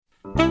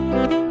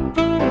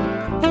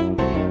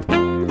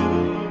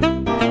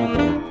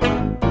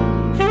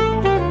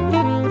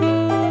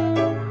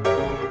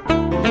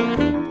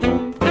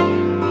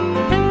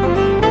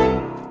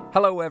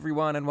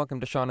and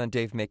welcome to Sean and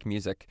Dave Make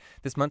Music.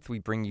 This month we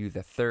bring you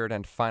the third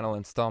and final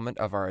installment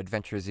of our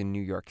adventures in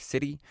New York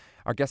City.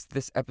 Our guest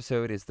this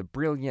episode is the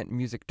brilliant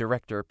music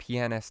director,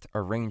 pianist,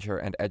 arranger,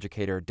 and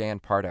educator Dan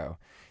Pardo.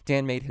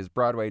 Dan made his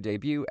Broadway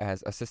debut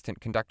as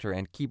assistant conductor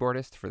and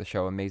keyboardist for the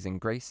show Amazing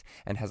Grace,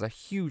 and has a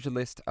huge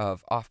list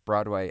of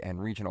off-Broadway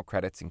and regional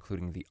credits,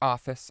 including The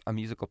Office, a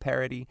musical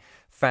parody,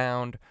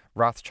 Found,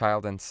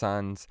 Rothschild and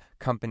Sons,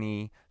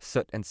 Company,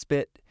 Soot and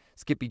Spit,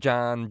 Skippy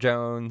John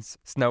Jones,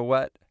 Snow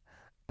What?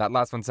 That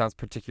last one sounds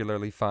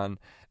particularly fun.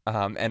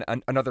 And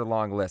another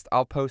long list.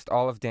 I'll post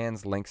all of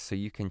Dan's links so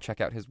you can check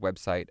out his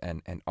website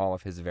and all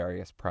of his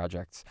various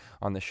projects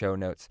on the show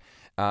notes.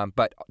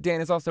 But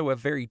Dan is also a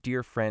very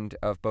dear friend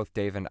of both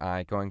Dave and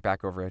I, going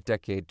back over a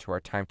decade to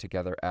our time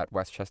together at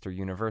Westchester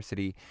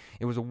University.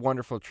 It was a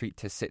wonderful treat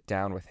to sit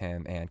down with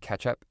him and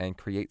catch up and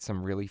create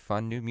some really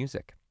fun new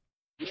music.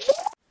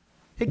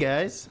 Hey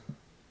guys.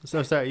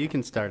 So sorry, you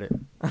can start it.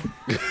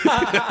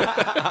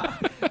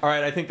 All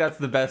right, I think that's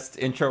the best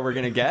intro we're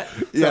going to get.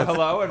 So Yes.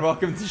 Hello and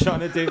welcome to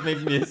Sean and Dave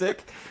Make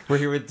Music. We're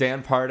here with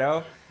Dan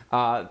Pardo,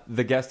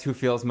 the guest who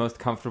feels most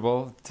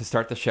comfortable to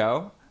start the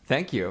show.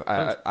 Thank you.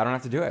 I don't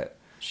have to do it.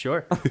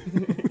 Sure.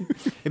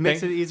 It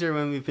makes it easier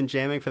when we've been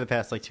jamming for the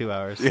past 2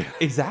 hours. Yeah.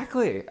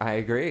 Exactly. I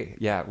agree.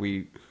 Yeah,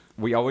 we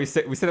always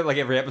say it like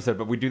every episode,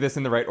 but we do this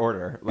in the right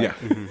order.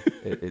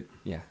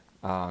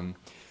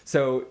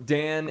 So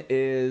Dan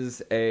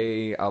is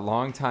a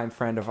longtime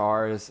friend of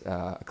ours,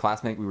 a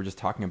classmate. We were just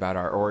talking about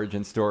our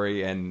origin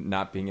story and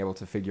not being able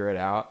to figure it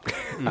out.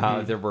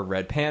 There were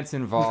red pants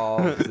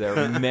involved.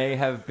 There may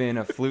have been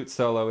a flute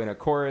solo in a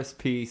chorus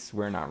piece.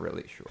 We're not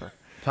really sure.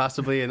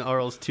 Possibly in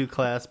Arl's 2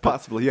 class.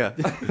 Possibly, yeah.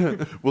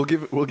 We'll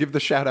give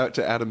the shout out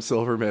to Adam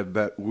Silverman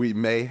that we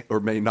may or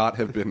may not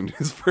have been in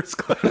his first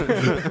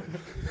class.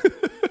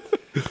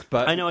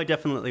 But I know I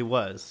definitely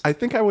was. I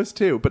think I was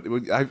too, but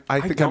I think I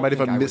don't might have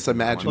think I was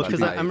misimagined. Well, because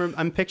Right.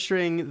 I'm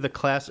picturing the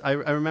class. I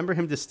remember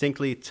him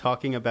distinctly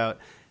talking about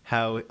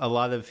how a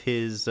lot of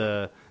his.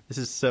 This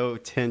is so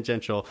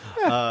tangential.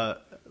 It's a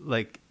a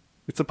lot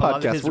of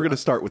podcast. his- We're going to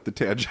start with the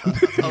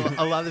tangent.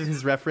 a lot of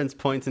his reference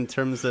points in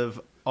terms of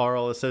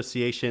oral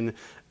association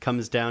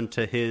comes down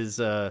to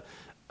his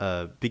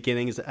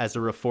beginnings as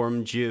a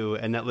Reformed Jew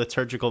and that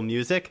liturgical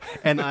music.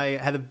 And I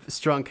had a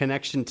strong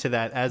connection to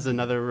that as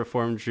another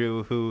Reformed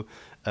Jew who,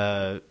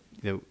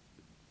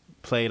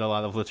 played a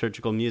lot of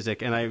liturgical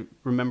music. And I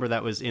remember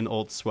that was in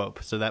Old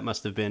Swope. So that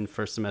must have been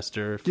first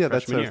semester Yeah,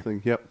 that's freshman the year.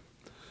 thing. Yep.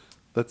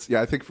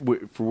 I think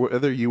for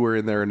whether you were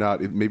in there or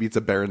not, maybe it's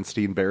a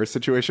Berenstein Bears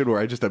situation where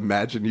I just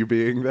imagine you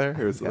being there.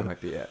 It was, that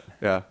might be it.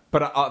 yeah.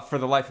 But for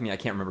the life of me, I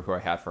can't remember who I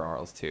had for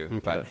Arls too. Okay.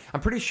 But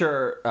I'm pretty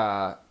sure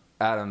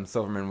Adam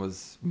Silverman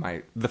was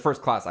the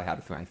first class I had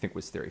with him. I think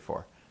was Theory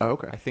 4. Oh,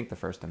 okay. I think the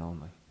first and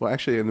only. Well,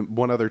 actually, and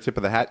one other tip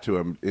of the hat to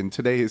him, in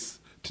today's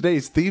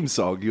theme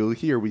song, you'll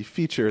hear we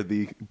feature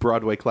the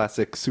Broadway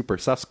classic Super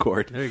Sus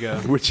Chord. There you go.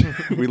 Which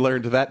we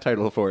learned that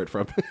title for it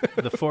from.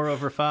 The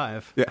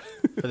 4/5. Yeah.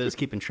 For those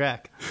keeping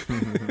track.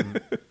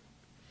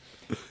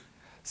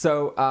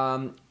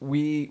 So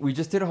we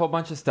just did a whole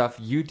bunch of stuff.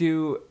 You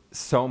do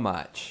so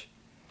much.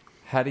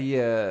 How do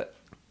you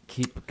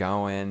keep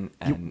going?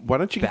 And Why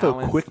don't you give a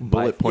balance quick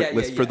bullet life? point Yeah,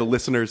 list yeah, for yeah. the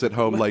listeners at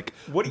home? What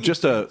do you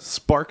just a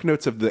spark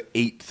notes of the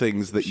 8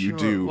 things that you Sure.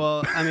 do.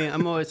 Well, I mean,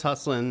 I'm always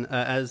hustling.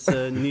 As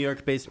a New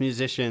York-based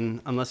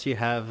musician, unless you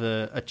have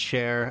a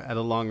chair at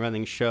a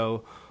long-running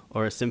show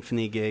or a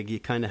symphony gig, you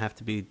kind of have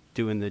to be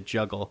doing the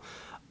juggle.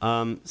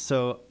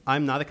 So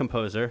I'm not a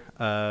composer.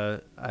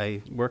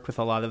 I work with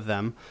a lot of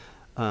them,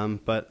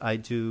 but I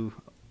do.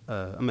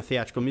 I'm a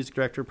theatrical music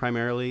director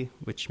primarily,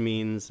 which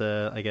means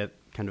I get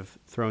kind of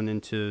thrown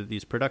into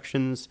these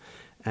productions,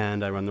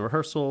 and I run the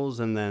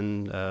rehearsals, and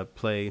then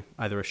play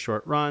either a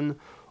short run,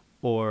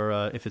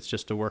 or if it's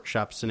just a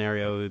workshop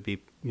scenario, it would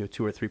be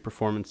 2 or 3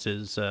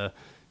 performances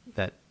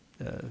that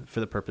for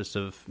the purpose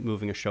of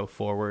moving a show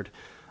forward.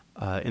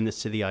 In the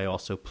city, I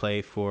also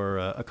play for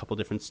a couple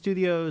different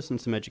studios and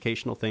some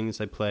educational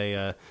things. I play,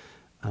 I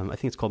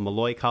think it's called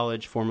Malloy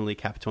College, formerly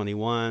Cap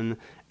 21,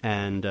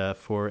 and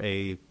for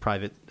a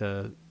private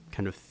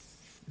kind of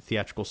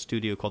theatrical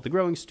studio called The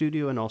Growing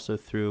Studio, and also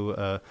through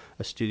a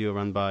studio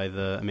run by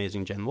the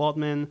amazing Jen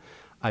Waldman.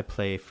 I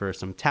play for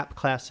some tap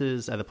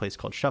classes at a place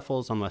called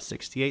Shuffles on West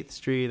 68th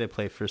Street. I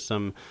play for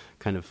some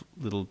kind of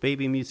little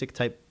baby music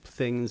type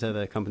things at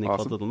a company Awesome.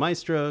 called Little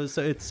Maestros.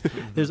 So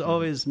there's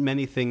always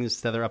many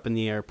things that are up in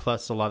the air,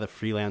 plus a lot of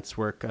freelance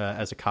work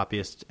as a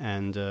copyist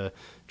and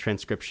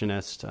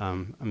transcriptionist.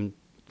 I'm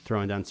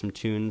throwing down some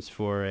tunes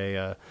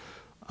for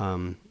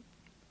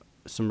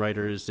some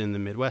writers in the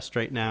Midwest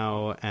right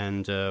now,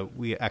 and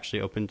we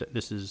actually opened,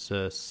 this is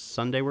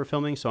Sunday we're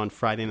filming, so on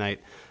Friday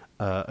night,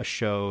 a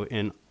show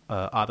in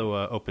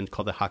Ottawa opened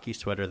called The Hockey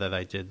Sweater that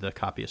I did the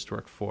copyist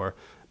work for.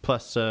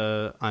 Plus,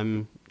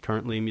 I'm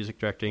currently music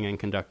directing and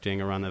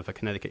conducting a run of A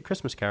Connecticut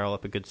Christmas Carol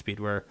up at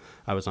Goodspeed, where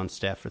I was on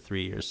staff for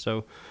 3 years.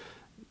 So,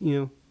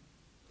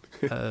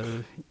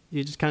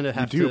 You just kind of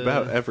have to do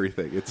about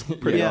everything. It's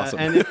pretty awesome.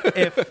 And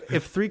if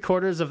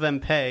 3/4 of them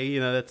pay,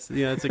 that's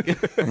a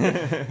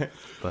good.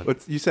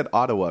 But you said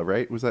Ottawa,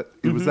 right? Was that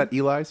was that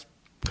Eli's?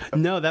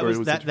 No, that was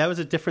that that was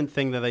a different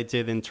thing that I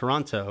did in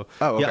Toronto.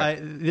 Oh, okay. Yeah,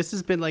 this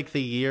has been like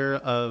the year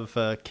of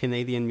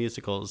Canadian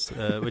musicals,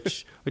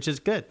 which is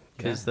good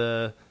because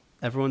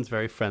everyone's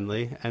very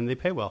friendly and they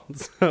pay well.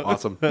 So.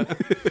 Awesome.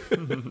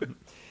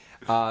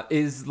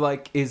 Is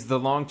the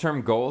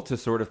long-term goal to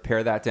sort of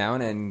pare that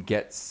down and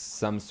get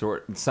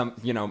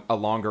a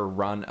longer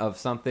run of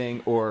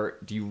something, or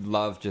do you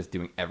love just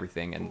doing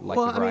everything and like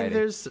the variety? I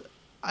mean,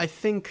 I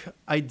think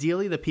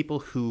ideally the people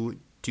who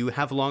do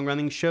have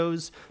long-running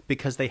shows,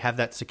 because they have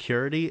that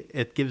security,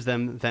 it gives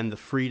them then the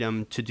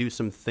freedom to do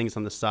some things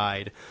on the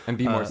side and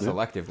be more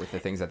selective with the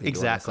things that they do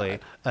on the side.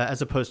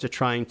 As opposed to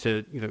trying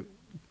to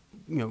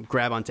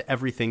grab onto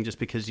everything just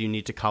because you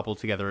need to cobble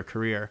together a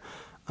career.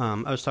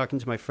 I was talking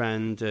to my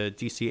friend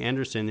DC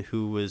Anderson,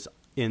 who was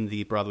in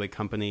the Broadway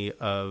company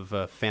of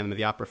Phantom of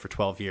the Opera for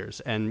 12 years.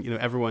 And,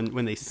 everyone,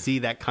 when they see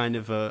that kind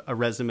of a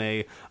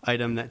resume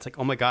item, that's like,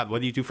 oh my God,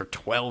 what do you do for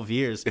 12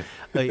 years?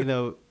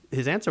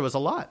 His answer was a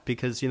lot,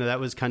 because, that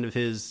was kind of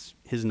his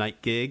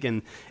night gig,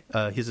 and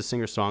he's a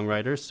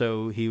singer-songwriter,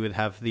 so he would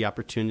have the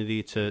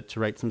opportunity to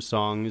write some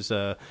songs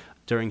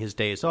during his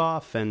days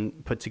off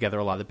and put together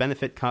a lot of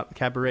benefit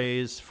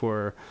cabarets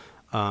for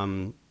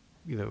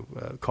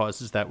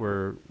causes that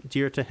were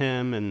dear to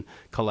him, and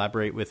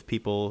collaborate with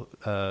people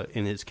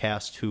in his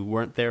cast who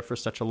weren't there for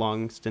such a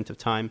long stint of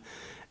time.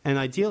 And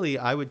ideally,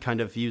 I would kind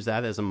of use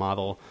that as a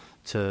model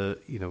to,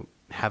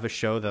 have a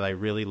show that I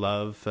really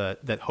love,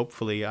 that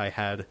hopefully I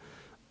had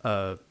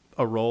a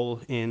role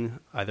in,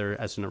 either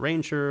as an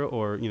arranger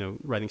or,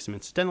 writing some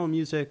incidental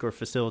music or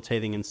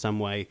facilitating in some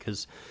way,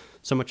 because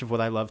so much of what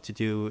I love to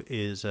do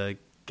is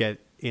get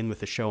in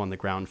with the show on the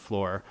ground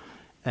floor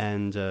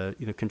and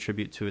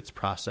contribute to its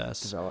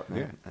process.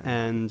 Development. Yeah.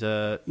 And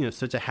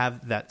so to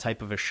have that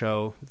type of a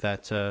show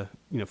that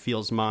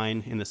feels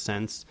mine, in the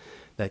sense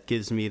that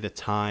gives me the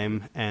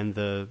time and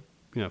the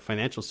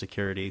financial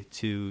security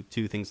to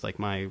do things like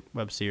my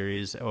web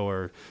series,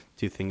 or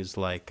do things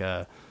like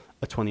a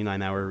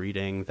 29-hour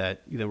reading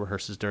that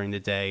rehearses during the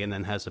day and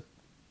then has a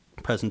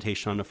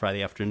presentation on a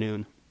Friday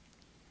afternoon.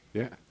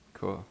 Yeah.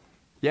 Cool.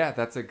 Yeah,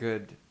 that's a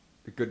good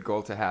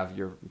goal to have.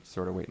 You're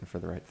sort of waiting for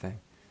the right thing.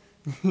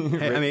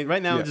 Hey, I mean,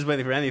 right now I'm just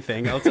waiting for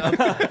anything.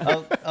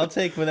 I'll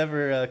take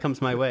whatever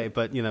comes my way.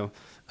 But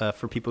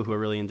for people who are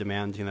really in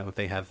demand,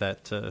 they have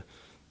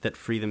that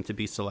freedom to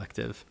be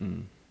selective.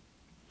 Mm.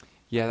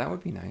 Yeah, that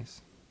would be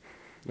nice.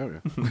 Oh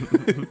yeah.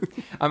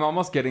 I'm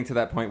almost getting to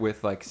that point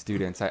with like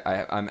students.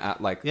 I'm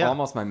at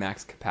almost my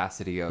max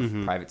capacity of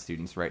private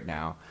students right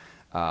now.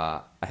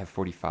 I have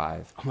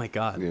 45. Oh my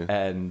God. Yeah.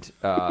 And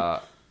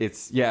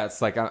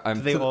it's like I'm.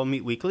 Do they all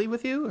meet weekly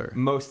with you, or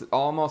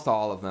almost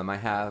all of them? I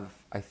have,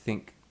 I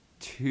think,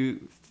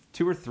 two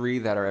or three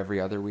that are every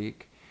other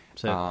week.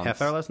 So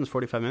half-hour lessons,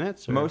 45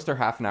 minutes? Or? Most are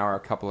half an hour, a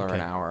couple are an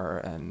hour,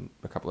 and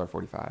a couple are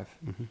 45.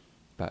 Mm-hmm.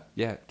 But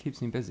yeah, it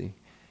keeps me busy.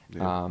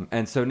 Yeah.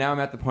 And so now I'm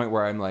at the point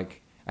where I'm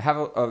like, I have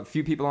a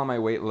few people on my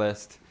wait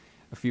list,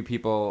 a few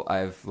people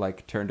I've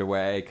like turned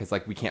away because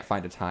like we can't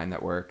find a time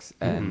that works,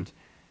 and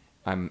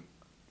I'm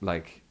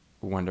like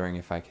wondering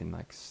if I can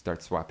like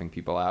start swapping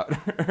people out,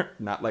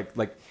 not like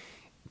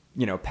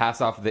pass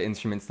off the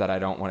instruments that I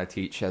don't want to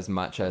teach as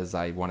much as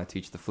I want to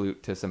teach the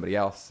flute to somebody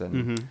else.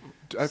 And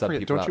I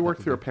forget, don't you work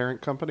through a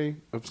parent company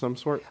of some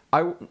sort?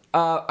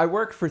 I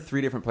work for 3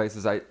 different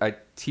places. I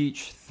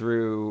teach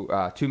through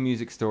 2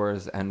 music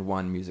stores and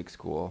 1 music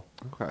school.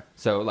 Okay.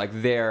 So like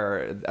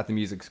there at the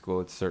music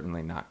school, it's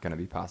certainly not going to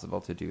be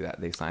possible to do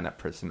that. They sign up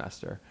per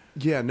semester.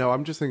 Yeah, no,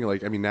 I'm just thinking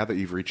like, I mean, now that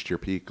you've reached your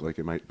peak, like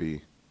it might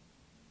be,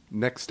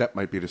 next step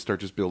might be to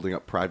start just building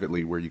up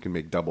privately where you can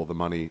make double the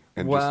money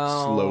and just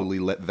slowly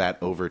let that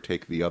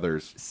overtake the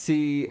others.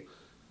 See,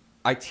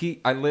 I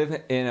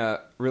live in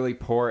a really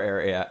poor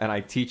area and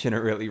I teach in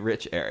a really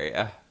rich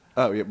area.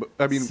 Oh yeah, but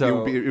I mean,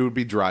 so it would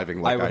be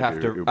driving like I would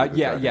have do. to.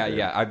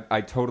 Yeah.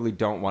 I totally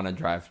don't want to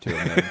drive to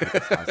any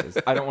people's houses.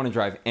 I don't want to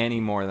drive any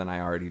more than I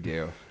already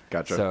do.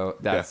 Gotcha. So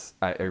that's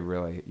I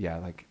really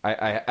like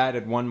I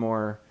added one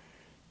more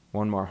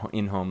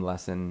in-home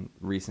lesson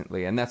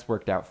recently, and that's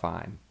worked out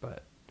fine.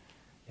 But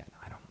yeah, no,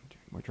 I don't want to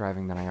do more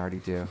driving than I already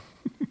do.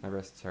 My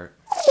wrists hurt.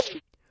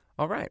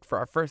 All right, for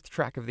our first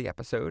track of the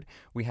episode,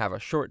 we have a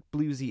short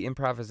bluesy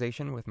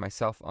improvisation with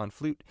myself on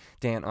flute,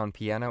 Dan on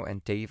piano,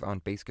 and Dave on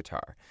bass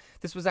guitar.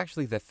 This was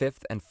actually the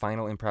 5th and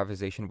final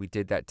improvisation we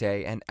did that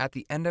day, and at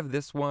the end of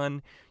this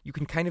one, you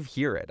can kind of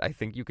hear it. I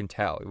think you can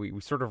tell. We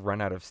sort of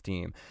run out of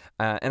steam.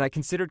 And I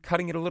considered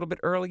cutting it a little bit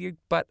early,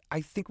 but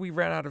I think we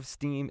ran out of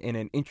steam in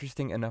an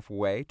interesting enough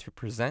way to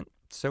present,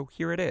 so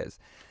here it is.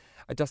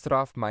 I dusted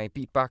off my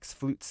beatbox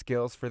flute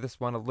skills for this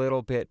one a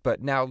little bit, but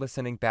now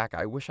listening back,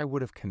 I wish I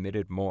would have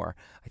committed more.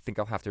 I think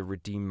I'll have to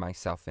redeem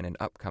myself in an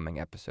upcoming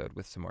episode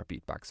with some more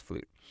beatbox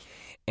flute.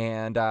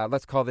 And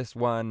let's call this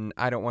one,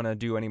 I don't want to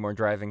do any more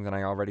driving than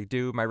I already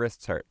do. My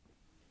wrists hurt.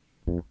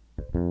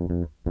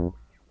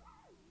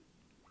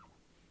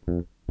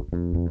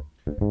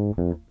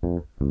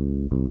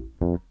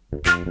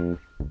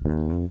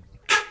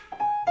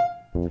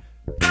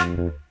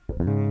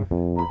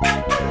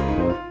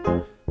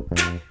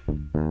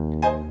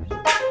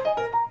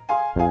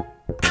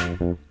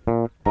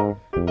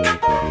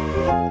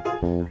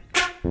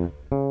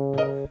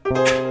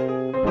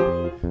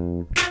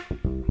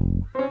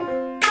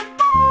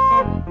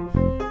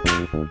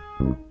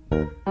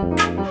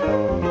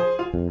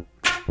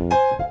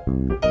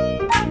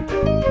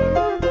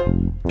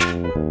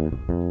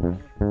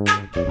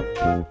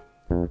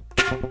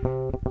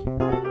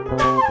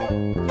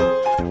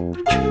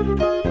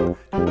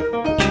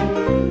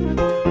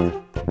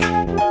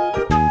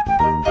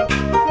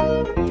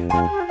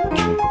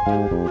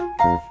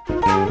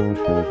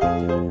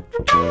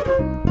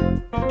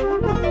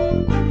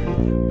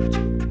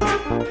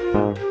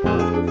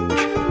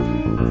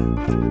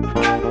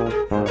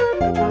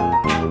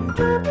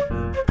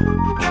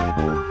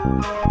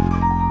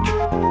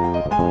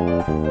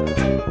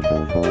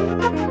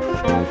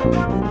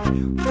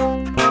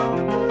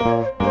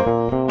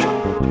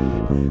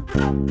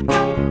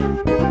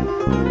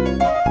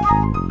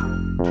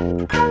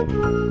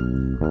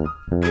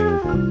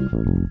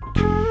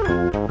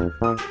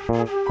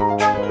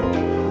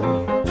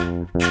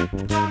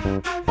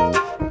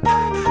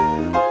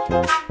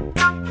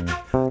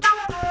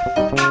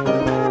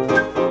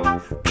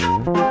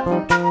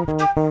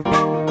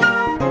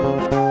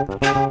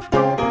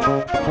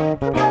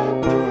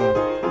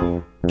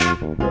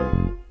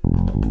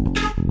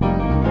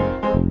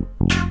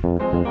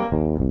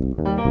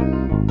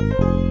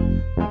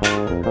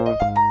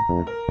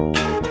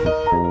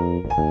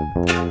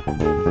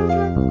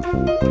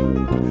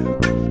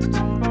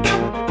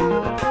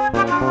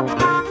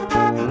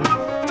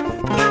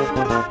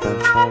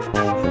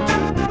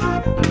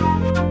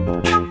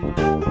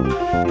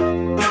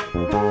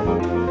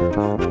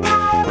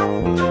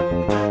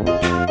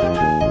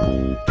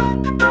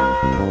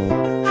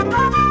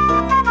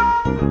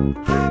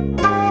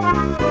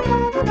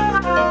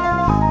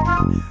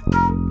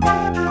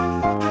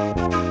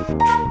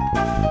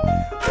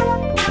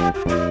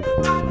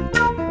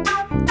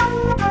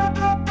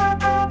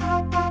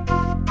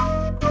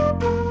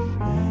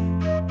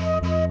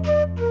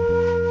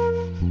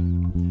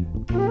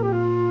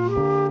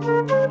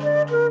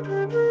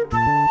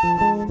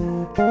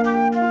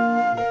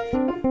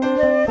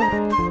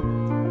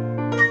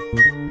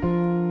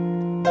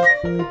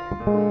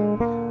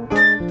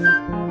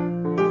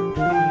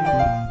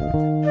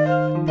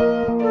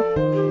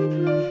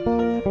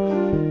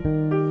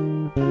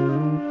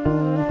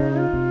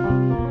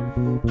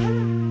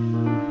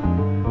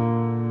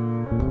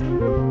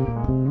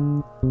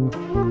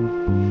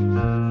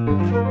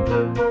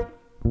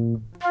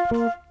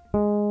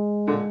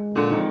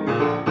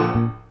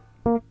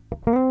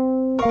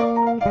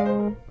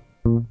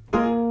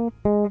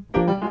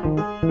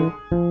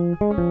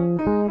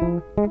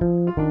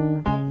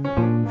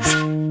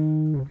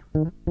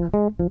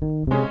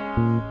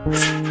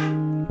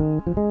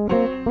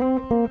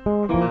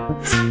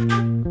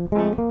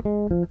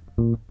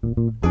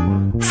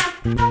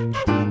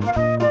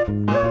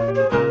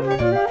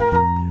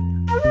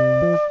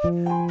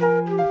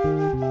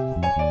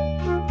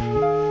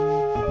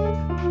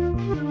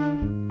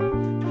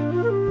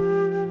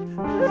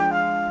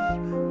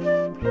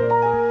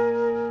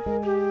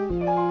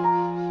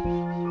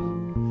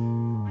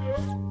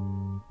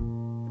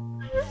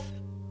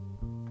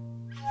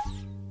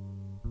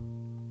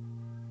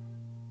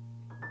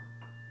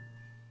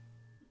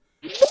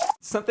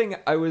 Something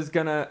I was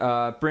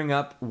gonna bring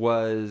up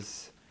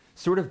was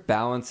sort of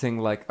balancing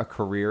like a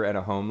career and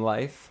a home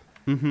life.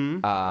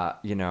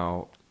 Mm-hmm. You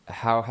know,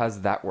 how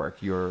has that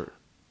worked? Your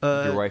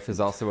wife is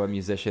also a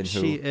musician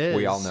who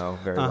we all know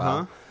very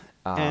well.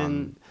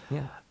 And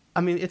yeah,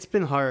 I mean, it's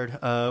been hard.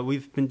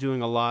 We've been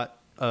doing a lot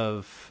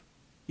of,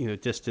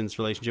 distance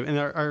relationship, and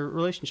our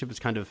relationship is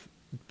kind of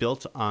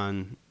built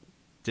on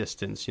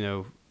distance.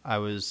 I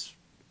was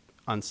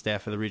on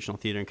staff at the Regional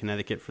Theater in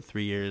Connecticut for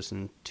 3 years,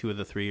 and 2 of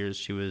the 3 years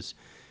she was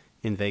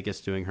in Vegas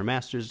doing her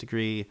master's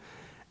degree.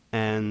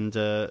 And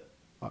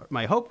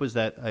my hope was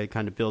that I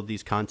kind of build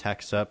these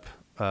contacts up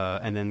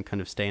and then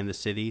kind of stay in the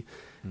city.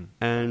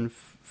 And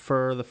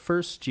for the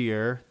first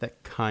year,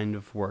 that kind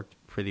of worked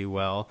pretty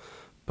well.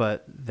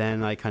 But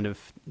then I kind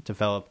of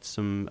developed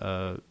some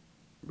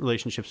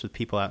relationships with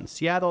people out in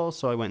Seattle,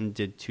 so I went and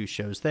did 2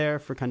 shows there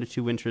for kind of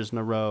 2 winters in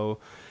a row.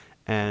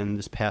 And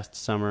this past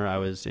summer, I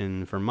was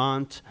in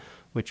Vermont,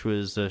 which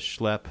was a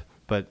schlep,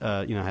 but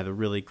I had a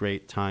really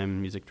great time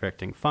music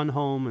directing Fun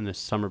Home. And this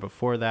summer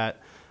before that,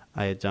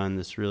 I had done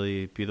this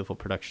really beautiful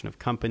production of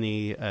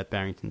Company at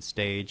Barrington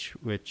Stage,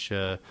 which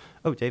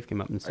Dave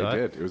came up and saw it. I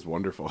did. It was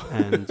wonderful.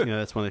 And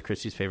that's one of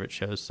Christy's favorite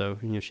shows, so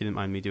she didn't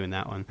mind me doing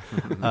that one.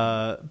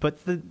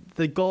 But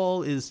the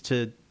goal is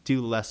to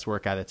do less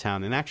work out of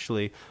town. And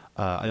actually,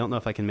 I don't know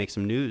if I can make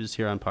some news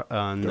here on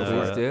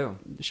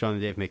Sean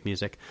and Dave Make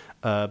Music,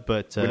 but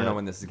we don't know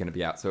when this is going to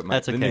be out, so it might,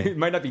 that's okay. It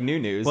might not be new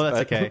news. Well,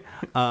 that's okay.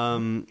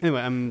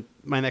 Anyway,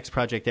 my next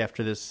project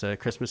after this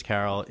Christmas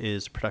Carol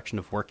is a production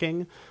of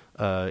Working.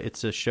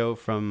 It's a show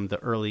from the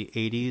early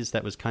 80s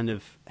that was kind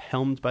of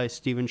helmed by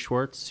Stephen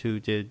Schwartz, who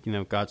did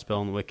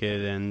Godspell and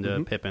Wicked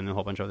and Pippin and a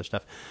whole bunch of other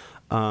stuff.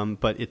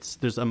 But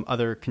there's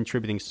other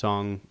contributing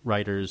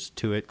songwriters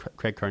to it.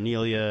 Craig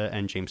Carnelia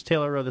and James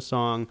Taylor wrote a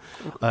song,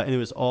 and it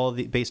was all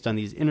based on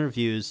these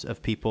interviews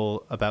of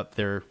people about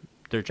their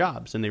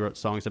jobs, and they wrote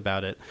songs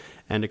about it.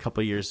 And a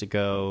couple of years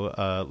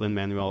ago,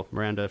 Lin-Manuel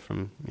Miranda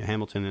from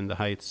Hamilton and the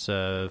Heights,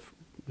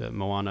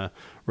 Moana,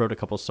 wrote a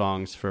couple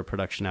songs for a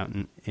production out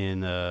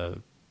in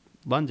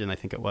London, I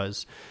think it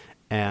was.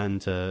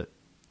 And there's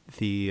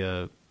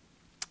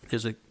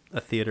a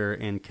theater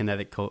in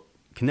Connecticut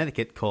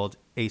called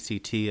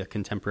ACT, a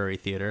contemporary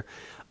theater,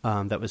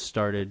 that was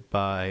started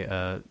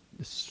by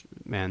this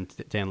man,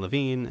 Dan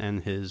Levine,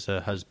 and his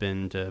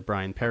husband,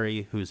 Brian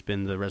Perry, who's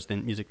been the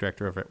resident music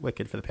director over at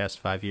Wicked for the past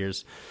 5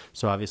 years.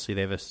 So obviously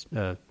they have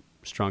a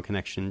strong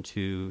connection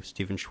to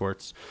Stephen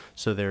Schwartz.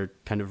 So they're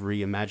kind of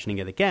reimagining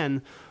it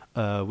again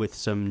with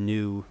some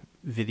new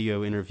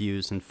video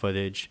interviews and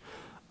footage.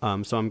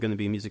 So I'm going to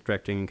be music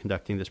directing and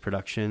conducting this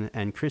production,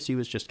 and Chrissy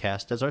was just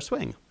cast as our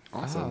swing.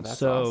 Awesome. Oh, that's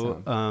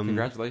so, awesome.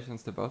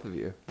 Congratulations to both of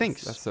you.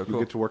 Thanks. That's so cool. You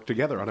get to work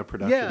together on a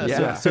production.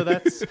 Yeah. So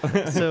that's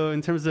so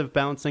in terms of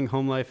balancing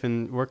home life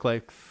and work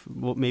life,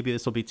 well, maybe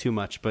this will be too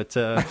much, but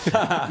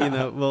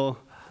we'll.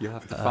 You'll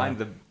have to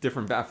find a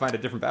different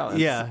balance.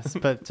 Yes,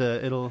 but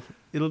it'll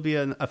be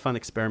a fun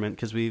experiment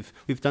because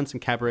we've done some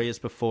cabarets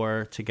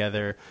before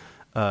together.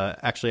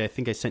 Actually, I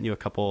think I sent you a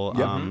couple.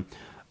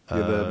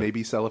 The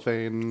Maybe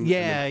Cellophane.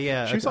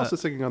 Yeah. She was also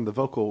singing on the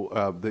vocal,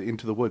 the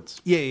Into the Woods.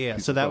 Yeah.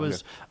 So that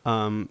was,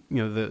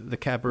 the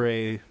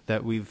cabaret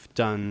that we've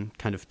done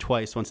kind of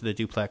twice, once at the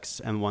Duplex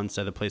and once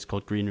at a place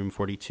called Green Room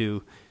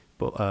 42,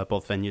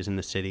 both venues in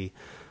the city.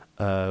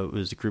 It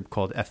was a group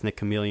called Ethnic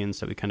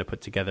Chameleons that we kind of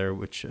put together,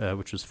 which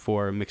was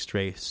 4 mixed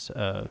race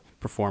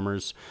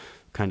performers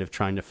kind of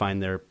trying to find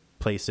their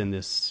place in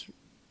this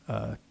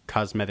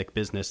cosmetic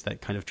business that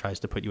kind of tries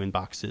to put you in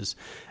boxes.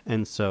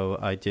 And so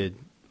I did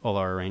all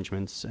our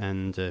arrangements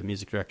and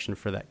music direction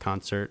for that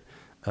concert,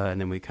 and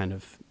then we kind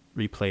of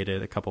replayed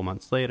it a couple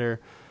months later,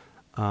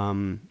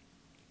 and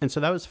so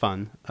that was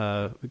fun.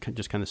 We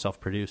just kind of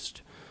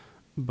self-produced,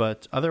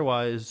 but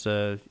otherwise,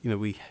 we're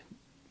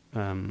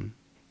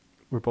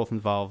both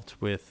involved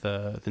with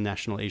the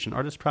National Asian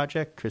Artist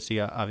Project.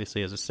 Chrissy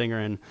obviously as a singer,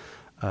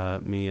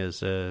 and me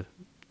as a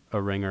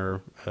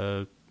ringer,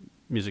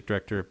 music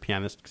director,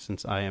 pianist,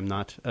 since I am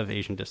not of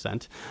Asian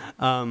descent.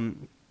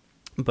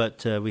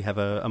 But we have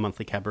a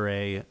monthly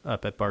cabaret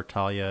up at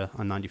Bartalia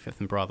on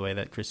 95th and Broadway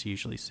that Chrissy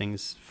usually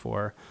sings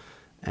for.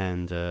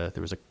 And there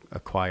was a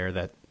choir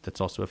that's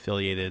also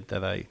affiliated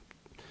that I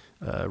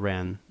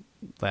ran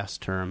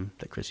last term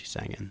that Chrissy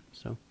sang in.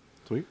 So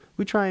sweet.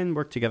 We try and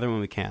work together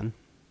when we can.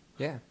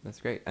 Yeah, that's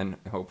great. And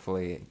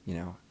hopefully,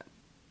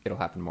 it'll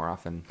happen more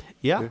often.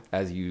 Yeah.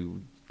 As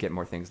you get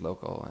more things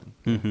local.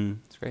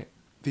 And it's great.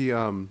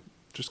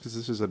 Just because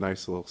this is a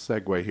nice little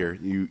segue here,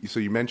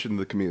 you mentioned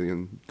the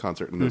Chameleon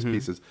concert and those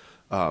pieces.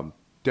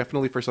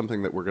 Definitely for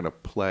something that we're going to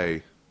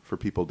play for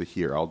people to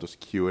hear. I'll just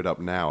cue it up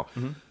now.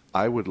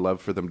 I would love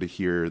for them to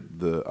hear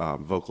the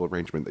vocal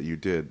arrangement that you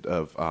did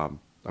of.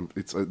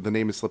 The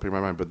name is slipping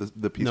my mind, but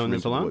the piece No from One Is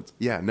Into the Alone? Woods.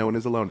 Yeah, No One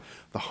Is Alone.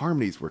 The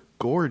harmonies were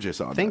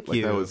gorgeous on Thank that.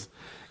 you. That was,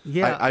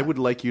 yeah, I would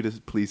like you to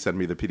please send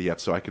me the PDF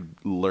so I could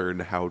learn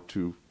how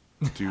to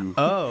do things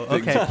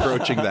okay.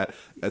 approaching that.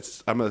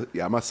 I'm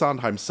a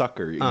Sondheim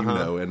sucker,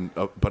 and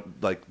but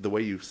like the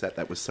way you set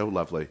that was so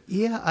lovely.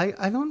 Yeah,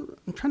 I'm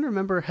trying to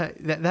remember how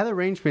that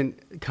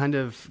arrangement kind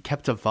of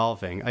kept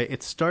evolving.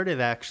 It started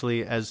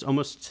actually as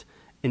almost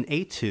an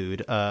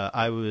etude.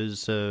 I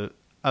was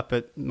up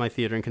at my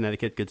theater in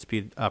Connecticut,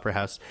 Goodspeed Opera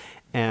House,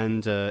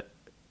 and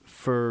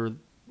for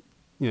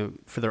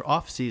their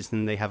off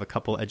season, they have a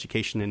couple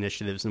education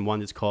initiatives, and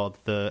one is called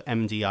the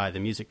MDI, the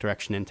Music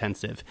Direction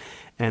Intensive,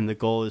 and the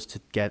goal is to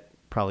get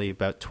probably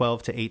about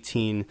 12 to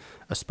 18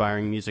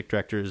 aspiring music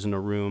directors in a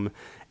room,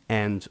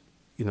 and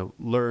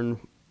learn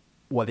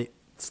what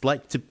it's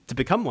like to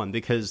become one.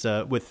 Because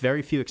with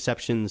very few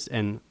exceptions,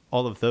 and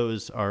all of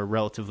those are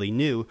relatively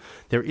new,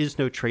 there is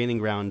no training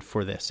ground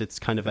for this. It's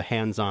kind of a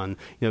hands-on.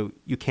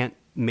 You can't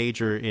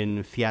major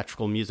in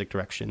theatrical music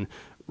direction.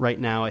 Right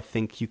now, I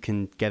think you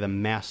can get a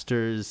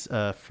master's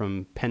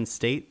from Penn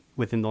State.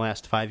 Within the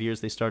last 5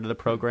 years, they started the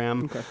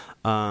program. Okay.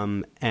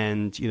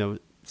 And,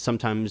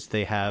 sometimes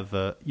they have,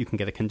 you can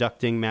get a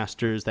conducting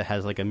master's that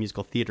has like a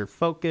musical theater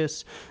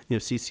focus.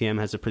 CCM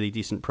has a pretty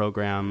decent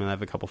program, and I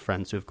have a couple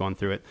friends who have gone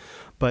through it.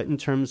 But in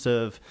terms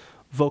of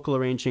vocal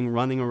arranging,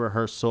 running a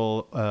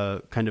rehearsal,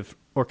 kind of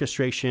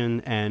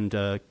orchestration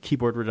and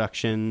keyboard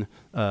reduction,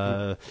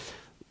 what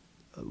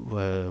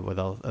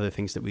else, other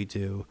things that we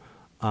do?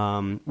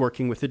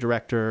 Working with the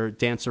director,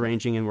 dance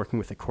arranging, and working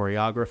with the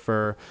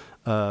choreographer,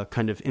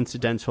 kind of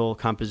incidental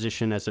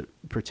composition as it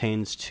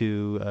pertains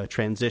to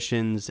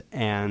transitions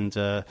and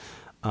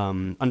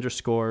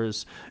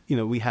underscores.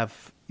 We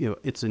have,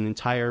 it's an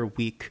entire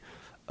week,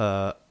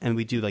 and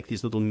we do like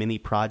these little mini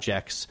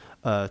projects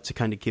to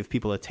kind of give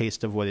people a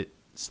taste of what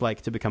it's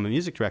like to become a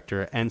music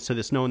director. And so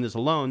this No One Is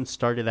Alone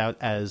started out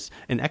as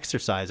an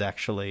exercise,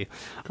 actually.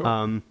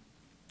 Cool.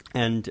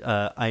 And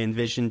I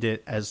envisioned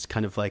it as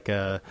kind of like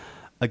a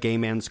gay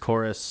man's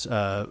chorus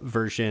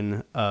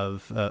version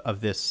of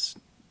this,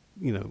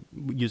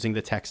 using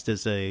the text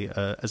as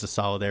a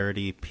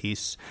solidarity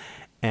piece.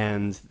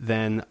 And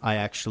then I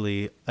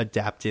actually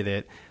adapted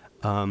it,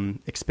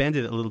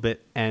 expanded it a little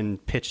bit,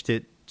 and pitched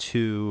it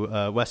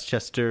to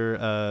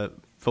Westchester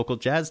Vocal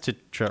Jazz to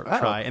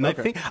try. And okay.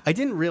 I think I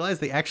didn't realize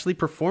they actually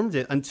performed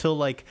it until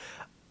like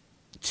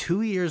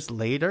 2 years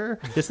later.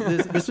 This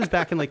was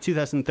back in like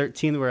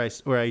 2013 where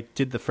I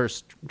did the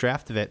first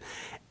draft of it,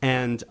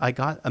 and I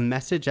got a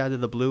message out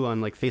of the blue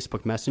on like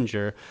Facebook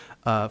Messenger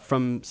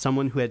from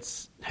someone who had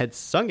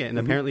sung it, and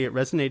apparently it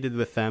resonated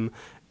with them.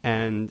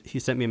 And he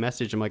sent me a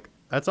message. I'm like,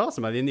 that's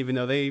awesome. I didn't even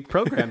know they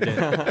programmed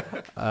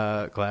it.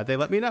 Glad they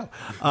let me know.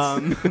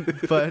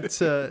 But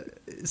so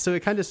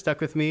it kind of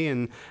stuck with me,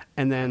 and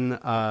then.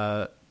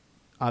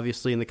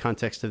 Obviously, in the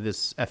context of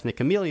this Ethnic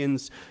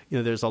Chameleons,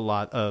 there's a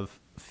lot of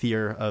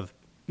fear of,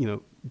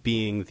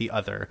 being the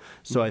other.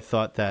 So I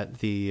thought that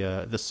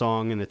the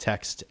song and the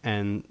text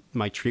and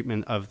my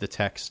treatment of the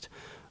text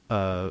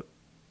kind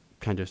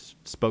of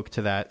spoke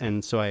to that.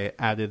 And so I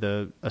added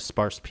a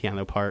sparse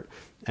piano part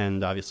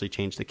and obviously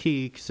changed the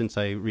key since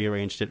I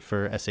rearranged it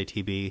for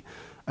SATB.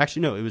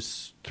 Actually, no, it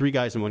was 3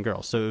 guys and 1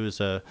 girl. So it was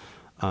a,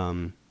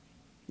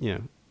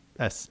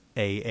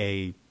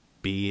 SAA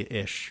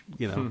B-ish,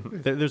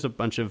 there's a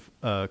bunch of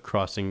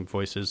crossing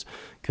voices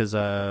because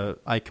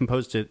I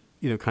composed it,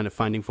 kind of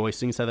finding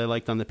voicings that I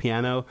liked on the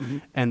piano,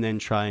 and then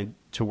trying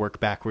to work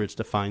backwards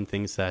to find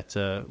things that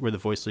where the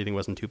voice leading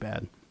wasn't too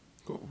bad.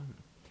 Cool.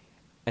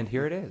 And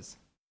here it is.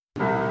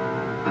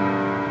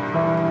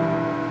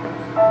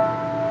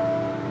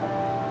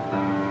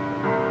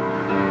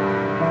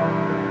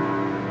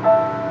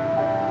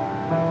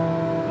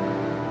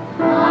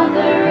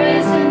 Mother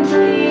isn't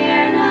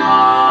here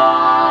now.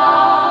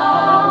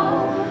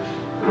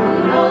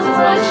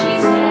 What she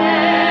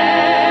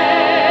said,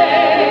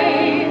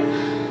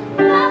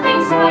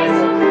 nothing's quite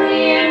so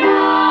clear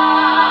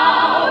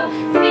now.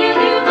 Feel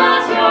you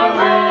lost your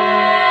way.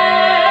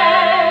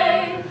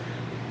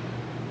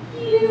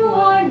 You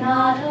are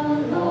not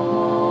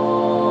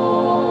alone.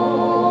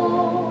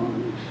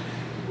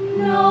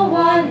 No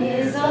one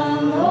is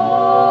alone.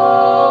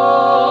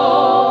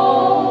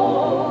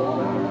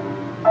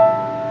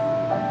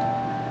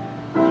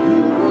 You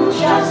move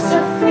just a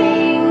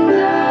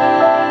finger.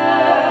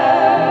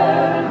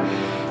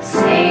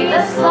 Say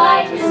the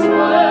slightest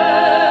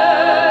word,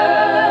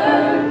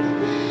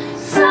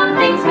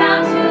 something's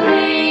bound to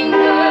linger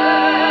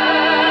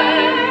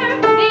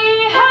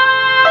behind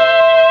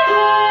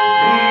her.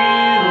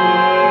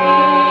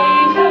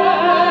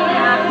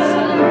 That's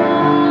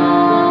alone.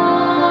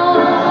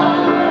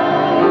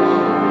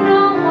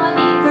 No one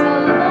is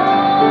alone.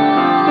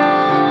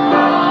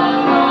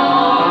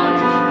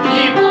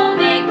 People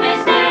make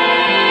mistakes.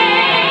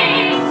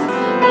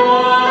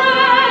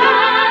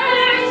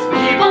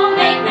 People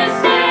make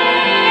mistakes,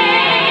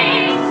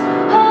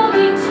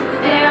 holding to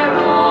their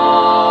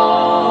own,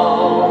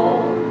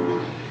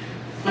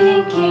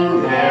 thinking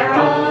they're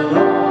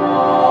alone.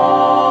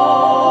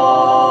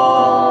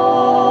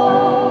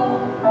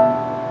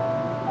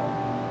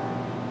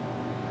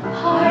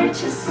 Hard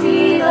to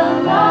see the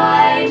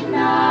light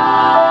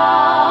now,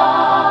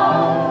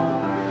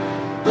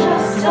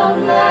 just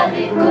don't let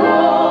it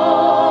go.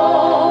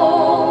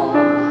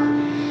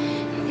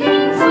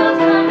 Things will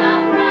come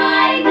out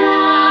right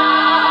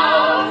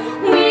now.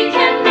 We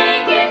can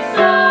make it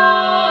so.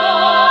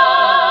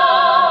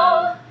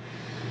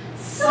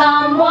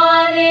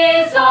 Someone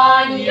is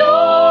on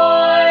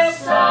your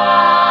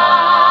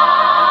side.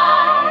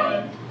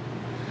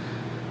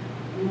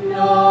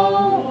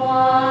 No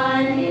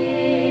one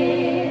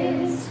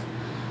is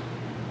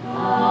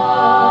alone.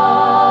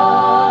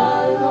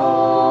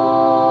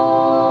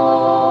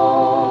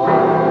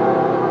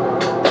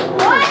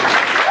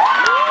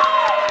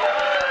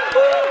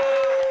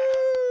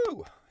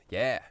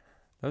 Yeah,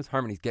 those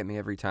harmonies get me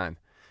every time.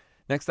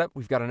 Next up,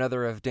 we've got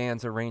another of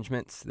Dan's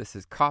arrangements. This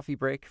is Coffee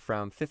Break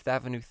from Fifth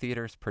Avenue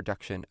Theater's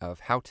production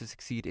of How to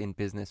Succeed in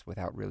Business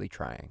Without Really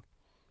Trying.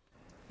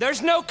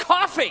 There's no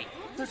coffee!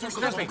 There's no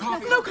coffee!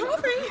 No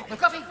coffee! No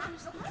coffee!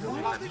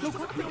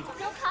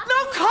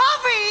 No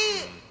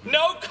coffee!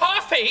 No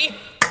coffee!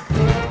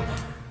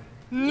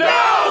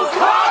 No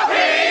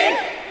coffee!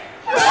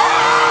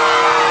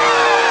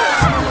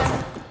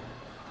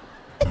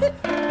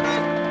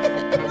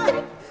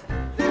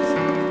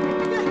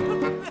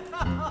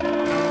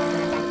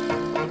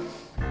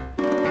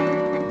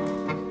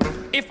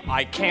 If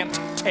I can't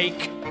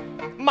take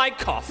my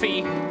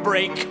coffee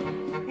break,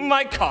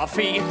 my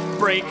coffee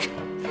break,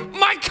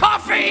 my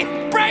coffee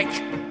break!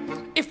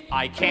 If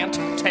I can't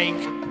take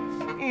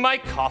my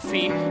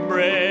coffee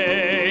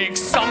break,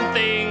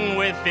 something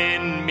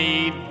within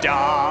me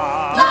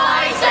dies.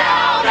 Lies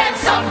down and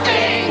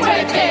something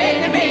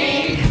within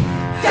me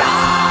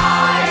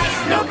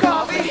dies. No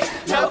coffee!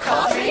 No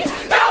coffee!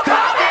 No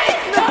coffee!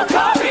 No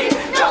coffee!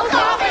 No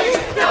coffee!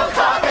 No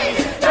coffee!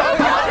 No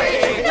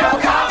coffee! No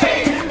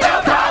coffee! No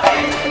coffee!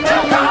 No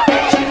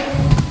coffee!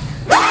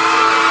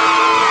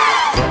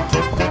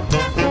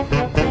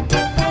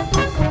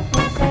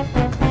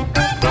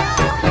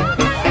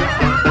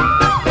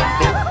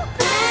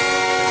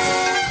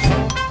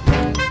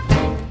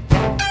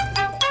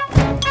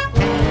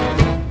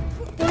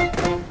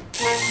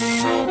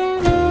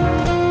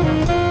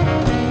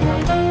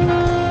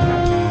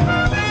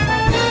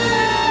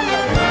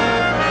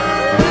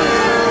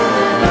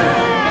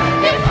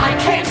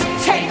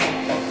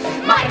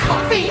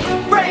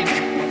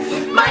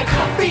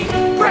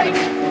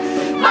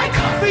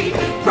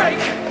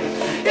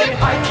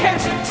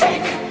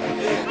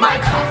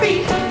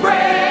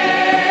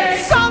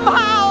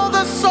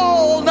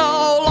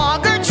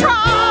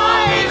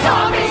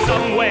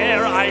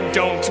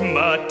 don't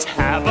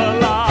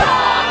metabolize.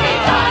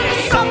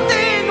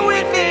 Something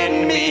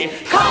within me.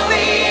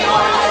 Coffee or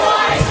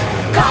otherwise.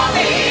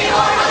 Coffee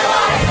or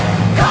otherwise.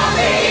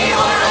 Coffee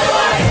or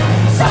otherwise.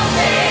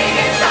 Something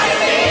inside of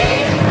me.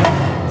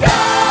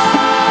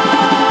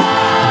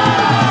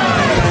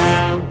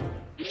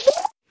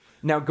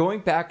 Now,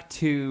 going back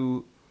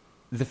to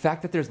the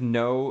fact that there's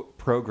no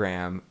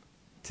program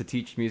to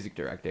teach music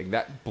directing,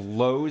 that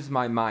blows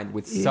my mind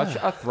with such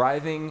a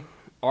thriving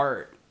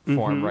art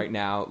form right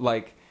now.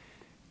 Like,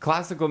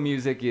 classical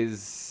music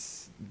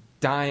is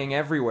dying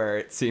everywhere,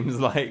 it seems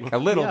like, a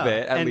little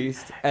bit at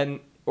least,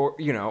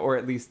 or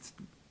at least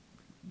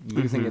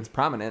losing its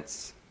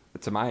prominence,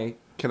 to my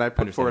Can I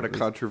put forward a understanding, at least.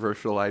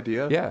 controversial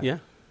idea? Yeah.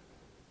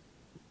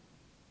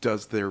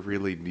 Does there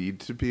really need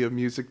to be a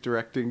music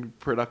directing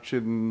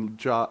production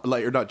job,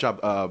 like, or not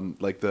job,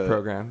 like the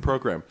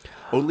program?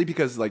 Only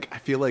because, like, I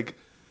feel like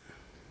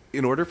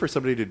in order for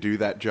somebody to do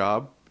that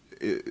job,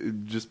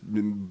 just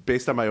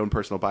based on my own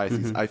personal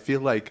biases, I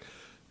feel like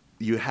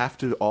you have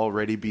to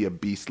already be a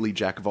beastly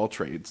jack of all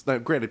trades. Now,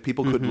 granted,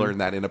 people could learn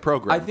that in a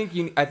program. I think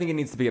it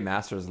needs to be a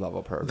master's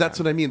level program. That's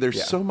what I mean.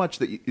 There's so much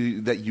that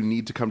you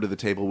need to come to the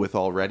table with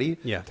already.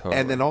 Yeah, totally.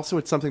 And then also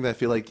it's something that I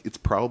feel like it's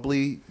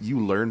probably you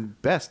learn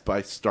best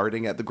by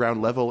starting at the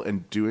ground level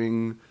and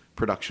doing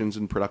productions.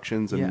 And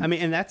Yeah, I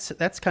mean, and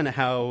that's kind of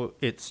how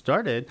it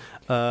started.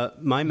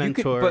 My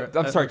mentor... But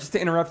I'm sorry, just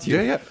to interrupt you.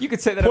 Yeah. You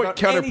could say that about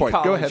Counterpoint.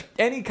 Go ahead.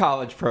 Any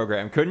college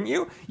program, couldn't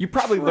you? You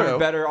probably True. learned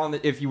better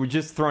if you were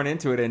just thrown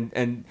into it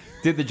and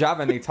did the job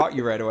and they taught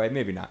you right away.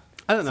 Maybe not.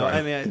 I don't know. Sorry.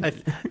 I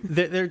mean,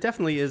 there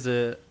definitely is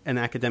an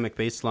academic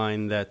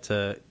baseline that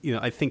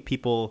I think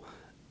people,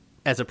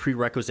 as a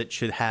prerequisite,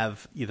 should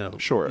have.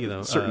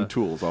 Certain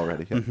tools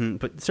already. Yeah.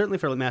 But certainly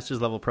for a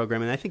master's level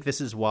program, and I think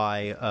this is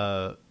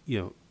why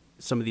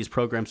some of these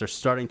programs are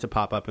starting to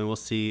pop up, and we'll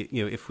see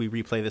if we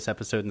replay this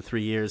episode in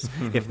 3 years,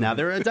 if now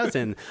there are a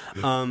dozen.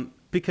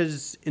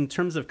 Because in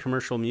terms of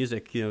commercial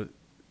music,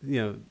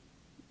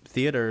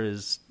 theater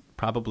is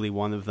probably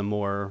one of the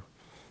more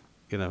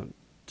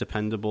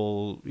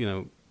dependable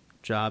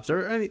jobs,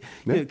 or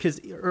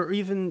because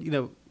even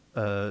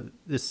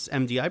this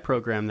MDI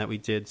program that we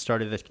did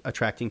started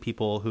attracting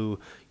people who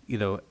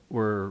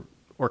were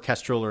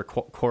orchestral or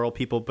choral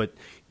people, but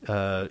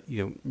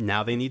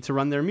now they need to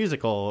run their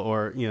musical,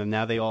 or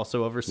now they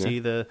also oversee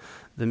the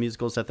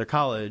musicals at their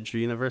college or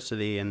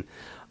university, and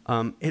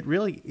it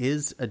really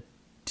is a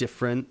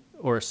different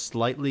or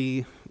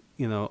slightly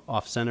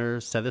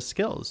off-center set of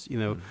skills.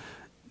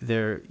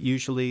 They're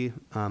usually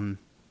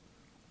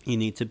you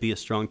need to be a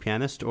strong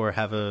pianist or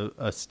have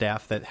a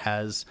staff that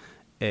has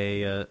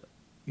a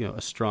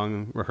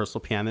strong rehearsal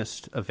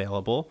pianist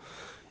available.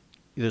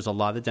 There's a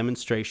lot of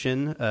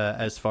demonstration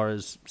as far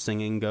as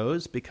singing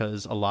goes,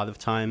 because a lot of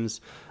times,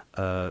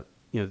 the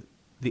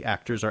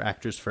actors are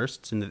actors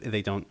first, and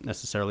they don't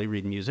necessarily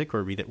read music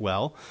or read it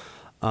well.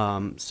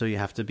 So you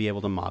have to be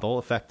able to model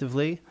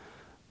effectively.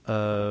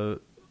 A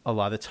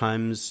lot of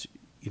times,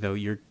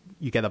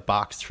 you get a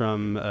box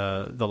from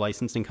the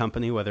licensing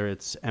company, whether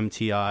it's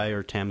MTI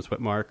or Tams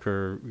Whitmark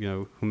or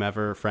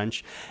whomever,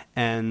 French,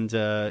 and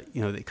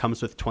it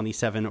comes with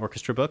 27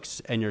 orchestra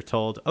books, and you're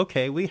told,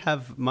 okay, we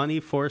have money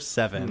for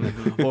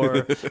 7,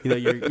 or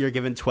you're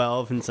given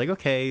 12, and it's like,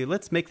 okay,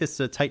 let's make this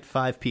a tight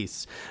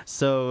 5-piece.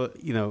 So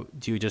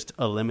do you just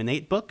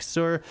eliminate books,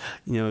 or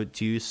do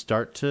you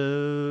start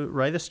to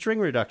write a string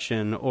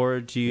reduction, or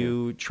do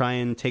you try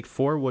and take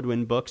 4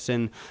 woodwind books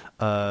and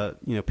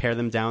pare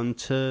them down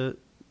to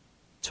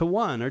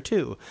 1 or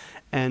 2?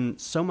 And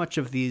so much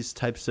of these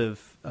types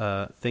of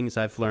things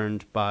I've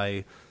learned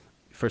by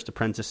first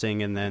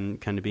apprenticing and then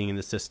kind of being an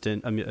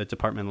assistant, a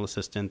departmental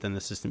assistant, then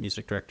assistant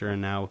music director,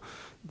 and now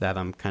that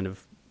I'm kind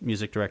of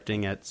music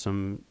directing at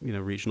some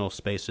regional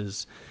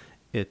spaces,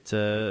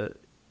 I'm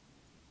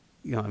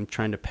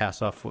trying to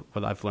pass off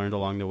what I've learned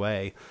along the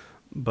way.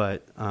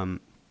 But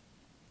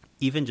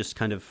even just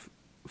kind of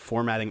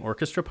formatting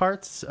orchestra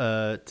parts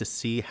to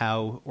see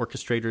how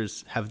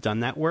orchestrators have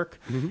done that work,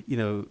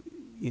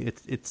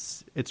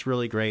 it's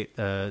really great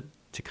to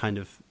kind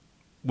of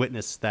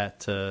witness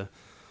that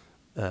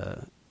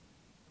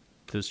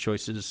those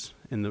choices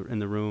in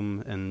the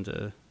room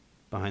and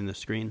behind the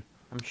screen.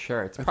 I'm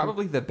sure it's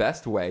probably the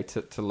best way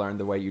to learn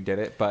the way you did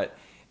it. But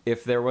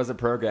if there was a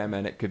program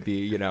and it could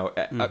be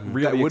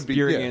really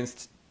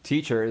experienced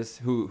teachers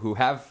who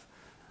have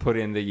put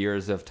in the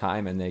years of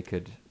time, and they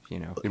could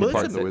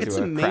it's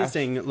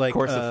amazing. Like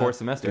course of 4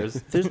 semesters.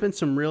 There's been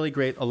some really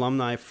great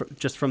alumni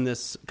just from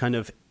this kind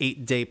of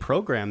 8-day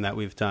program that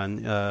we've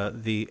done.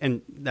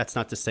 And that's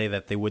not to say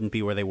that they wouldn't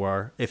be where they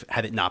were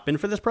had it not been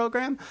for this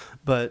program.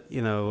 But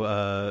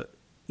Ian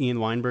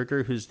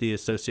Weinberger, who's the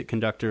associate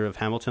conductor of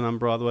Hamilton on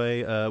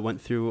Broadway, went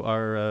through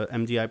our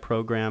MDI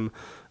program,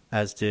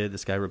 as did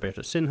this guy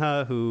Roberto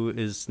Sinha, who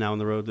is now on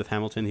the road with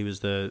Hamilton. He was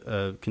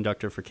the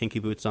conductor for Kinky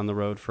Boots on the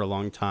road for a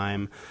long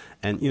time.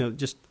 And,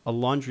 just a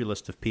laundry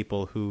list of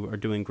people who are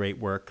doing great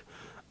work,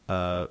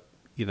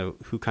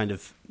 who kind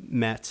of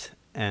met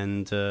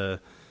and,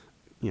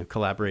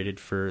 collaborated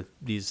for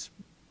these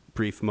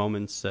brief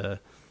moments.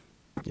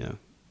 you know,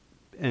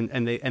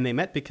 and they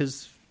met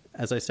because,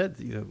 as I said,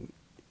 you know,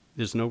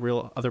 there's no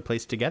real other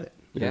place to get it.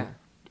 Yeah.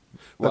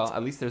 Well,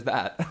 at least there's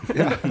that.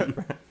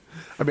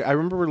 I mean, I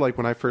remember like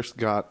when I first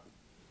got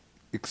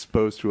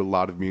exposed to a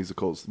lot of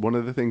musicals, one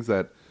of the things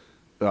that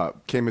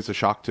came as a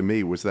shock to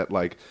me was that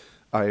like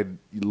I had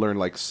learned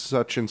like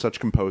such and such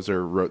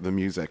composer wrote the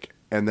music,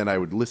 and then I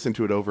would listen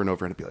to it over and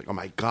over and be like, oh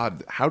my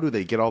God, how do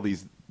they get all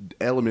these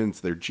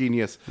elements? They're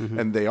genius.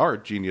 And they are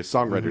genius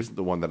songwriters,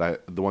 the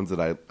ones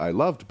that I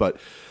loved. But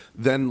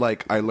then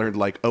like I learned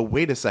like, oh,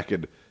 wait a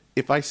second,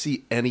 if I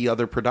see any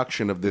other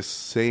production of this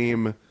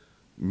same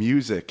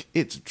music,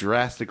 it's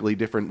drastically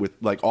different with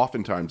like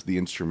oftentimes the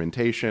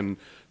instrumentation,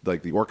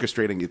 like the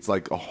orchestrating, it's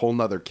like a whole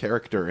nother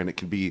character, and it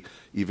can be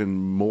even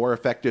more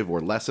effective or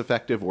less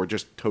effective or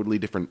just totally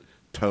different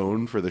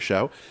tone for the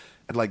show.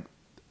 And like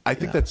I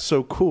think that's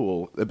so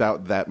cool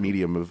about that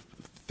medium of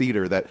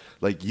theater, that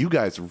like you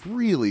guys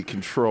really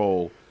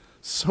control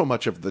so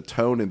much of the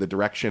tone and the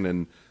direction,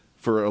 and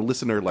for a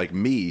listener like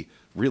me,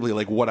 really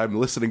like what I'm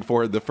listening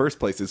for in the first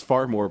place is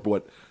far more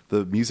what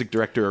the music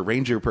director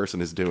arranger person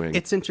is doing.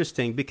 It's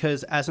interesting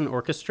because as an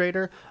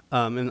orchestrator,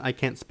 and I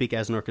can't speak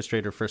as an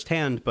orchestrator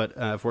firsthand, but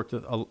I've worked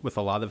with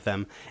a lot of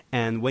them.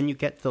 And when you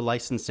get the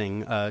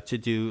licensing to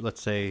do,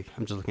 let's say,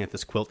 I'm just looking at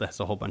this quilt that has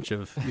a whole bunch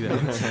of, you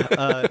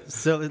know,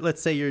 so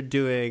let's say you're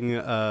doing, you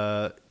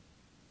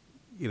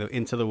know,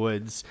 Into the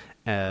Woods.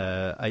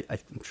 I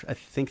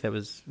think that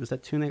was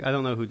that tuning? I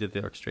don't know who did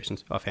the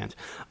orchestrations offhand.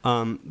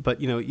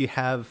 But, you know, you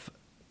have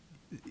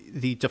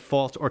the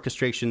default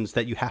orchestrations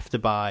that you have to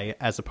buy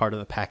as a part of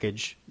the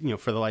package, you know,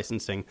 for the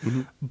licensing,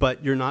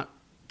 but you're not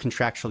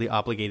contractually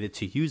obligated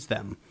to use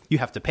them. You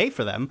have to pay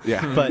for them.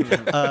 Yeah.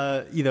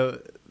 But, you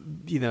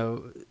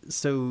know,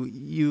 so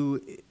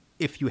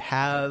if you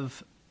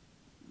have,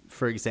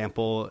 for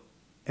example,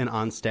 an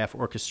on-staff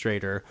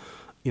orchestrator,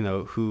 you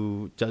know,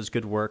 who does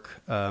good work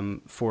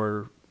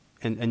for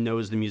and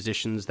knows the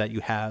musicians that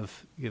you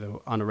have, you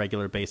know, on a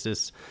regular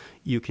basis,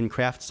 you can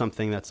craft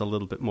something that's a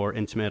little bit more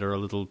intimate or a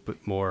little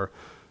bit more,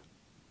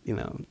 you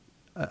know.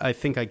 I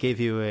think I gave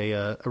you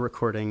a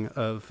recording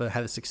of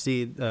How to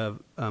Succeed of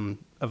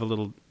a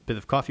little bit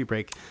of Coffee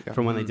Break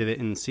from when they did it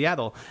in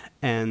Seattle,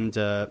 and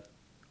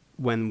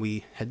when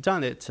we had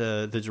done it,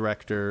 the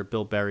director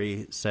Bill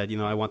Berry said, you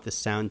know, I want this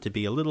sound to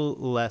be a little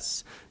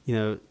less, you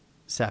know,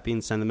 sappy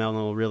and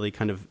sentimental, really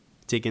kind of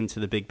dig into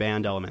the big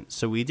band element.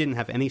 So we didn't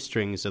have any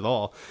strings at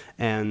all,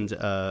 and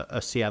a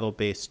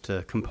Seattle-based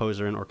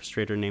composer and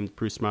orchestrator named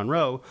Bruce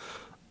Monroe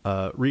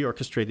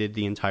reorchestrated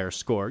the entire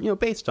score, you know,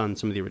 based on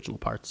some of the original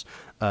parts.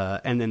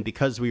 And then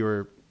because we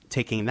were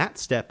taking that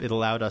step, it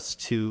allowed us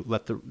to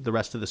let the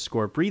rest of the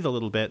score breathe a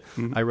little bit.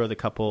 I wrote a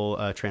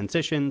couple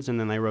transitions, and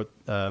then I wrote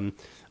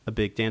a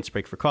big dance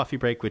break for Coffee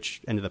Break, which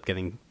ended up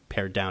getting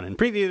pared down in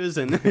previews.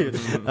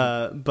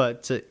 And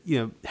but you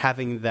know,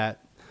 having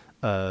that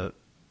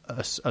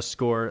a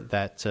score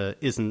that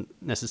isn't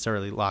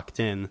necessarily locked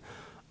in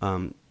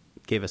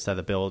gave us that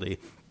ability.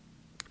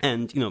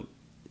 And, you know,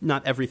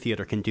 not every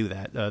theater can do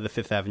that. The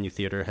Fifth Avenue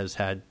Theater has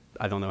had,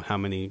 I don't know how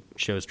many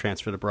shows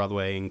transfer to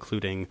Broadway,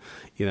 including,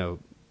 you know,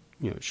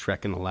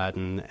 Shrek and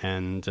Aladdin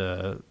and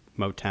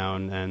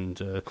Motown and,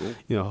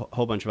 you know, a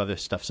whole bunch of other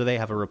stuff. So they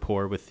have a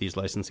rapport with these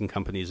licensing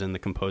companies and the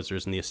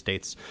composers and the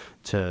estates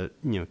to,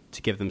 you know,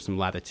 to give them some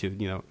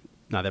latitude. You know,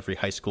 not every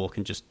high school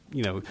can just,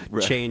 you know,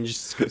 change,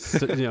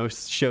 you know,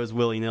 shows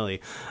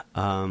willy-nilly.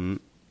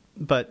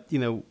 But, you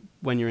know,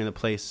 when you're in a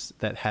place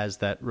that has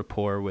that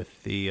rapport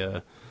with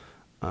the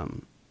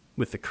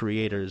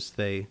creators,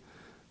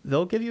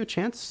 they'll give you a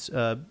chance,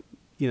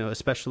 you know,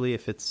 especially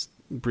if it's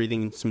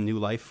breathing some new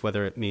life,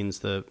 whether it means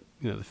the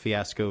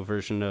fiasco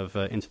version of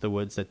Into the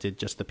Woods that did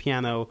just the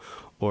piano,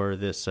 or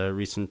this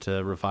recent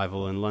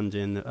revival in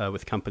London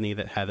with Company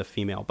that had a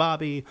female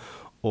Bobby,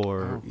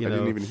 or I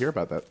didn't even hear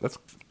about that. That's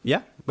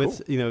with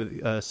cool. you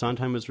know,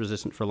 Sondheim was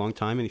resistant for a long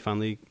time, and he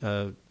finally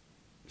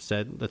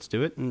said, "Let's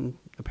do it," and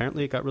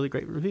apparently it got really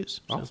great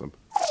reviews. So. Awesome.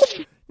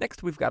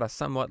 Next, we've got a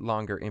somewhat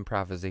longer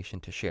improvisation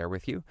to share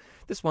with you.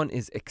 This one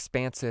is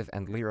expansive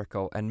and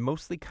lyrical and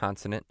mostly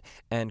consonant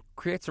and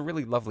creates a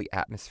really lovely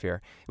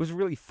atmosphere. It was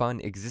really fun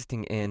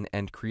existing in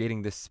and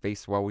creating this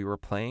space while we were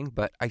playing,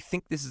 but I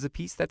think this is a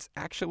piece that's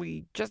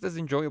actually just as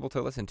enjoyable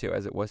to listen to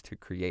as it was to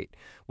create,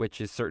 which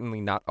is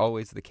certainly not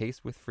always the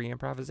case with free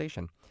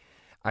improvisation.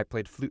 I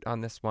played flute on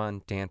this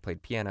one, Dan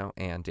played piano,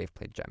 and Dave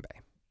played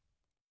djembe.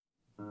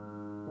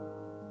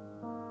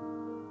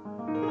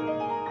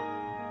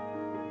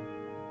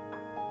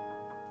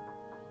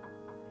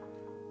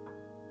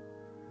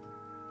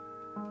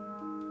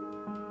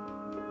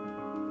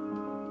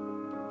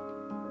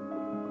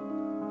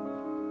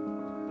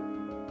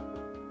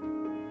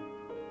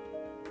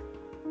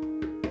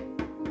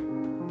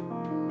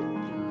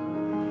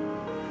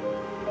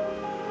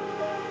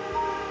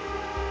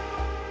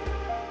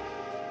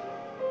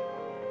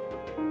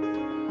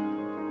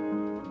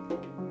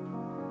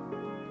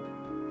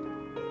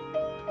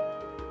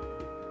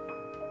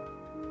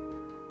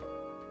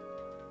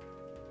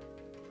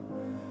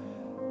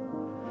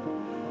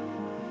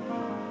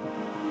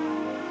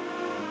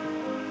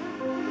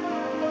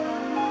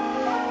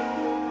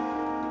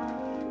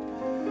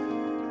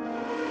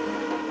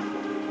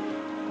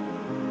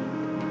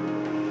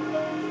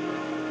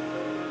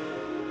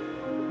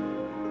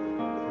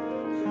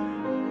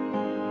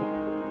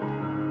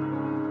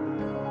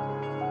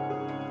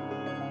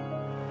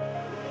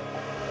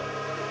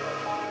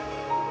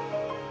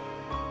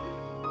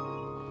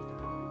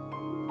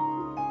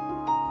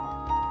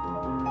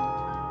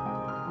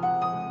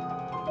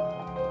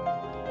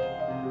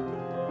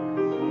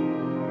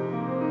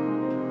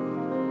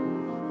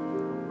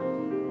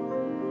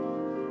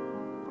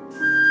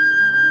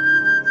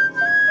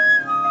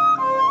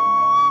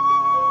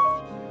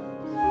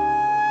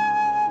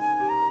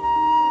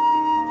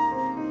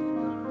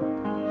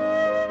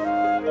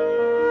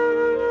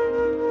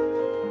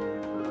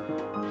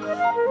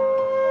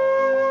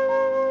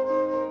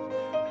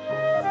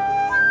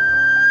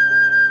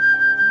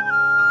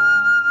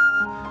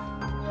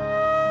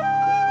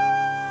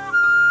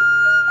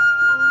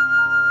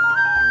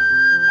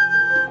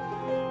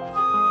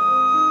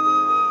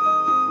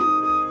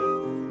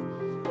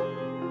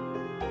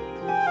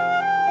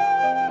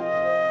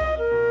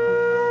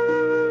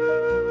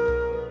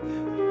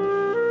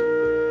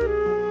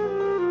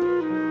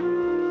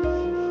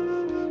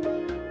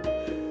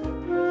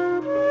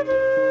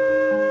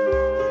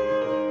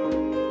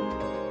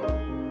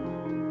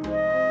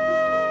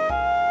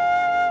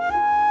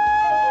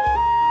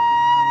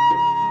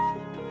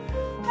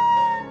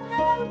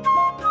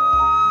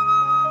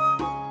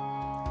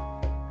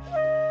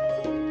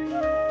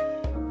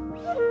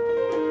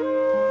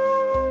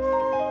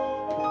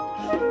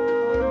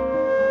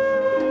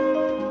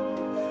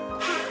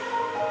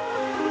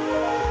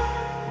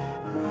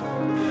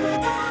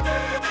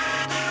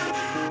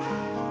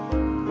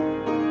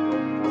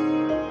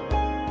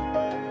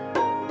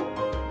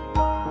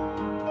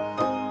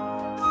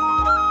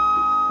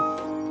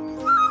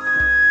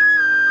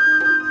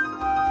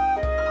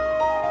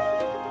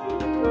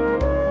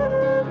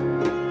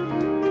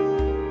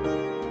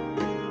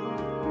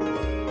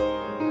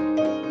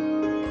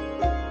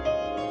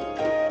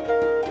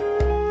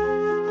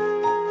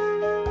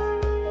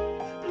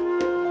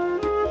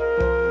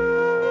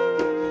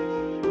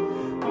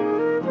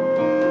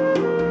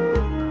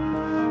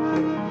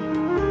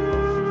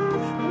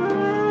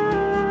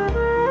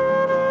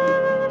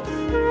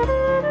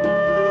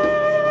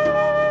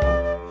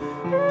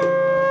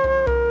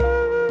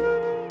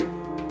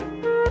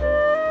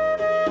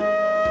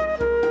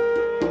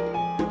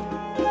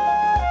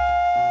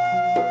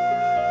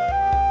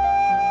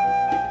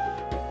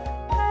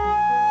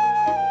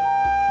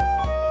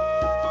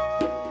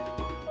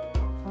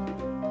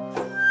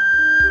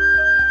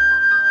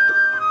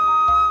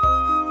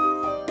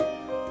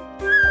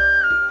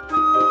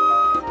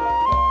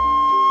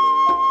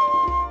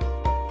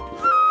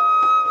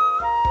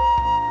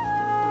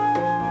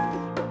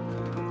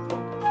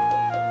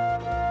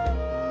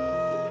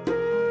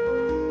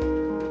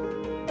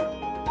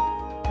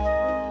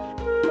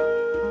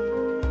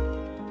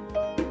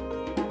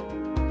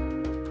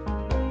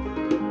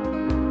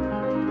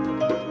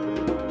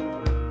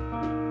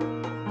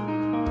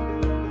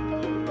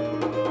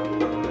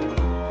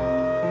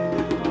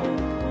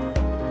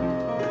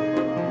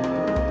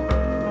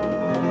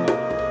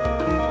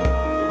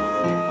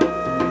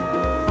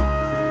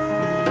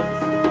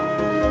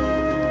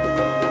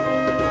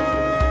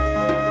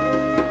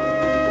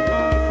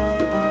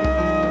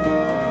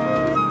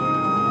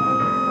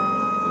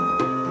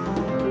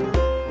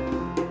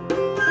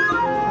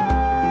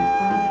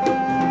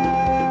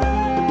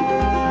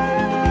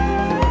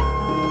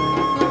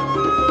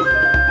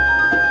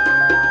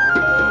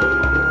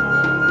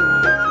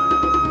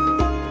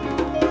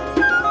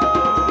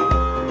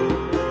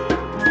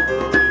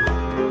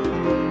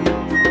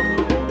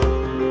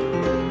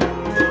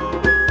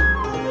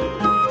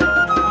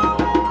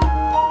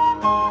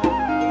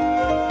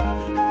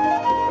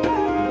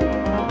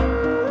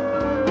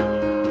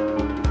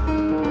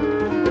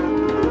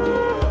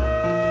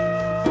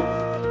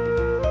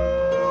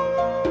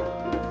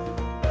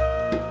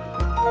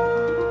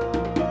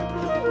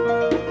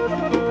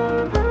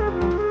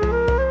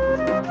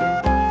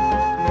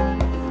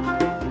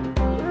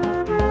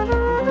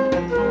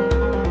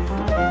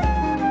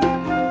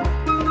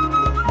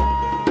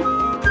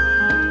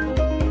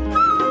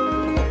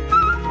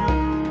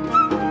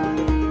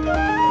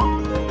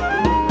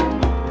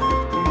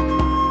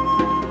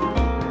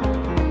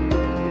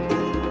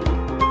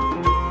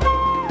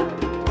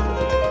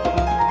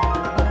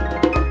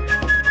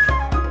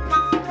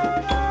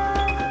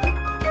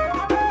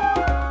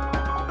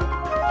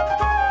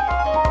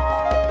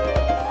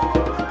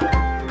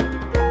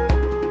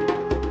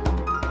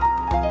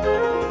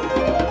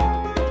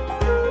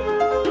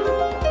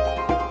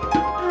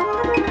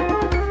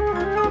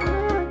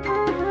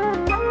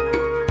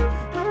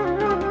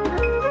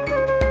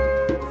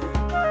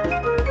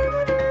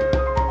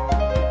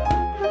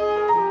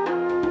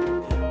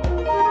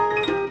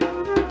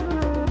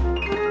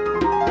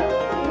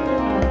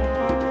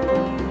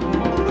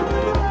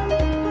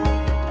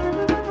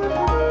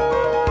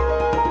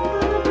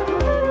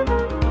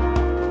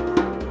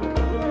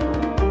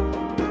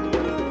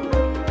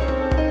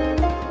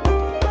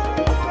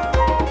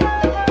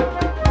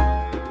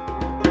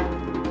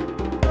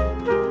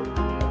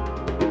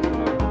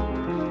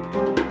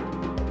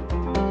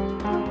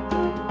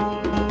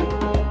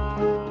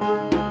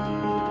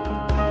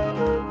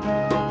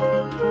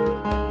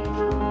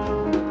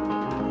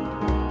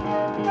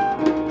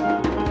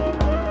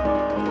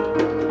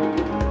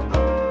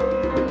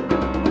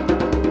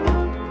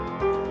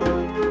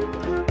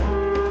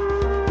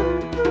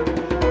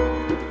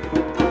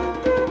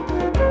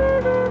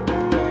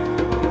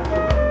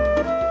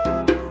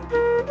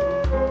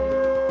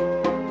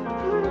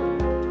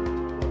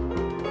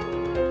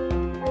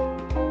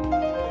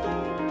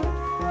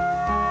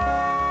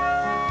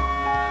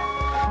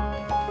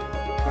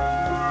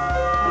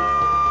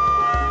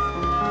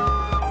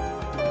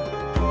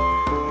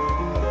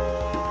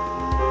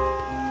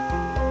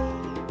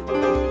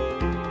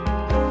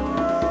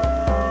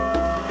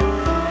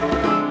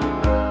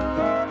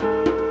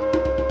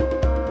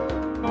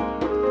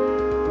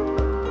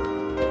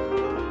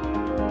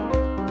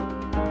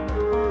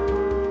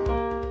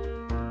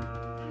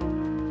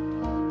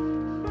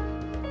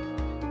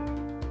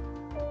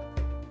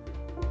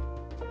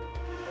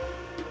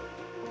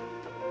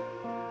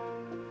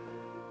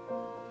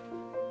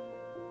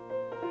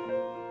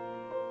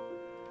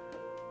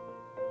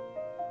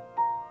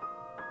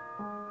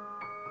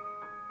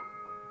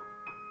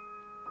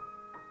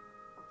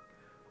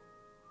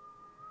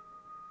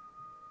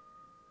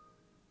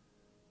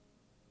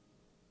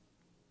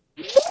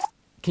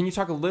 Can you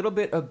talk a little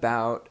bit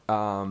about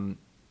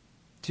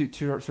two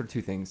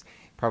things,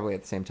 probably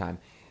at the same time?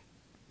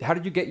 How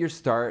did you get your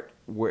start?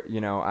 Where,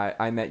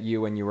 I met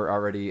you when you were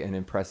already an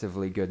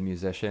impressively good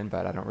musician,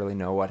 but I don't really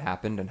know what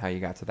happened and how you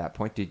got to that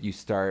point. Did you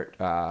start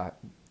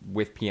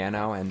with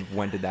piano, and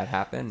when did that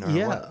happen?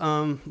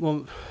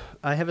 Well,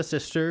 I have a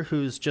sister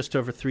who's just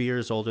over 3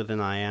 years older than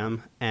I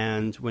am,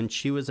 and when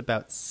she was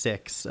about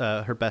 6,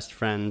 her best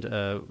friend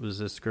was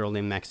this girl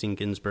named Maxine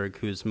Ginsberg,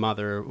 whose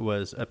mother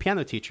was a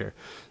piano teacher.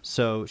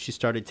 So she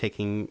started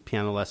taking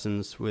piano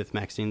lessons with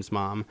Maxine's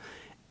mom,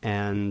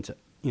 and,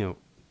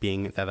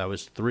 being that I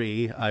was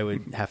 3, I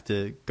would have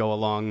to go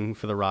along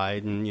for the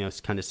ride and,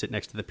 kind of sit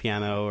next to the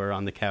piano or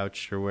on the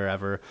couch or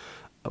wherever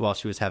while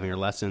she was having her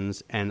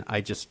lessons, and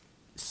I just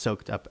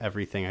soaked up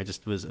everything. I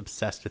just was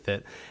obsessed with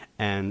it,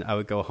 and I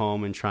would go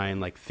home and try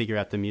and figure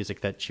out the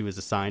music that she was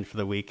assigned for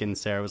the week, and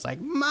Sarah was like,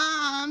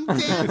 "Mom,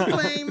 Dad's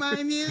playing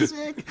my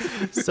music."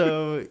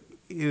 So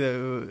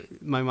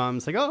my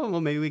mom's like, "Oh,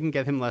 well, maybe we can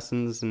get him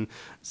lessons." And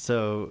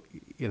so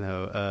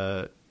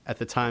at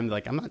the time,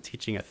 I'm not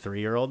teaching a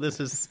 3-year-old, this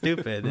is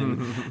stupid.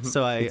 And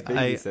so It's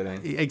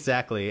babysitting.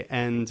 exactly.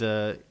 And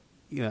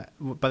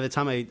by the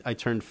time I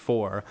turned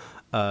 4,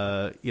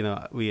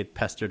 we had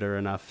pestered her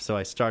enough. So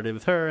I started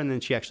with her, and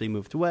then she actually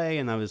moved away,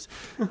 and I was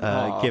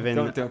given.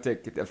 Don't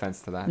take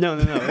offense to that. No.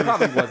 It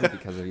probably wasn't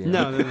because of you.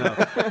 No.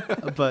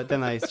 But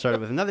then I started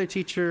with another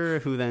teacher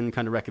who then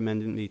kind of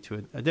recommended me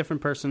to a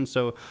different person.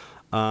 So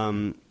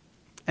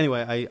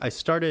anyway, I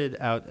started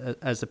out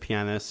as a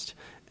pianist,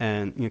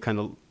 and kind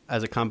of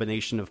as a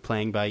combination of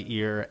playing by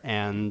ear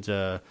and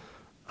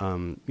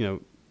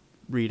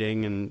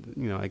reading,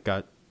 and I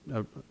got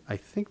I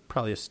think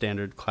probably a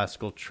standard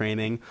classical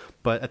training.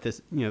 But at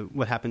this,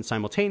 what happened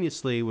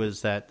simultaneously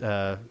was that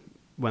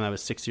when I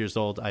was 6 years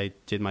old, I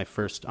did my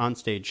first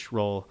onstage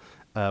role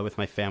with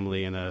my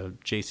family in a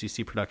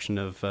JCC production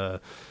of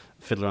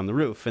Fiddler on the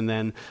Roof. And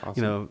then,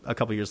 Awesome. A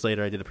couple years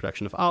later, I did a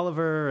production of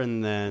Oliver,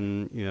 and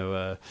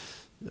then,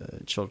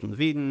 Children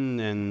of Eden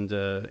and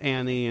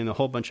Annie and a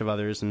whole bunch of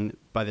others. And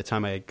by the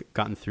time I had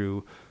gotten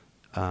through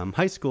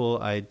high school,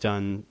 I'd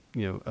done,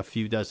 a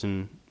few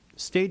dozen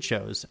stage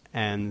shows.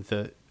 And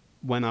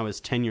when I was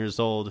 10 years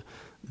old,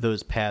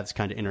 those paths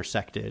kind of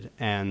intersected.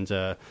 And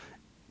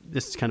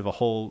this is kind of a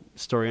whole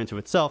story unto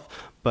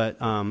itself.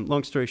 But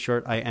long story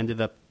short, I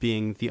ended up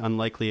being the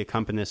unlikely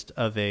accompanist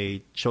of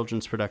a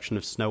children's production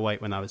of Snow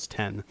White when I was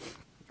 10.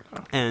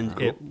 And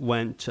it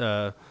went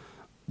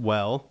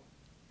well.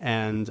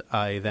 And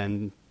I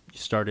then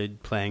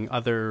started playing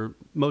other,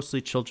 mostly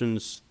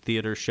children's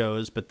theater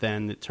shows, but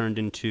then it turned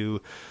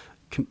into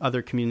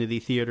other community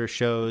theater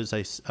shows.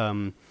 I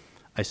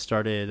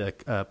started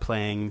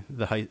playing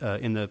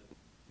in the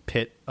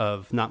pit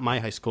of not my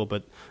high school,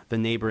 but the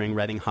neighboring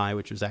Reading High,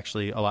 which was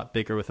actually a lot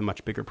bigger with a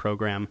much bigger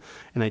program.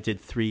 And I did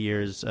 3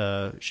 years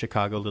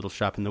Chicago Little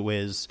Shop in the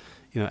Wiz,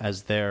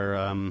 as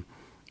their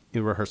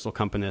rehearsal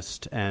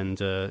accompanist and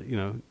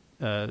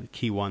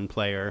key one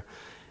player.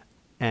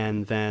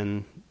 And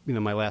then,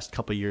 my last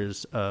couple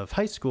years of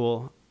high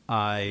school,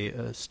 I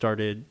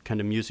started kind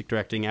of music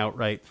directing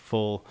outright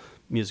full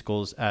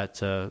musicals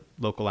at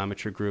local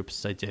amateur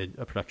groups. I did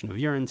a production of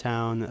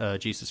Urinetown,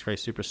 Jesus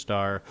Christ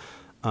Superstar,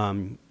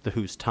 The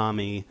Who's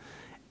Tommy.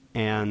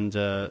 And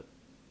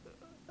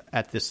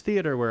at this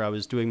theater where I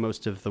was doing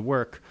most of the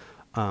work,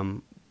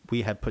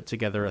 we had put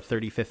together a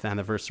 35th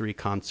anniversary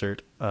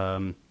concert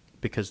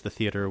because the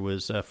theater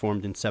was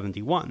formed in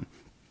 1971.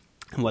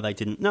 And what I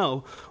didn't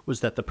know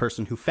was that the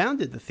person who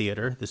founded the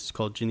theater, this is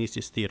called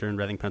Genesius Theater in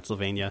Reading,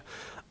 Pennsylvania,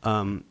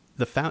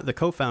 the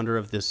co-founder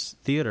of this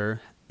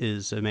theater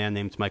is a man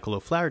named Michael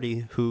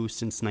O'Flaherty, who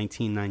since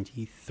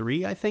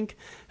 1993, I think,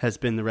 has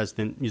been the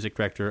resident music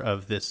director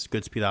of this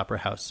Goodspeed Opera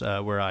House,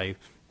 where I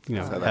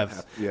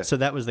have. Yeah. So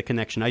that was the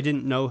connection. I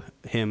didn't know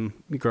him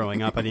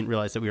growing up. I didn't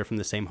realize that we were from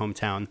the same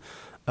hometown.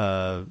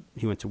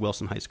 He went to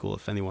Wilson High School,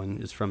 if anyone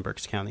is from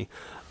Berks County.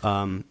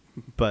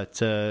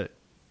 But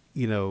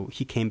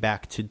he came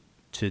back to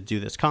do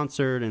this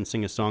concert and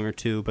sing a song or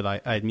two, but I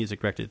had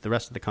music directed the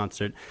rest of the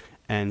concert.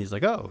 And he's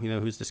like, "Oh,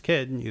 who's this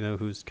kid,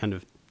 who's kind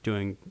of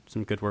doing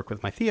some good work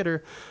with my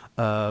theater?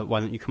 Why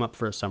don't you come up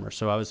for a summer?"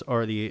 So I was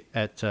already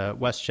at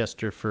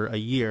Westchester for a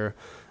year,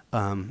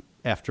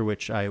 after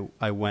which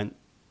I went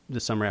the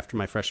summer after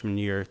my freshman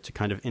year to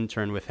kind of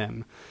intern with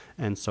him.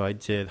 And so I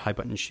did High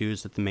Button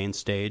Shoes at the main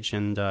stage,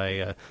 and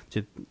I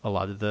did a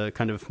lot of the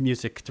kind of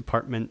music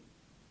department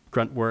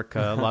grunt work,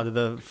 a lot of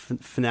the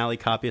finale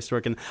copyist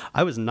work. And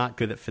I was not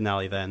good at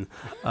finale then.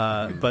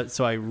 But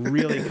so I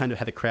really kind of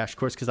had a crash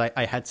course because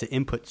I had to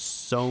input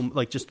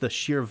just the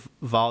sheer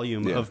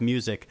volume of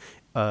music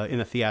in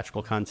a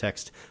theatrical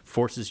context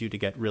forces you to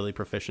get really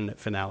proficient at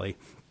finale.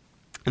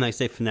 And I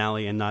say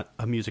finale and not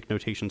a music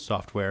notation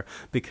software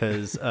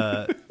because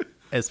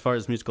as far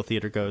as musical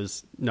theater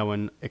goes, no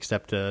one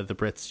except the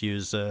Brits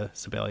use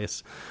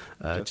Sibelius,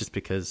 just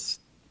because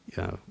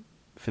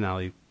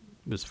finale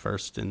was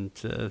first, and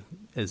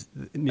as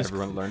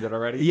Everyone learned it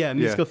already? Yeah,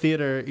 musical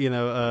theater,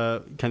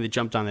 kind of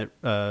jumped on it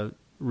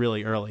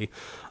really early.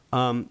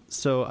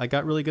 So I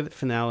got really good at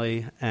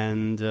Finale,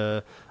 and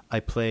I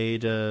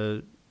played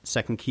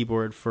second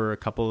keyboard for a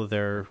couple of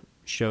their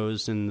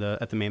shows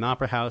at the main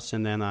opera house,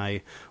 and then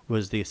I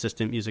was the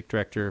assistant music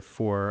director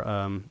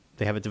for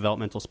they have a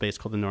developmental space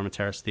called the Norman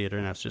Terrace Theater,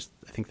 and that's just,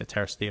 I think, the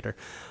Terrace Theater,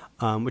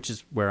 which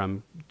is where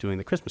I'm doing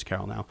the Christmas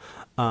Carol now.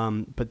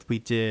 But we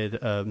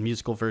did a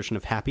musical version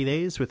of Happy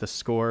Days with a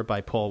score by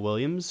Paul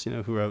Williams,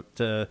 who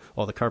wrote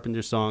all the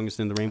Carpenter songs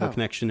and the Rainbow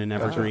Connection and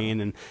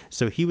Evergreen. And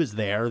so he was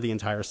there the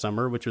entire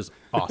summer, which was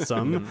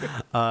awesome.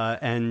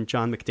 And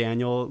John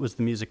McDaniel was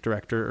the music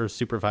director, or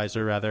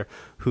supervisor rather,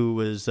 who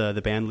was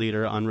the band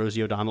leader on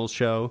Rosie O'Donnell's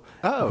show,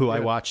 who I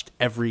watched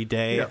every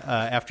day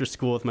after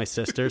school with my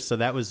sister. So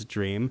that was a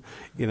dream,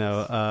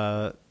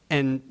 but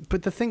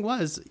the thing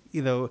was,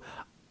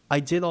 I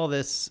did all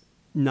this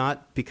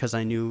not because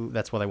I knew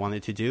that's what I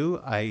wanted to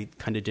do. I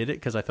kind of did it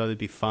because I thought it'd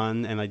be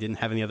fun, and I didn't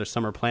have any other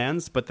summer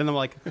plans. But then I'm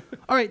like,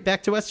 all right,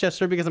 back to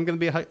Westchester because I'm going to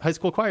be a high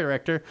school choir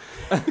director.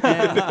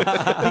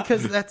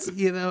 Because that's,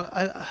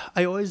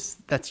 I always,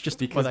 that's just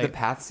because the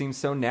path seems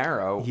so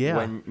narrow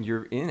when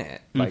you're in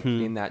it, like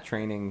in that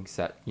training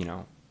set,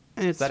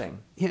 setting.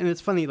 Yeah, and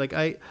it's funny, like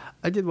I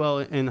did well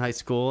in high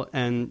school,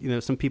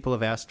 and some people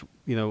have asked,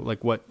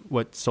 like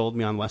what sold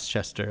me on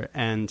Westchester,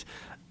 and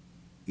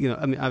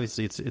I mean,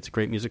 obviously it's a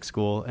great music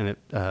school, and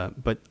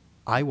but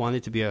I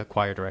wanted to be a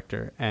choir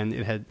director, and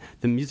it had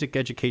the music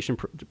education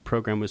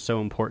program was so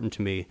important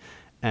to me,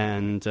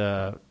 and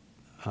I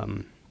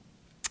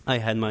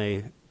had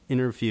my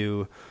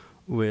interview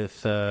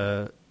with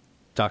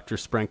Dr.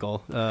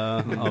 Sprinkle.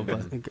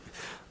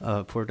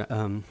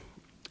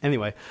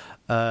 Anyway,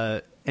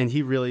 and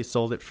he really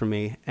sold it for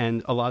me.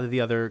 And a lot of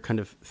the other kind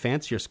of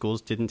fancier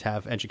schools didn't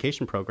have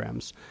education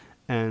programs.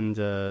 And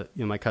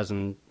my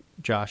cousin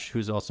Josh,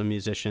 who's also a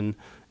musician,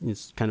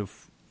 is kind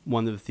of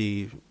one of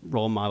the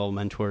role model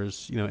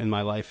mentors, in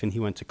my life. And he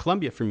went to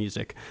Columbia for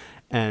music.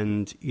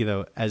 And,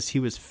 as he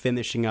was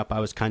finishing up, I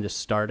was kind of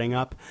starting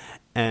up.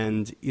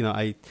 And,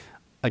 I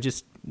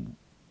just,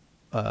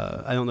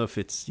 I don't know if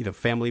it's,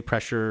 family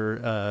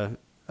pressure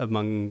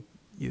among,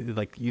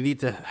 like, you need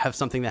to have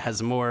something that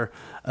has more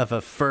of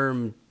a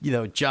firm,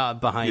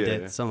 job behind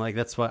it. Yeah. So I'm like,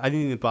 that's why I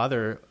didn't even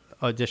bother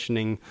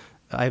auditioning.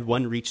 I had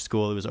one reach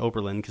school. It was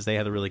Oberlin because they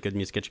had a really good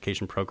music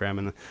education program.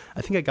 And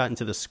I think I got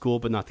into the school,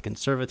 but not the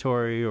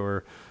conservatory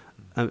or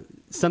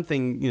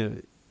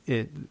something,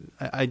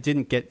 I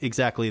didn't get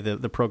exactly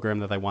the program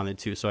that I wanted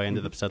to. So I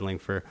ended up settling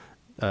for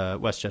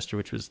Westchester,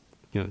 which was,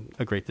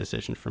 a great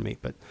decision for me.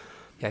 But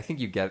yeah, I think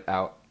you get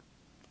out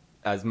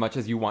as much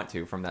as you want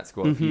to from that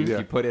school. If you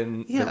put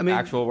in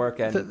actual work.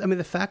 And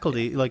the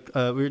faculty, like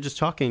we were just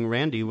talking,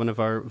 Randy, one of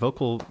our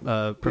vocal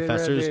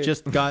professors,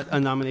 just got a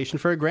nomination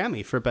for a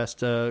Grammy for best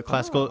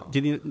classical.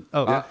 Did you?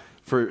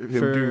 For him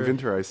doing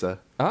Winterreise.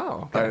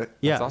 Oh, okay.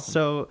 Yeah. That's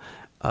awesome.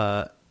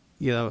 So,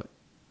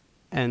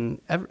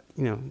 and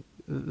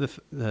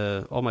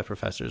all my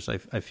professors,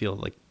 I feel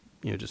like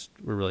just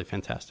were really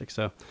fantastic.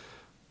 So,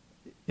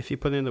 if you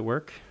put in the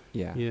work,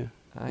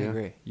 I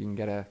agree. You can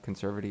get a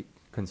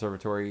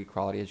conservatory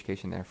quality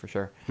education there for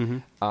sure.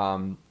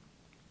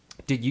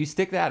 Did you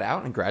stick that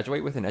out and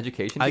graduate with an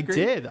education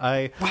degree? I did.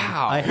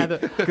 Wow. I had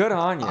a good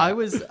on you. I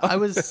was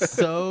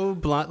so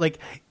blind. Like,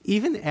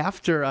 even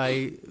after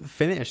I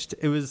finished,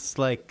 it was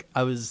like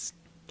I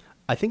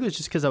think it was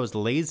just because I was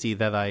lazy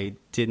that I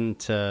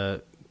didn't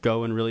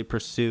go and really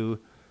pursue.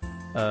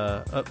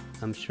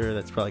 I'm sure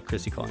that's probably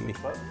Chrissy calling me.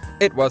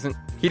 It wasn't.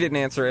 He didn't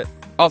answer it.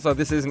 Also,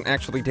 this isn't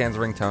actually Dan's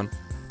ringtone.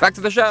 Back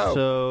to the show.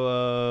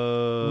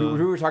 So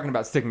we were talking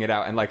about sticking it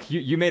out, and like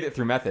you made it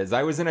through methods.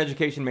 I was an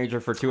education major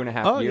for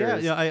 2.5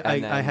 years. Yeah.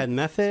 I had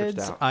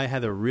methods. I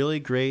had a really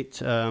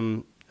great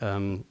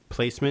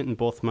placement in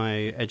both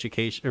my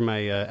education, or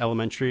my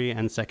elementary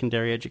and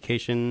secondary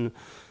education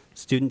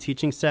student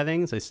teaching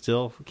settings. I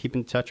still keep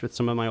in touch with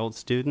some of my old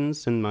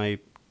students and my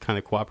kind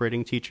of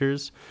cooperating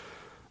teachers.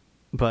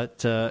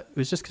 But it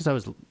was just because I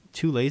was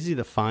too lazy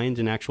to find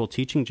an actual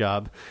teaching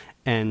job.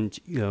 And,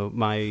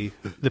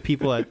 the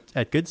people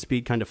at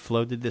Goodspeed kind of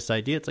floated this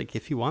idea. It's like,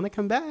 if you want to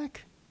come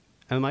back.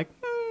 And I'm like,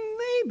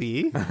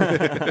 maybe.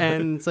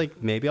 And it's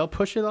like, maybe I'll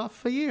push it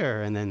off a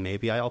year. And then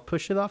maybe I'll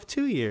push it off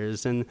 2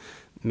 years. And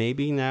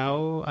maybe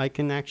now I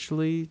can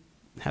actually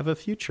have a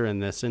future in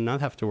this and not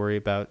have to worry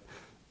about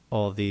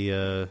all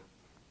the,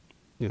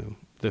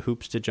 the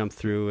hoops to jump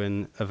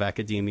through of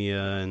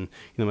academia. And,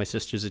 my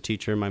sister's a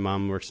teacher. My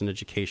mom works in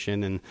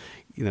education. And,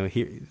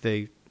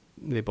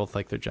 they both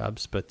like their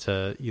jobs, but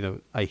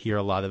I hear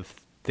a lot of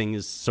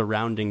things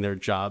surrounding their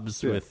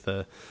jobs with.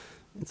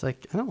 It's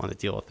like, I don't want to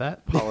deal with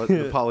that.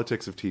 The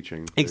politics of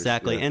teaching.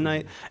 Exactly,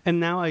 and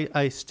now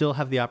I still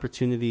have the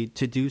opportunity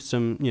to do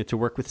some, to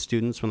work with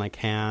students when I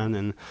can,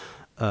 and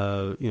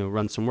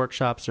run some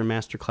workshops or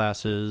master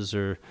classes,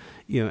 or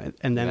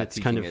and then it's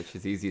kind of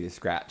it's easy to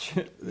scratch.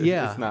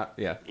 Yeah, it's not.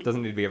 Yeah, it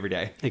doesn't need to be every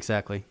day.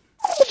 Exactly.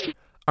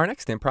 Our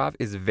next improv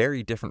is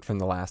very different from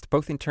the last,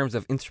 both in terms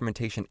of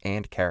instrumentation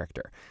and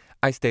character.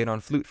 I stayed on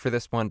flute for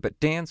this one, but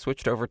Dan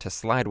switched over to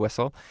slide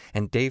whistle,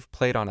 and Dave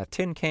played on a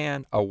tin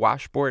can, a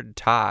washboard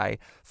tie,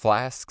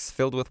 flasks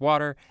filled with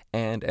water,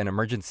 and an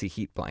emergency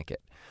heat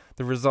blanket.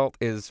 The result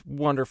is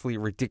wonderfully,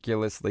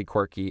 ridiculously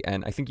quirky,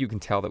 and I think you can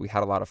tell that we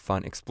had a lot of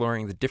fun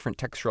exploring the different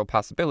textural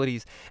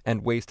possibilities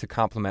and ways to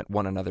complement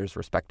one another's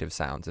respective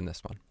sounds in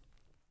this one.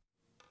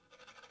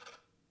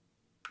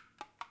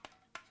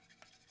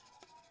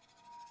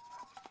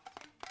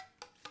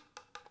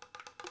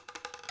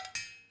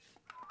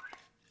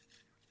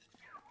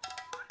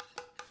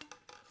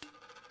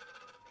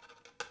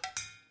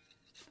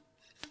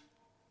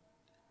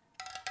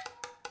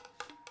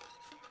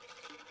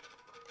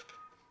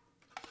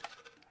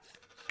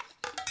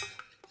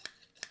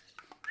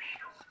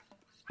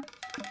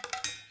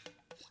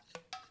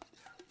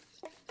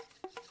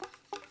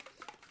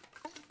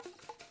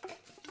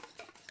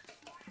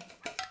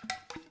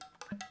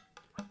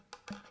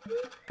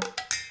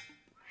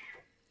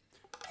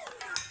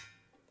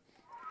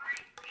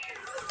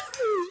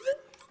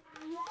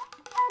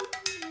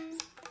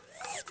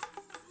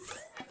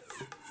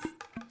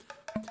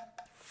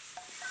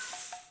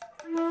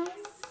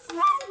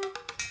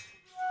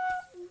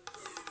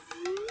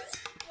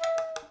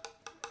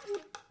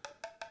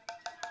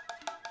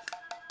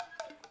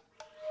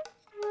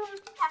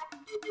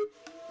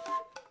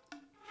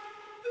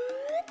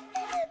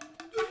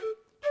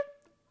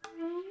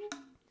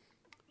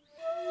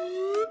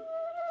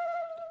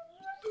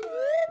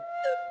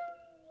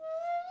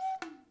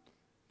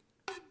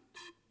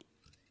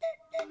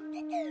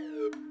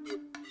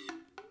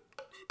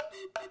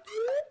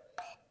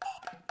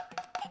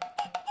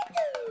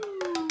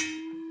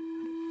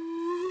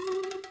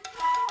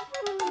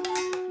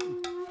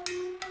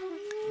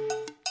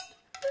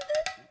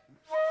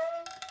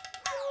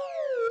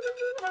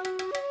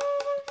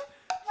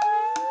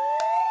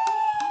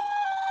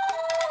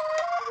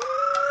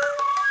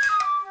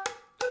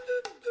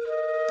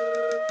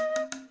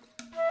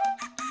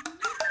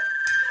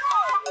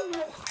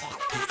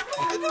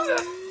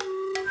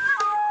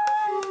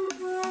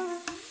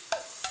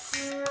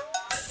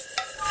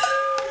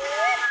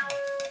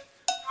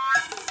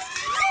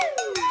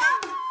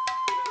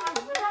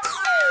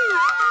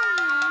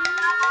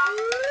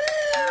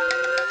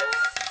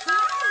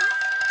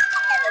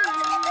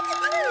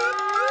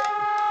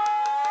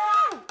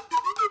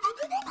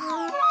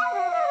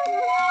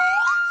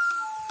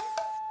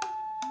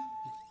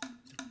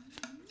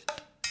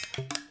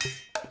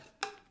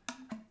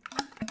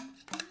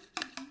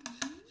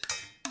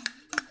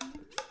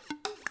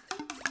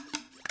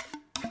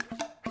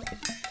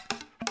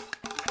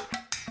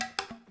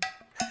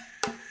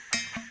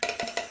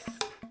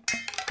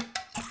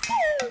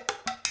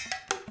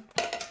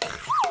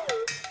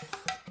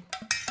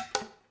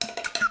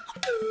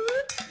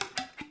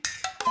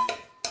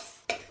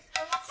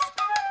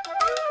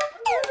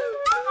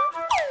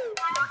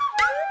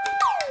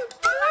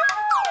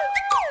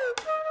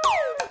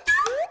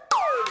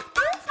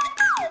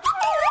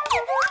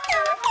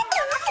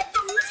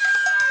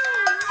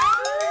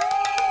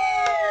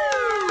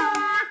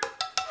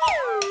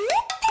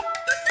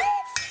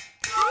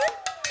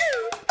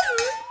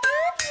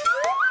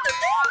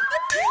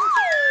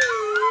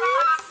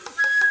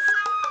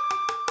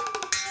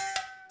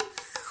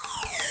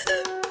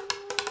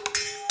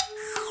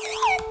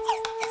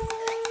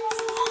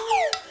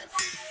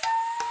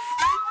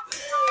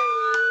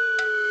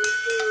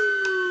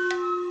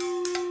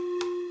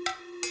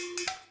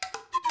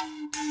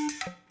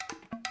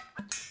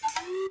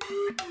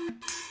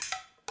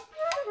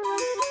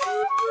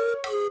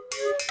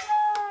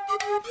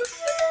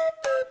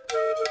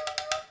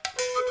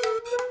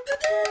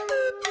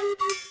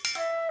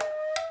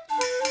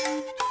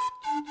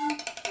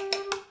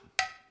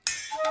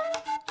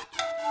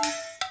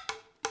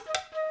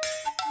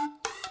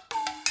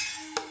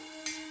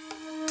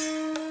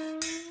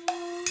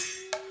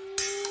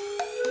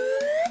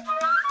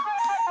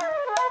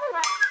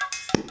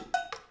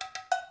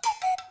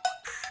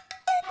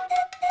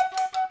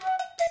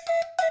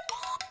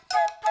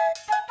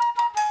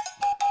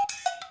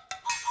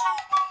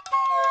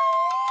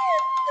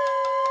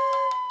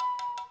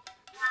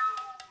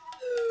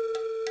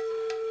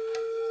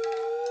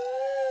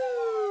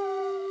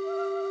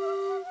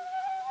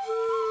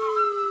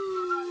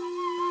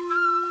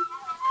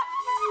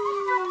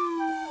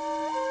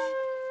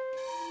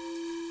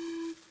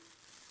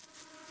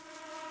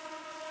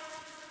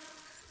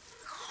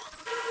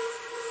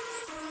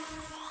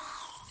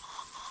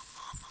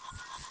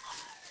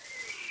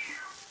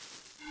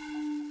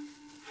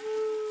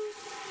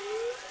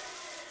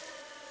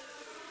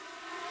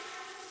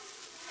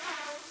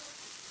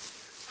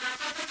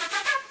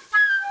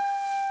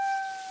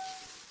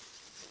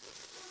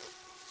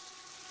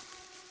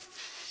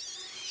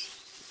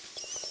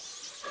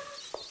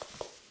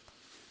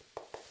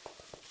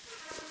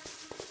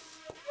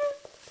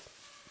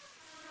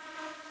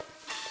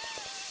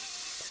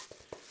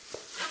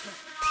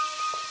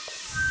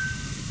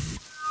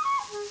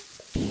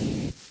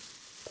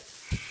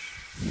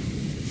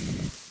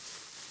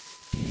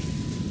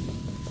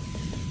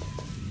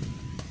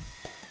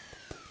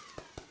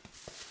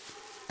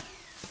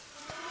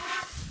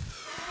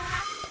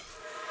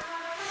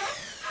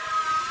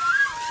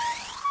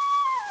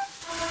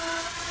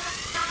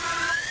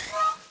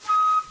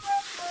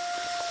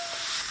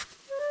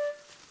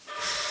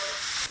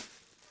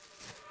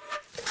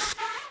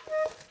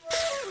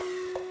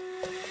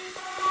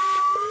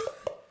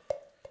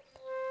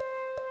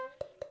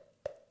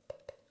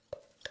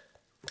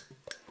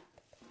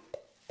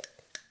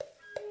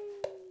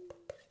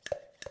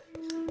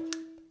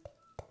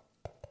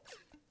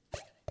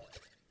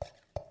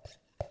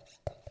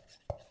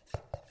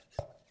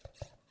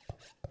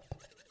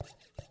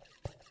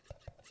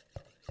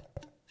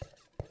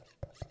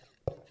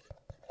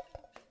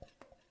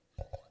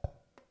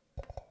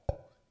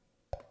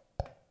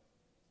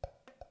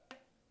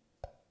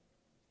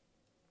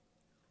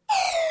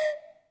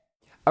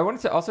 I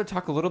wanted to also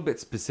talk a little bit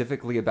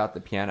specifically about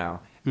the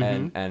piano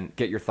and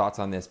get your thoughts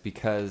on this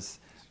because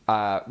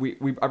I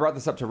brought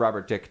this up to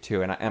Robert Dick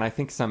too, and I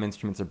think some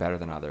instruments are better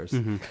than others,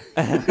 and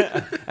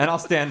I'll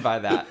stand by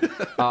that.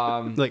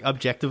 Like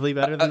objectively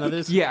better than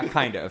others? Yeah,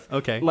 kind of.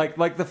 Okay.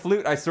 Like the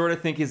flute, I sort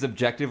of think is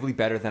objectively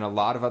better than a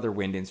lot of other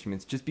wind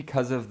instruments, just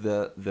because of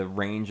the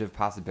range of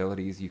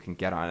possibilities you can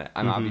get on it.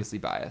 I'm obviously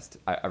biased.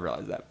 I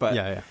realize that, but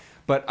Yeah.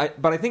 But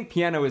I think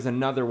piano is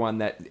another one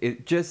that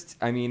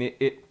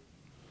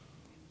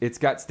it's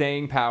got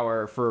staying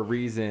power for a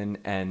reason,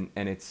 and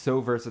it's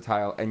so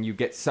versatile, and you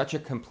get such a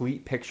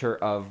complete picture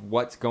of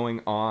what's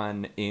going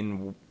on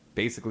in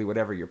basically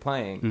whatever you're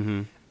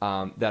playing,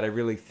 that I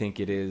really think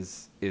it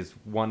is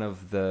one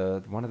of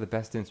the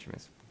best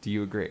instruments. Do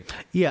you agree?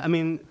 Yeah, I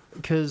mean,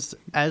 because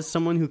as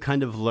someone who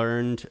kind of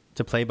learned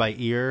to play by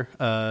ear,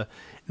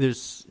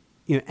 there's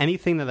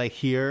anything that I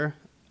hear,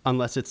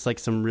 unless it's like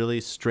some really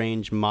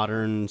strange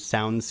modern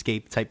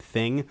soundscape type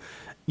thing,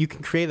 you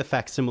can create a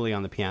facsimile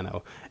on the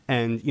piano.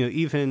 And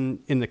even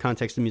in the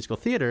context of musical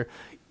theater,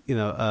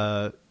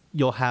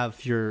 you'll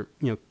have your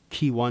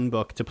key one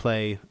book to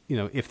play,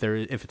 if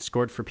it's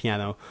scored for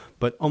piano,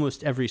 but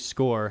almost every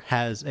score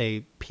has a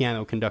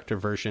piano conductor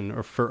version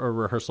or for a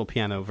rehearsal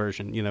piano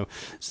version,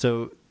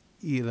 so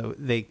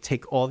they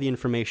take all the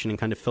information and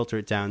kind of filter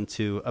it down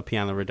to a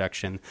piano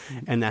reduction,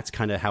 and that's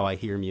kind of how I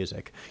hear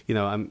music.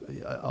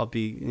 I'll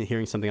be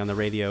hearing something on the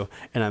radio,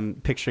 and I'm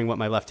picturing what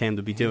my left hand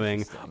would be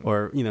doing,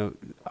 or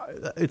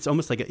it's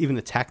almost like even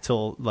a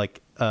tactile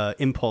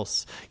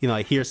impulse.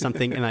 I hear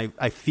something and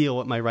I feel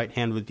what my right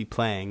hand would be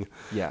playing.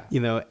 Yeah.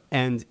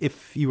 And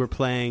if you were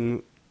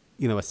playing,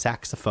 a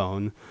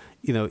saxophone,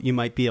 you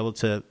might be able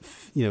to,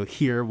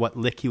 hear what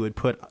lick you would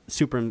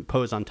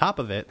superimpose on top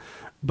of it,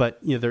 but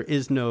there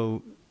is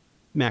no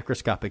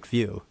macroscopic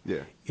view.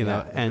 Yeah.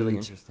 That's and really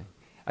interesting.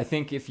 I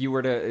think if you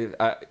were to,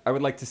 I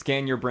would like to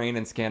scan your brain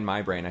and scan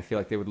my brain. I feel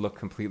like they would look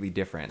completely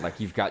different.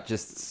 Like you've got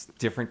just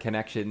different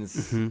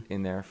connections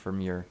in there from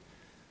your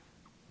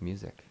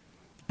music.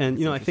 And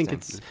That's I think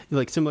it's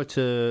similar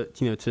to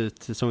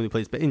to someone who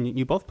plays, and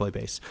you both play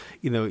bass.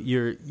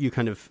 You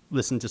kind of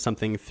listen to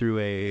something through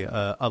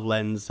a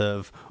lens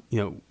of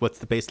what's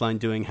the bass line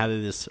doing? How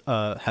do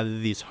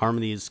these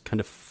harmonies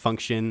kind of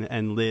function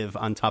and live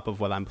on top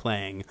of what I'm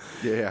playing?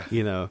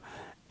 Yeah.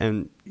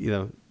 And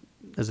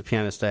as a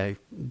pianist, I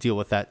deal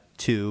with that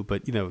too.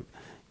 But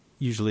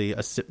usually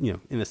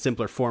in a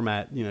simpler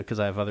format, because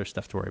I have other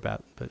stuff to worry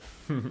about. But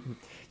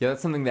yeah,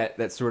 that's something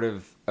that sort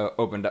of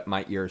opened up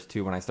my ears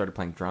too when I started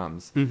playing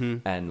drums.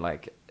 And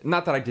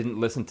not that I didn't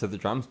listen to the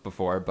drums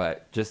before,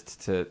 but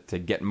just to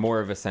get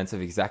more of a sense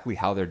of exactly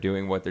how they're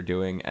doing what they're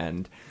doing,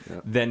 and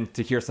then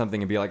to hear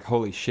something and be like,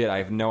 holy shit, I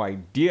have no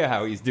idea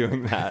how he's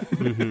doing that.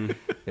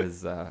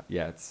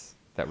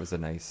 That was a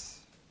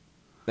nice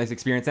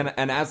experience.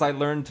 And as I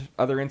learned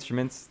other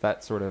instruments,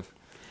 that sort of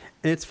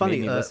and it's funny,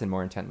 made me listen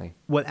more intently.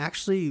 What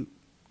actually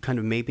kind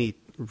of made me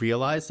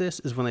realize this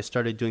is when I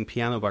started doing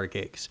piano bar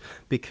gigs,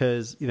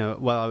 because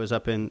while I was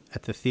up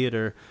at the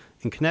theater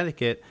in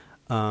Connecticut,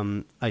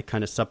 I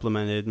kind of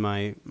supplemented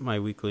my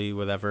weekly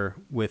whatever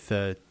with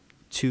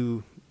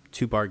two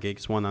bar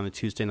gigs, one on a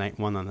Tuesday night,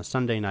 one on a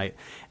Sunday night,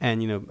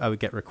 and I would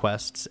get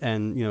requests,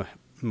 and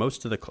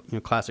most of the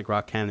classic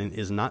rock canon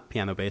is not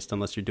piano based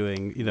unless you're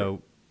doing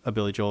a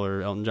Billy Joel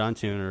or Elton John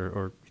tune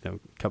or a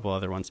couple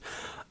other ones.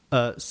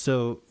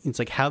 So it's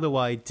like, how do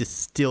I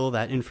distill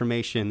that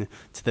information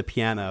to the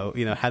piano?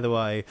 How do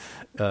I,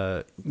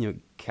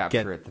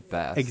 capture it the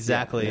best?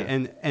 Exactly.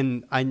 Yeah.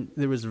 And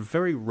there was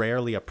very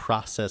rarely a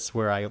process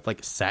where I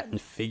sat and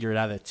figured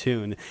out a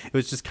tune. It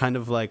was just kind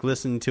of like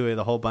listening to it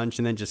a whole bunch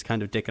and then just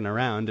kind of dicking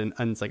around. And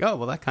it's like, oh,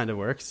 well, that kind of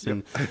works.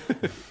 And,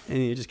 and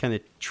you just kind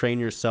of train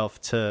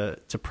yourself to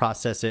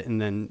process it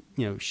and then,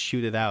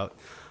 shoot it out.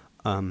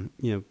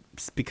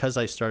 Because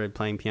I started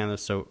playing piano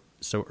so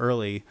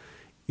early,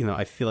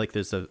 I feel like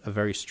there's a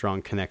very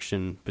strong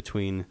connection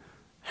between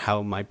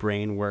how my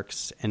brain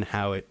works and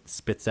how it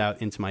spits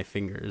out into my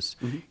fingers.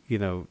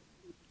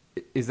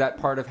 Is that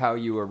part of how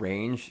you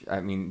arrange?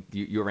 I mean,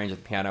 you arrange at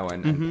the piano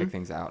and pick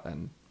things out,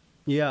 and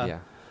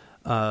yeah.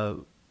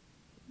 And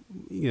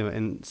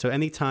so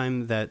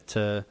anytime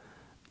that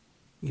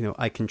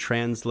I can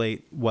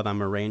translate what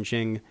I'm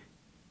arranging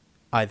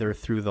either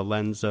through the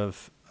lens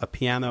of a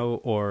piano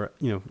or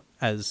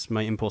as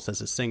my impulse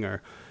as a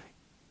singer,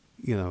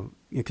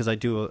 because I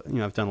do,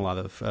 I've done a lot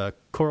of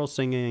choral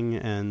singing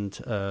and,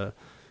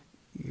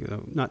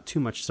 not too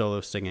much solo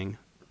singing,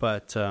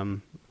 but,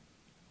 I'm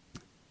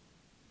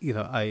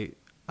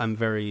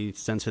very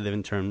sensitive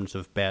in terms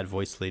of bad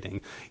voice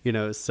leading,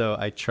 so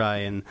I try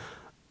and,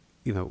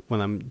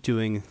 when I'm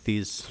doing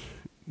these,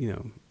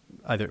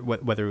 either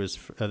whether it was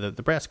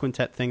the brass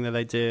quintet thing that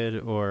I did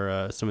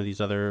or some of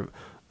these other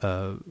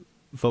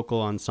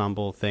vocal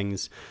ensemble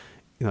things,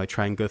 I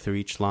try and go through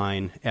each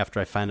line after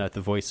I find out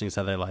the voicings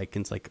that I like.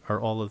 And it's like, are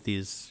all of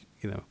these,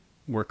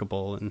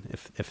 workable? And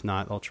if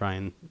not, I'll try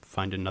and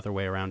find another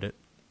way around it.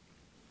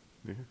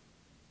 Yeah.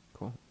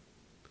 Cool.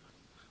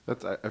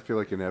 I feel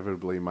like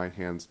inevitably my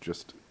hands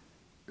just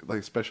like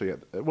especially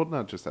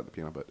not just at the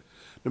piano, but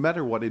no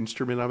matter what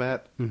instrument I'm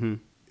at,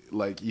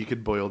 like you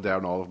could boil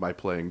down all of my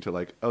playing to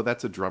like, oh,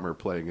 that's a drummer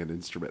playing an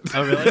instrument.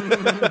 Oh, really?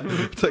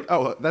 It's like,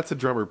 oh, that's a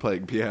drummer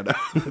playing piano.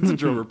 That's a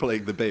drummer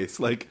playing the bass.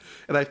 Like,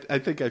 and I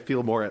think I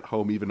feel more at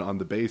home even on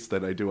the bass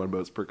than I do on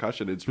most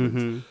percussion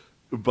instruments.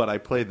 But I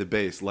play the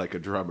bass like a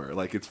drummer.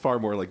 Like it's far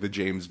more like the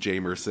James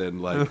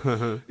Jamerson. Like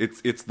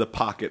it's the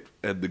pocket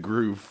and the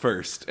groove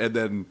first, and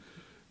then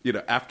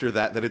after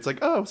that, then it's like,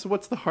 oh, so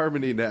what's the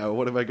harmony now?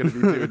 What am I going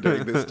to be doing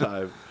during this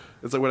time?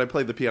 It's like when I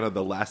play the piano,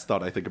 the last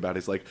thought I think about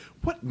is like,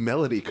 what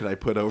melody could I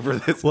put over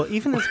this? Well,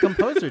 even as a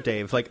composer,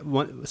 Dave, like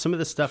some of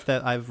the stuff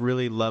that I've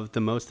really loved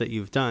the most that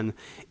you've done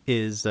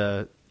is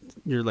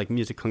your like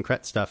musique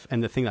concrète stuff.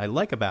 And the thing I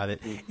like about it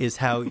is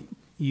how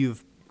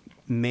you've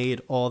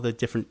made all the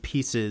different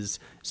pieces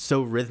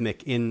so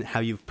rhythmic in how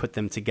you've put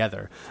them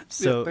together.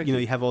 So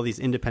you have all these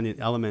independent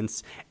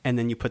elements, and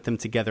then you put them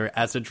together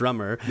as a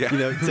drummer.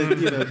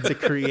 To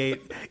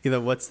create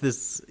what's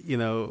this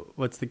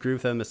what's the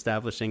groove that I'm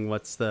establishing?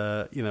 What's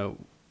the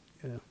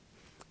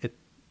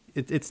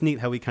it's neat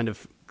how we kind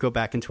of go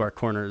back into our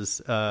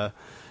corners, whether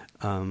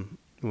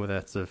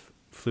that's the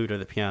flute or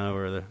the piano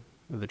or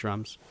the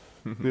drums.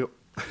 Yep.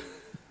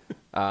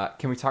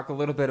 Can we talk a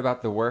little bit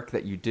about the work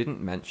that you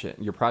didn't mention,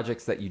 your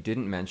projects that you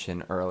didn't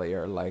mention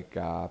earlier, like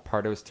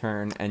Pardo's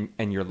Turn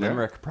and your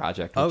Limerick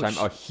project, which I'm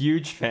a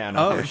huge fan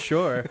of? Oh,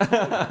 sure.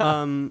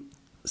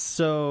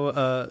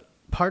 So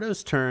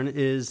Pardo's Turn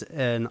is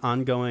an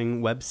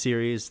ongoing web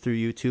series through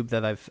YouTube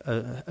that I've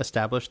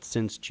established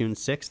since June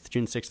 6th.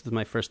 June 6th was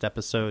my first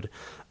episode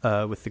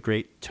with the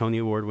great Tony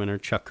Award winner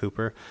Chuck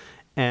Cooper.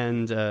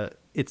 And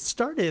it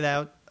started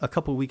out a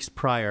couple weeks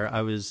prior.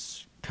 I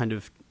was kind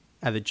of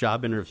at a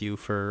job interview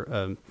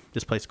for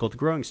this place called The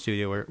Growing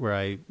Studio, where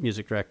I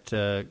music direct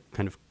kind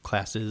of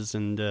classes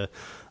and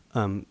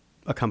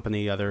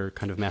accompany other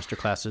kind of master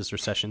classes or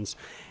sessions.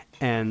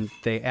 And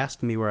they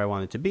asked me where I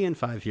wanted to be in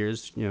 5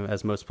 years,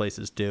 as most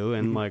places do.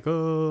 And I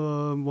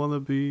want to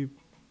be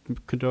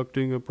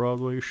conducting a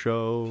Broadway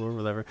show or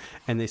whatever.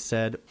 And they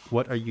said,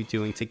 what are you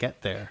doing to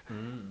get there?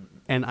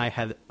 And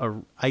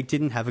I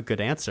didn't have a good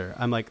answer.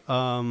 I'm like,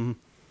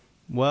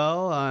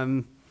 well,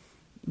 I'm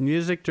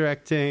music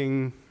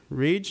directing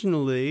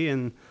regionally,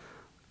 and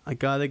I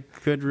got a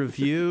good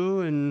review,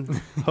 and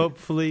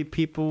hopefully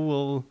people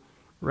will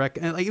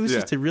it was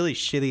just a really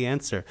shitty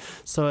answer.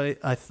 So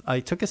I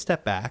took a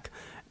step back,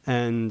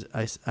 and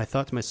I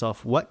thought to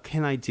myself, what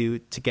can I do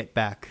to get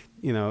back,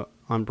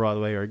 on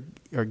Broadway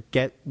or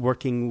get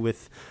working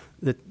with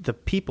the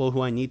people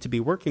who I need to be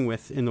working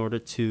with in order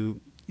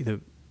to,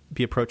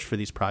 be approached for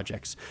these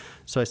projects.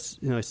 So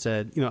I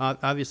said,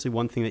 obviously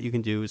one thing that you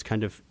can do is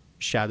kind of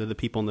shadow the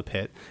people in the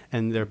pit,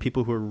 and there are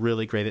people who are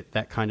really great at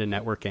that kind of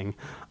networking.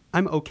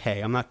 I'm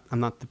okay. I'm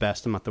not the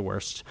best. I'm not the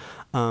worst.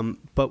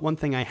 But one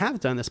thing I have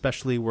done,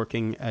 especially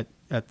working at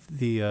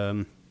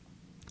the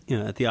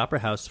at the Opera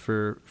House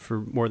for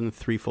more than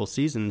 3 full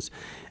seasons,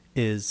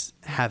 is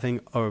having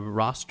a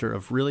roster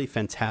of really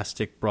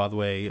fantastic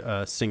Broadway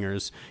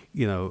singers,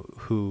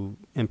 who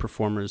and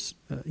performers,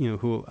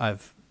 who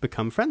I've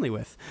become friendly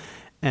with,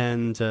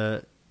 and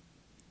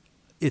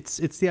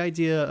it's the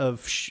idea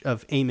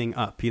of aiming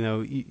up.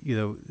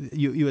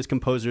 You as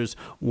composers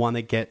want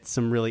to get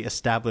some really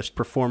established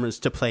performers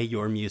to play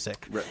your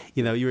music. Right.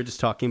 You were just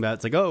talking about,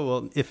 it's like, oh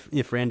well,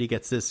 if Randy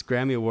gets this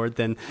Grammy Award,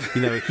 then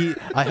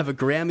I have a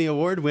Grammy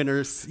Award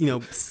winner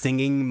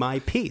singing my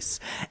piece.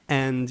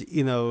 And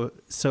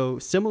so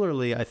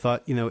similarly, I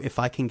thought, if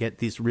I can get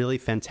these really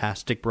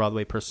fantastic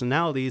Broadway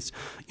personalities,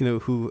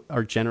 who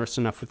are generous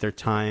enough with their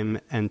time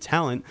and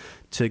talent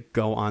to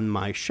go on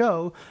my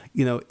show,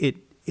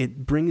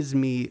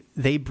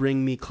 they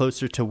bring me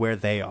closer to where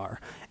they are.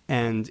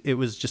 And it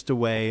was just a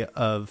way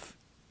of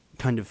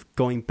kind of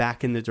going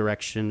back in the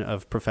direction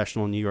of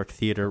professional New York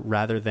theater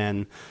rather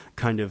than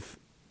kind of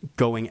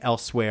going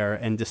elsewhere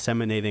and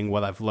disseminating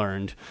what I've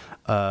learned,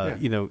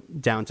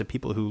 down to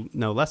people who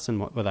know less than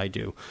what I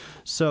do.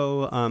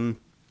 So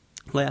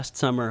last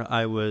summer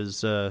I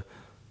was...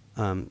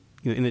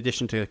 in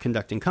addition to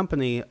conducting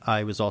company,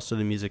 I was also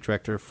the music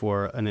director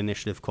for an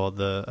initiative called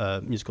the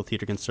Musical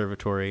Theater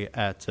Conservatory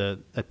at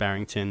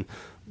Barrington,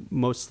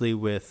 mostly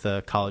with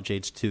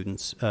college-age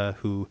students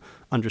who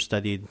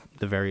understudied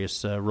the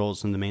various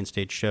roles in the main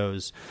stage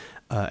shows.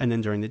 And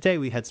then during the day,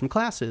 we had some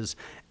classes.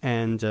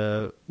 And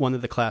one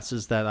of the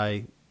classes that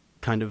I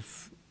kind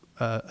of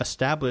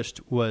established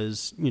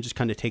was just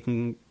kind of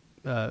taking...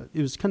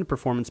 it was kind of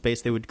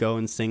performance-based. They would go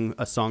and sing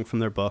a song from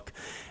their book,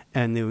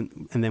 and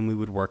then we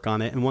would work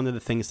on it. And one of the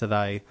things that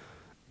I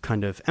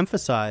kind of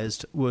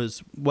emphasized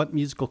was what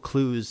musical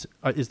clues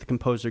is the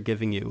composer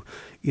giving you?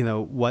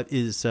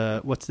 What's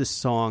this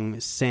song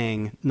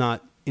saying,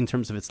 not in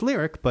terms of its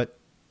lyric, but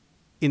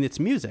in its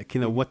music?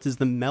 What does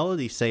the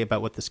melody say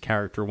about what this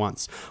character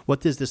wants?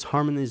 What does this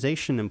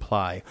harmonization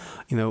imply?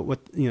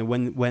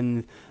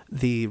 When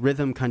the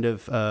rhythm kind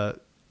of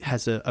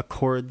has a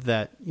chord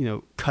that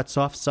cuts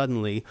off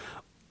suddenly.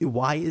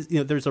 Why is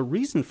there's a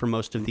reason for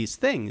most of these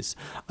things,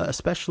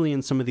 especially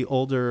in some of the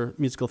older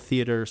musical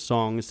theater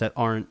songs that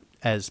aren't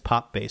as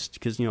pop based,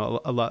 because a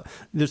lot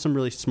there's some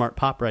really smart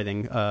pop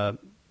writing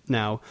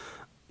now,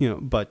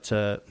 but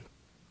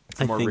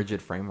It's a more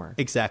rigid framework.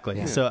 Exactly.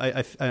 Yeah. So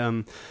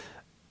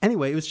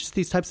anyway, it was just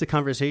these types of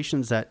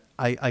conversations that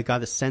I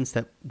got a sense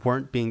that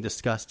weren't being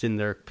discussed in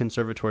their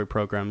conservatory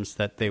programs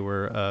that they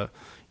were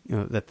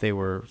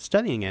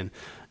studying in.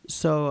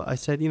 So I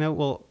said,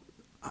 well,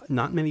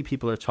 not many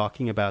people are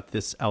talking about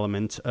this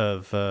element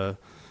of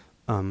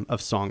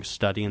song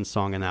study and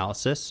song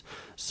analysis.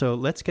 So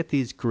let's get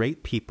these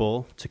great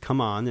people to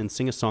come on and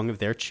sing a song of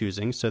their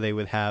choosing, so they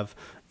would have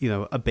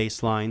a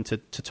baseline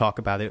to talk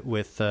about it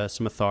with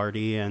some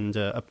authority and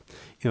a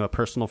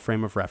personal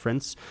frame of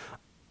reference.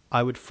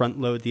 I would front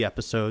load the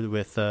episode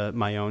with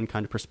my own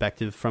kind of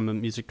perspective from a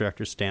music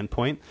director's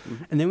standpoint.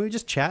 Mm-hmm. And then we would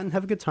just chat and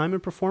have a good time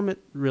and perform it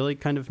really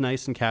kind of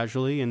nice and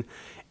casually. And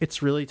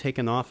it's really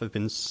taken off. I've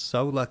been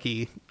so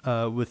lucky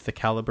with the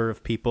caliber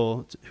of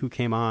people who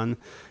came on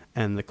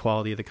and the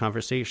quality of the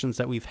conversations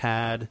that we've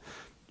had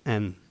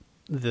and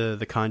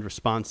the kind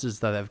responses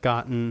that I've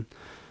gotten.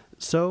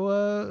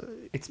 So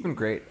it's been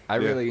great. I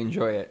really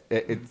enjoy it.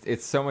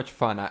 It's so much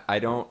fun. I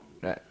don't...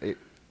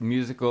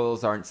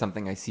 musicals aren't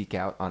something I seek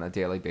out on a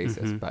daily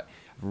basis, mm-hmm. but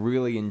I've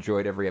really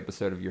enjoyed every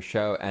episode of your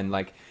show, and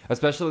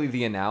especially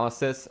the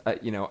analysis. I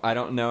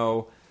don't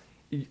know.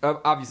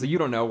 Obviously, you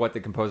don't know what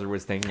the composer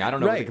was thinking. I don't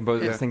know what the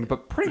composer was thinking,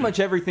 but pretty much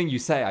everying you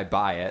say, I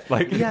buy it.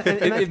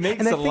 It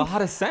makes a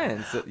lot of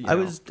sense. I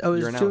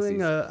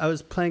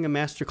was playing a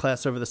master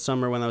class over the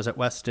summer when I was at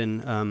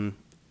Weston,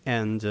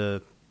 and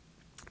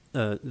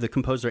the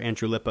composer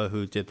Andrew Lippa,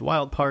 who did The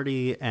Wild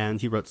Party,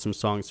 and he wrote some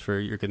songs for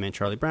Your Good Man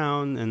Charlie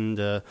Brown,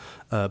 and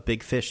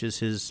Big Fish is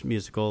his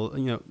musical,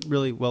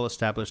 really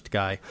well-established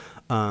guy.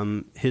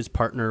 His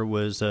partner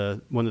was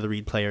one of the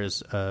reed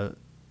players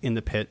in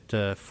the pit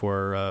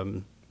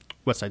for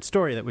West Side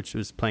Story, which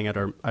was playing at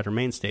our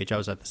main stage. I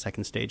was at the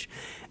second stage,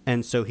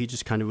 and so he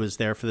just kind of was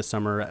there for the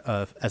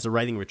summer as a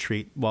writing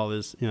retreat while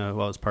his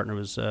partner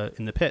was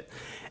in the pit.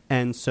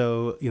 And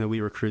so,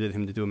 we recruited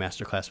him to do a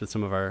master class with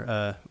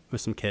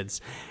with some kids.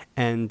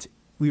 And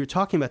we were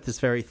talking about this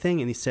very thing.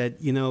 And he said,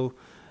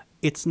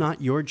 it's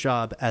not your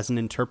job as an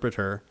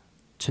interpreter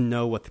to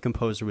know what the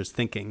composer was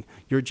thinking.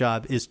 Your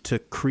job is to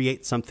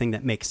create something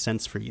that makes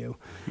sense for you.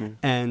 Mm.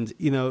 And,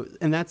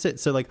 and that's it.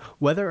 So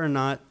whether or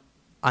not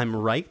I'm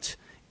right,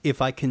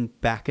 if I can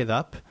back it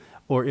up,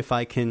 or if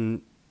I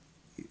can,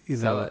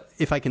 sell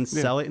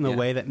it in a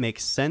way that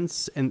makes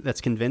sense and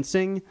that's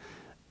convincing,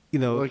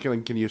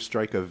 can you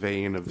strike a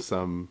vein of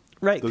some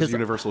those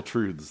universal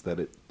truths that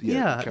it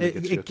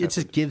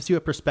just gives you a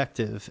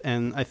perspective.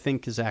 And I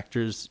think as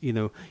actors,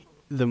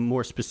 the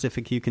more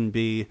specific you can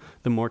be,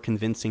 the more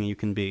convincing you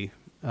can be.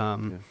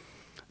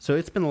 So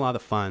it's been a lot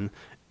of fun,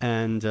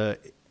 and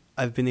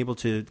I've been able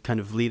to kind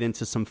of lead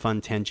into some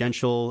fun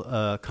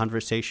tangential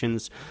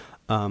conversations.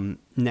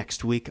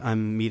 Next week,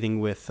 I'm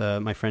meeting with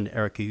my friend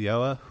Eric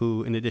Ulloa,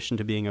 who, in addition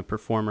to being a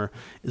performer,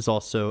 is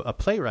also a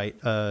playwright.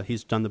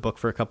 He's done the book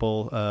for a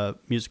couple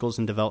musicals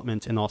in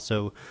development, and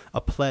also a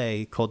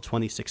play called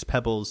 26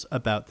 Pebbles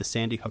about the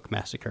Sandy Hook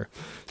Massacre.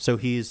 So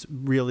he's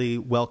really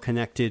well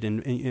connected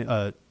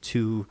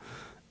to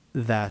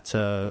that.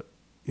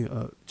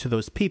 To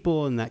those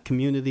people and that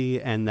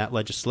community and that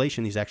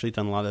legislation. He's actually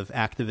done a lot of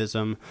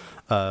activism,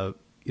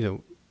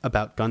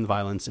 about gun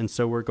violence, and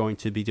so we're going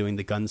to be doing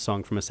the gun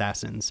song from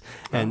Assassins,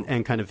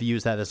 and kind of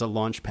use that as a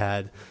launch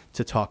pad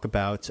to talk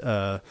about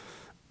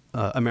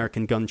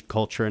American gun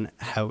culture and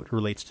how it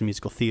relates to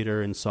musical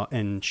theater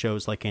and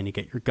shows like Annie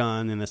Get Your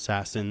Gun and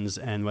Assassins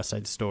and West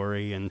Side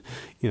Story, and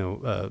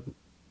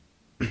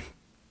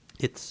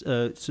it's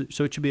so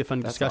it should be a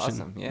fun discussion.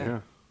 Awesome. Yeah,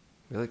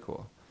 really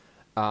cool.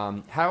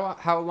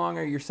 How long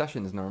are your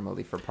sessions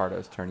normally for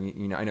Pardo's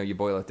Turn? I know you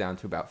boil it down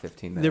to about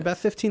 15 minutes. They're about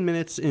 15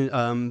 minutes,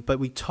 but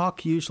we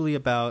talk usually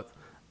about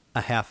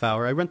a half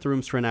hour. I rent the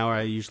rooms for an hour.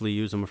 I usually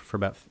use them for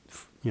about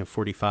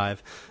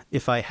 45.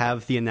 If I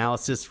have the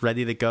analysis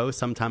ready to go,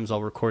 sometimes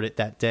I'll record it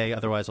that day.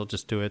 Otherwise, I'll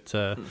just do it,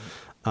 at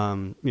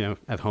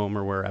home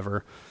or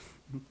wherever.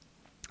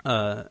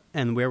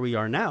 And where we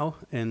are now,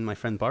 in my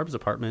friend Barb's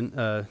apartment,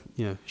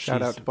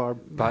 shout out to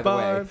Barb. By the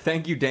way,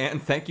 thank you, Dan.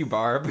 Thank you,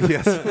 Barb.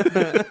 Yes.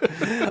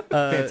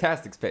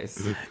 Fantastic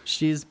space.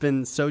 She's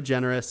been so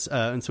generous,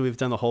 and so we've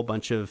done a whole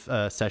bunch of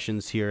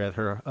sessions here at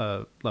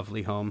her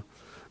lovely home.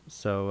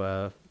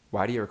 So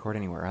why do you record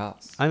anywhere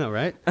else? I know,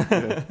 right?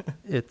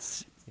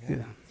 It's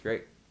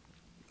great.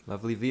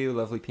 Lovely view,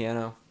 lovely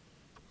piano.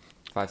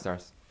 5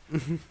 stars.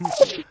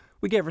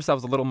 We gave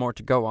ourselves a little more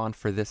to go on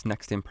for this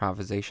next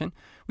improvisation.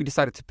 We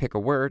decided to pick a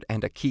word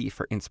and a key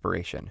for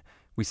inspiration.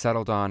 We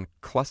settled on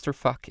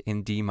clusterfuck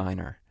in D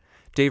minor.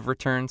 Dave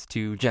returns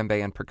to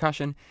djembe and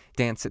percussion,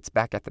 Dan sits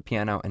back at the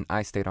piano, and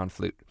I stayed on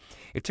flute.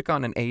 It took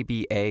on an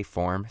ABA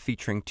form,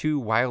 featuring 2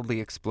 wildly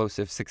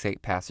explosive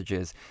 6/8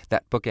 passages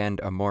that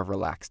bookend a more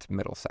relaxed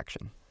middle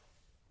section.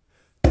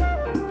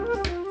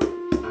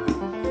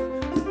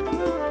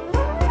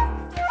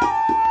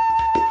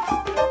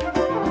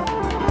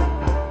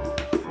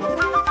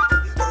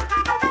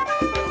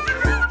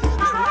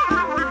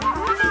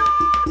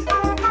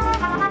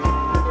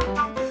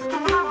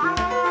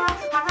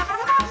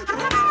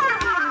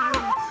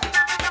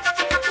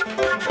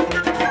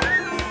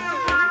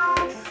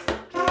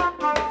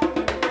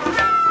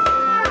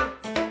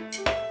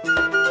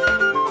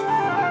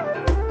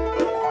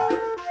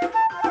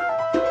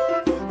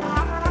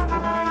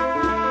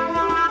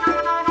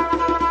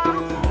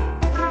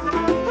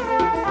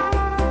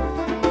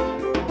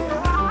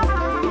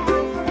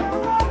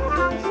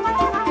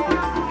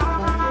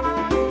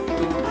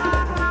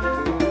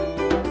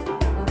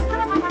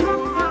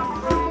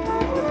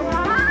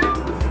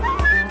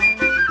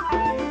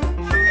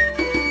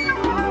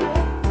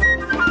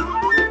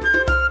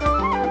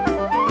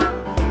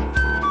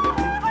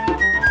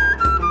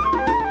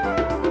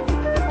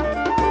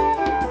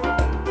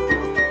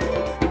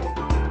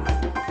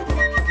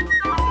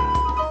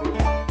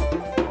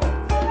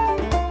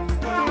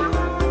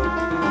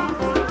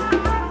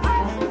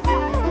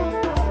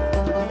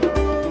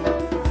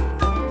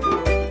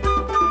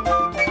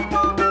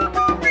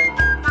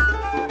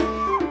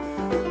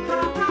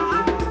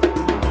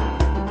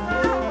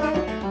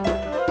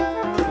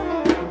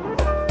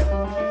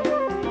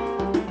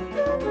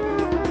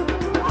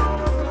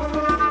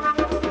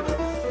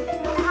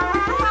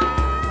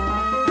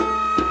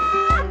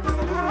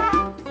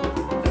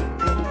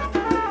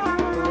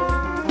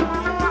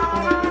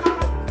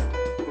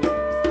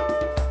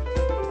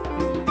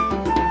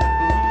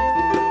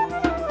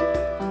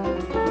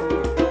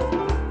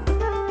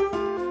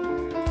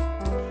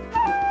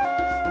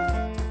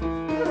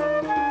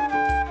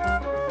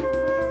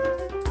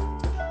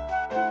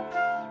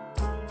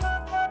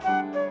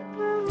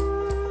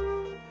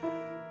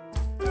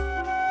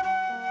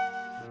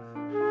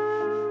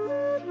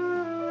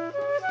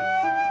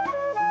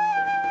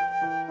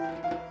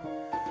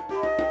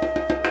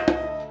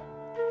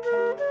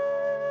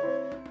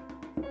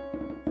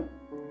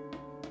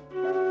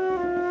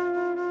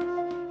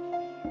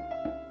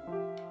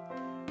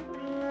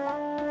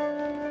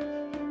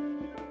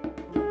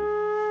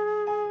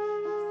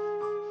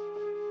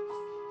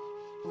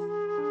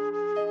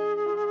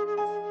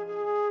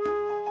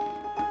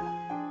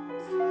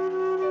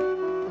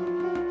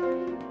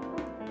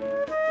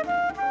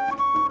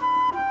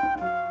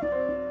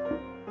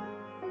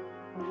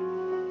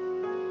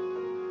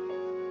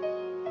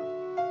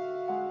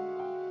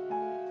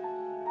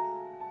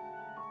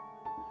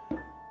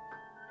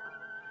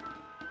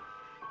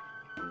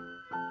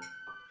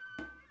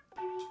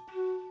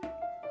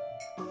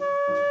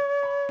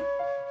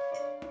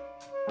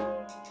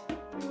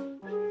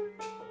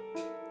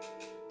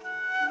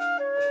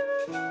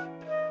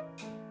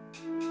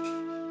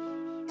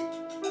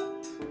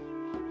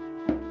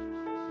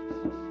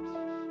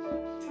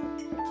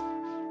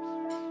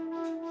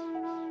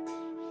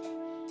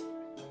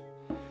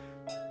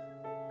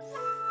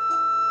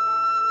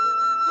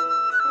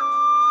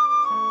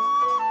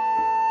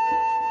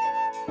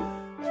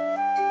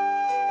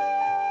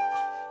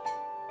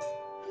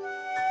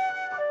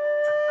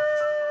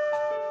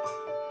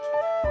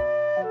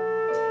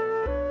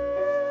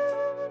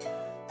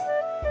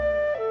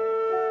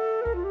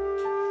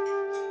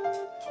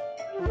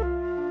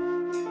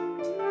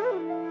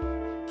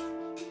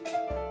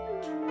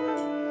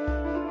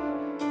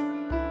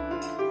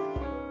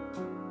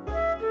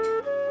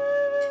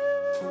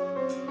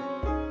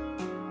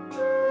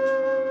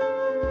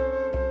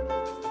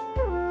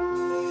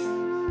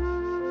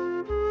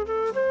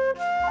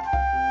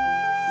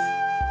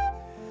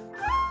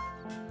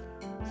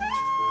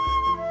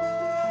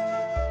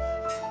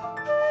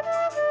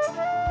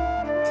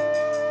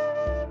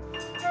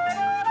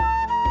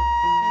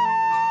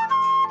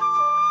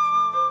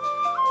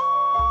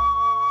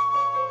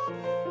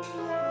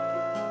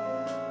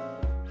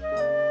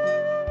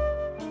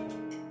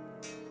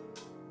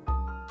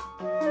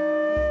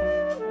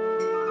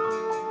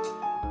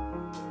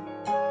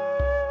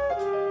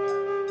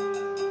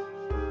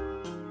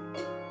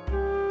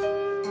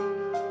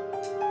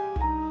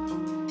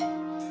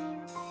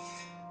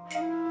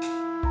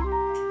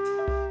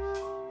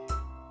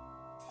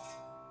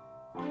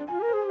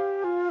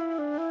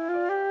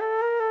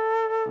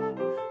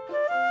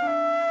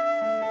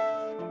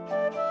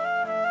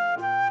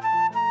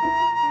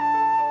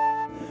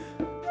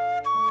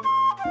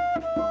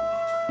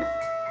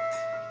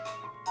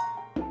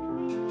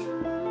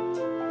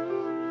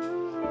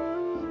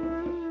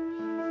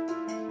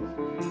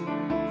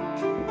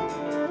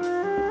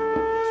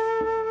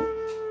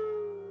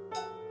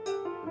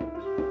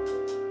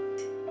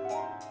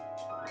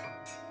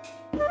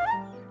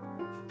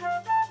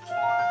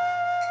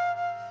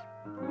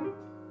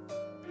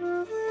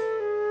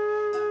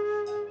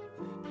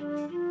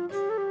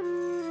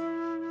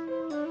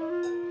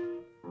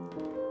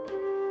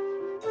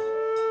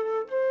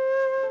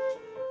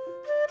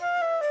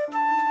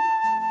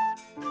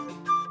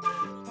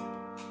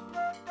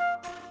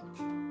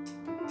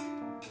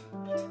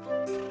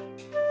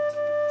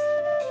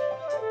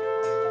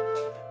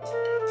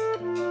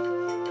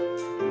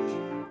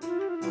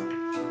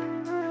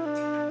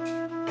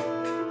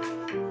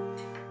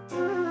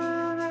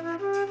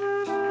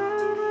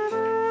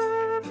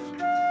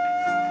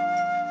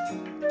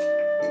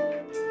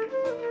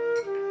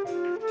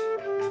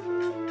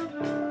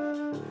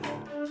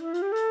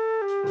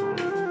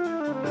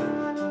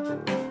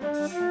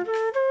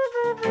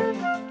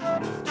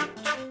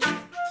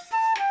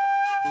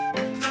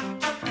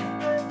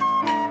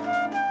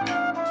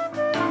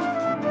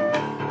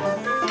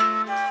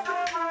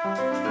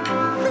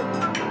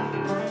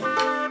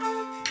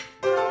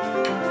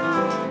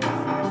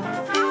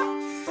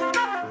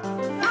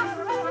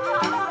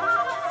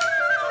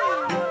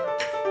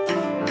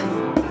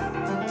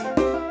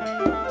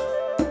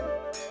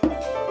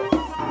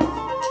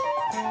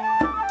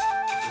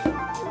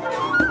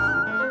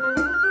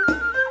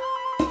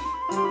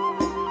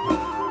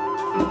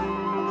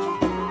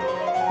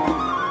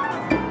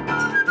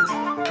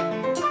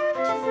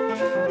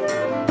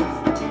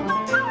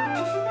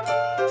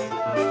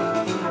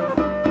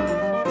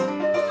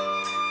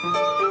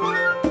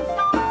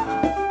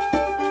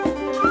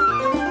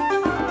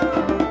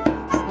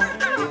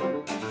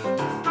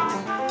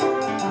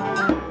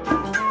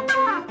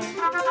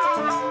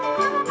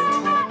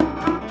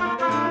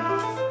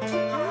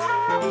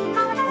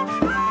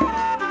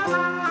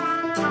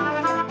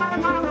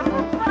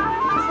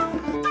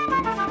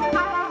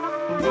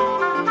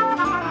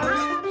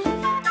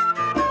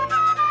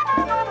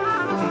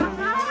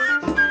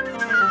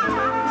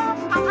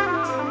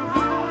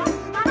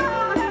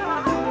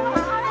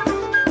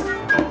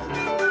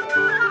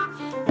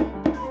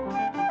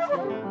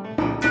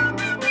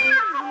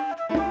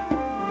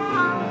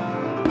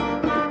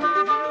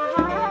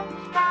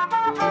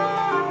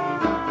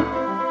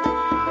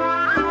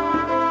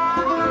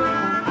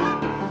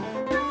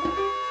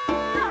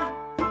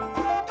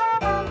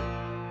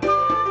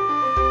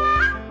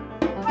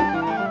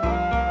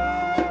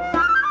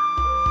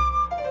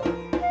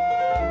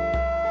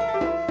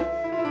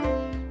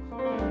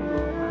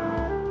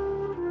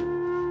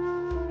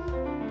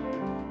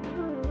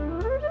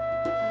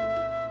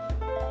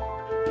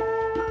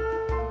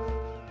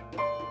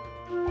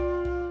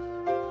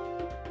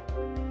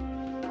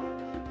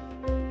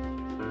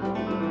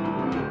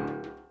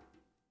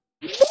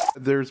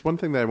 there's one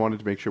thing that I wanted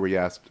to make sure we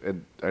asked,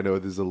 and I know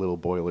this is a little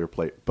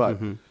boilerplate, but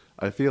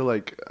I feel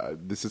like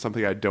this is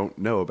something I don't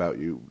know about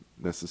you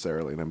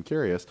necessarily, and I'm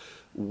curious.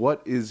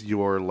 What is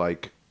your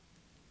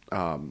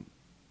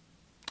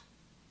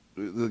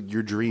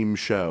your dream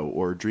show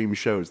or dream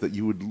shows that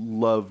you would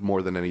love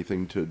more than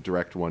anything to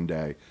direct one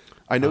day?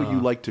 I know you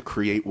like to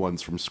create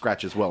ones from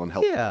scratch as well and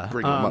help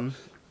bring them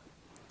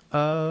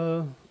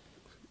up.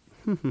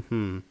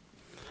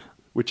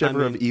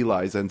 Whichever of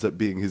Eli's ends up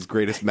being his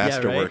greatest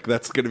masterwork,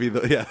 that's going to be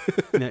the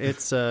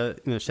It's shout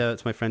out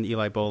to my friend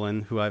Eli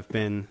Bolin, who I've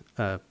been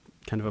kind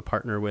of a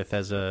partner with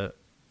as a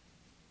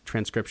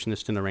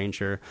transcriptionist and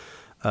arranger.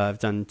 I've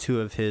done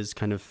 2 of his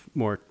kind of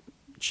more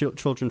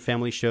children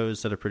family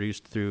shows that are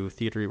produced through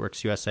Theater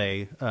Works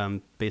USA,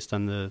 based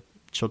on the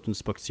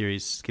children's book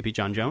series Skippy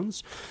John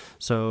Jones.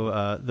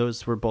 So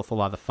those were both a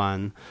lot of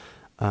fun.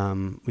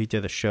 We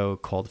did a show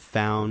called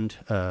Found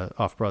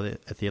off-Broadway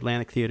at the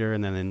Atlantic Theater,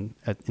 and then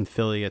in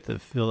Philly at the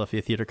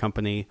Philadelphia Theater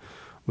Company,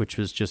 which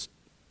was just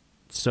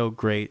so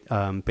great,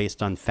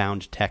 based on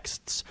found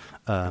texts.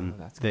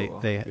 That's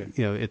cool.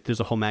 There's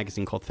a whole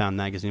magazine called Found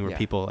Magazine where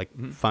people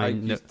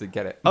find. I used to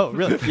get it. Oh,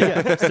 really?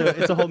 Yeah. So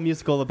it's a whole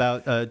musical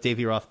about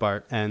Davy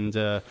Rothbart and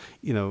the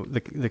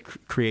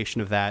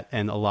creation of that,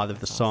 and a lot of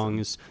the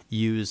songs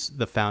use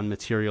the found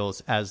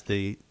materials as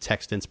the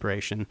text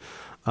inspiration,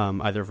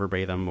 either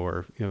verbatim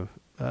or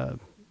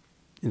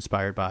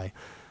inspired by.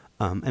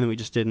 And then we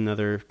just did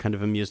another kind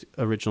of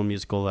original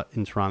musical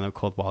in Toronto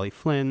called Wally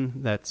Flynn.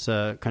 That's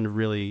kind of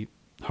really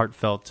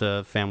heartfelt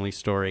family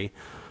story.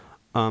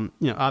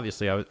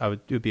 Obviously, it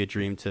would be a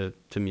dream to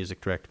music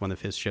direct one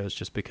of his shows,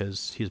 just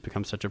because he's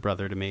become such a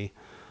brother to me.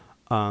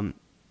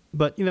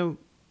 But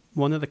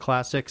one of the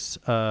classics.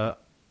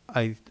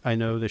 I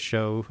know the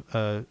show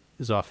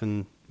is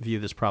often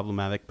viewed as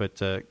problematic,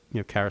 but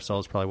Carousel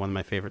is probably one of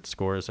my favorite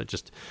scores. I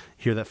just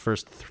hear that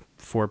first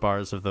 4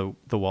 bars of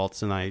the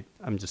waltz, and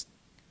I'm just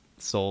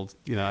sold.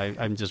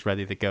 I'm just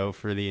ready to go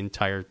for the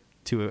entire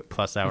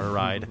 2+ hour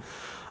ride.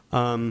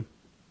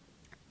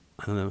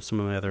 I don't know, some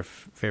of my other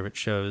favorite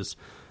shows.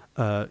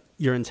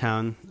 You're in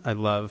Town, I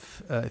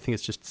love. I think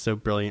it's just so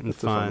brilliant and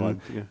fun.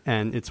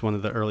 And it's one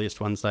of the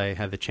earliest ones I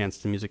had the chance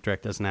to music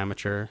direct as an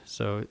amateur,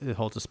 so it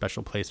holds a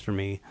special place for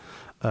me.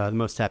 The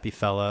Most Happy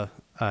Fella,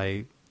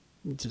 I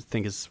just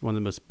think is one of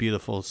the most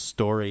beautiful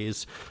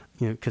stories,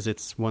 because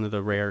it's one of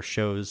the rare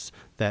shows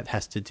that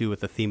has to do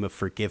with the theme of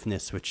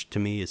forgiveness, which to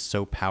me is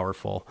so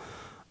powerful.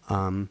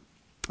 I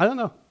don't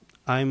know.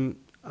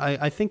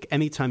 I think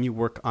anytime you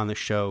work on a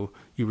show,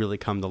 you really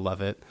come to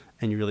love it,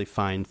 and you really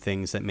find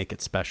things that make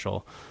it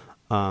special.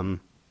 And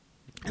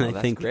I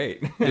think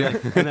great.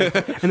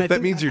 That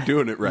means you're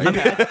doing it right.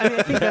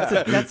 I think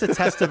that's a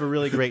test of a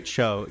really great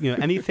show.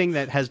 Anything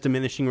that has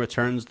diminishing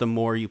returns, the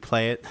more you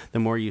play it, the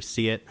more you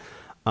see it.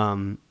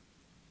 And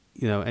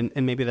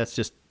maybe that's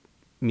just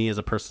me as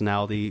a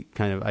personality.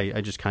 Kind of,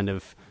 I just kind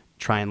of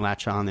try and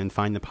latch on and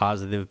find the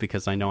positive,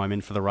 because I know I'm in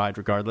for the ride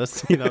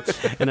regardless,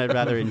 and I'd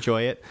rather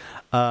enjoy it.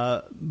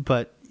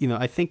 But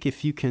I think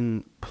if you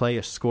can play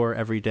a score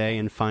every day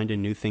and find a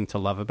new thing to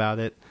love about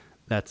it,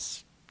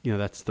 that's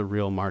the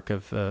real mark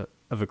of a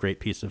great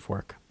piece of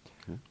work.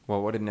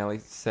 Well, what did Nelly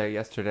say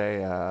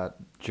yesterday?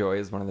 Joy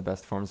is one of the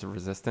best forms of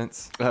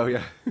resistance. Oh,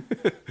 yeah.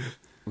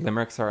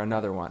 Limericks are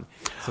another one.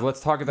 So let's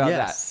talk about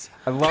Yes.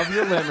 that. I love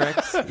your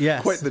limericks.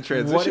 Yes. Quite the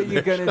transition. What are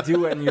you going to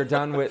do when you're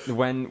done with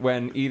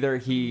when either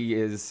he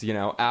is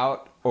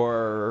out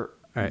or?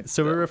 All right,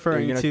 so we're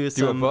referring Are you to gonna do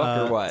some a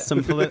book or what? some.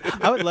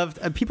 I would love.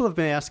 People have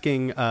been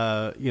asking, if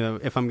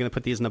I'm going to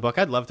put these in a book.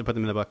 I'd love to put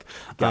them in a book.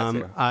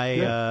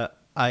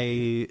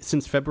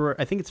 Since February,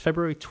 I think it's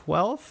February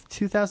 12th,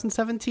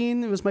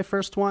 2017. It was my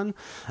first one.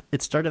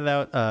 It started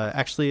out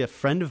actually a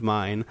friend of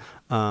mine.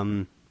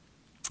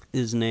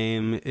 His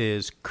name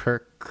is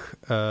Kirk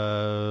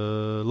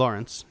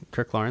Lawrence.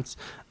 Kirk Lawrence,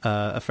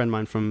 a friend of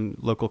mine from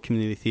local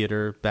community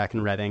theater back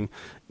in Reading,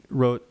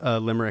 wrote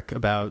a limerick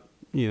about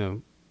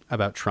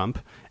Trump.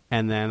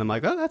 And then I'm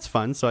like, oh, that's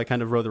fun. So I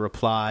kind of wrote a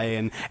reply,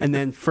 and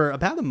then for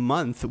about a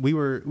month, we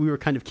were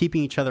kind of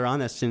keeping each other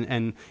honest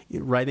and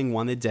writing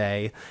one a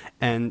day.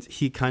 And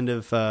he kind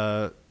of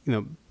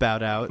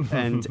bowed out,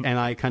 and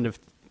I kind of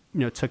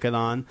took it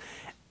on.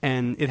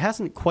 And it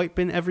hasn't quite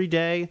been every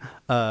day.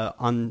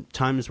 On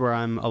times where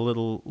I'm a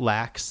little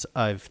lax,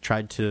 I've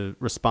tried to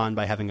respond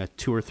by having a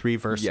 2 or 3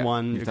 verse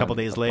one a couple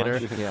days later.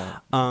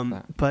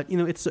 But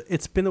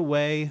it's been a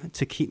way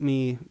to keep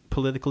me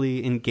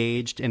politically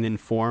engaged and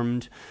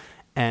informed,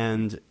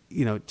 and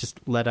just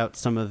let out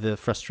some of the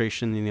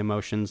frustration and the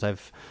emotions. I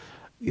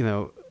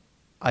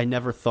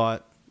never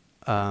thought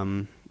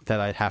that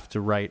I'd have to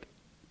write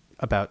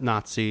about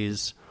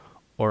Nazis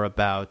or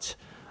about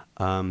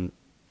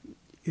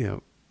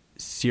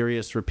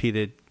serious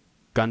repeated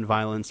gun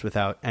violence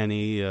without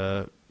any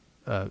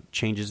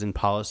changes in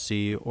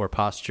policy or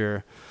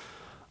posture.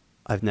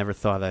 I've never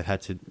thought I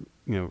had to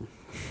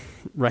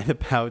write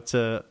about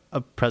a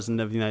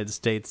president of the United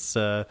States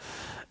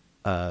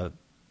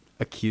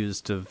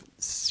accused of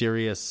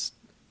serious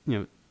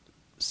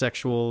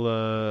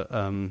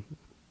sexual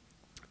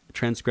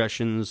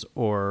transgressions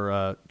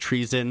or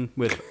treason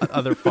with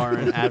other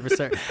foreign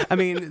adversaries. I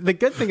mean, the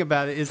good thing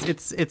about it is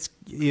it's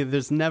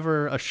there's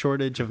never a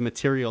shortage of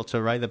material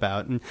to write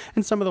about, and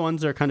some of the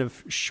ones are kind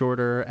of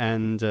shorter.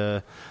 And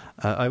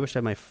I wish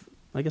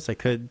I guess I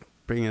could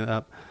bring it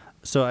up.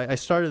 So I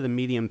started a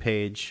Medium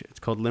page. It's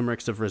called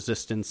Limericks of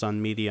Resistance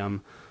on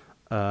Medium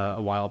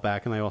a while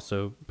back, and I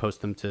also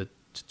post them to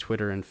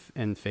Twitter and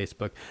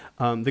Facebook.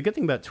 The good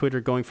thing about Twitter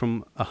going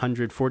from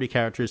 140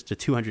 characters to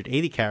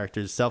 280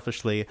 characters,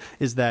 selfishly,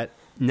 is that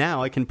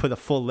now I can put a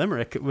full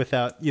limerick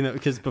without,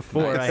 because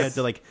before I had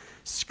to like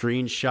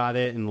screenshot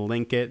it and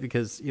link it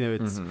because,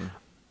 it's in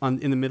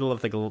the middle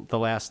of the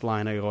last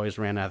line. I always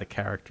ran out of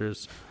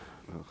characters.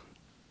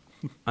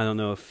 I don't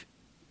know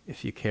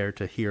if you care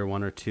to hear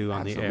one or two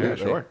on Absolutely. the air.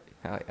 Yeah, sure.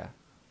 Hell yeah.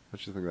 I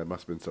just think that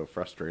must have been so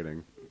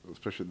frustrating,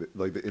 especially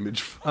the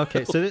image.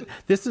 Okay, so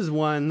this is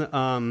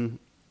one.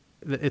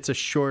 It's a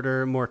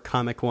shorter, more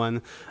comic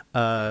one,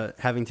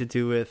 having to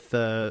do with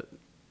the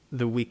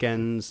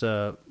weekend's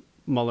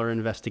Mueller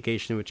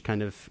investigation, which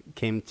kind of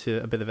came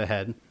to a bit of a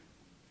head.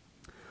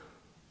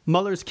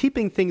 Mueller's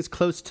keeping things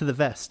close to the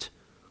vest,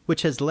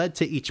 which has led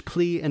to each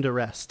plea and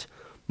arrest.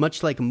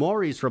 Much like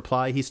Maury's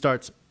reply, he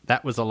starts,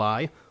 "That was a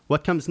lie.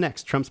 What comes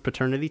next? Trump's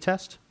paternity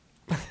test?"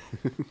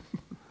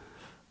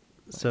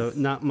 So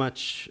not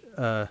much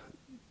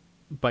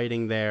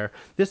biting there.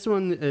 This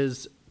one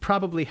is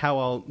probably how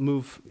I'll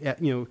move.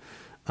 A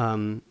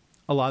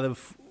lot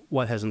of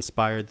what has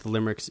inspired the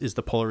limericks is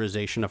the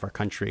polarization of our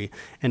country,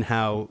 and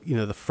how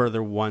the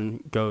further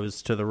one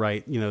goes to the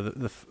right,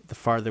 the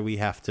farther we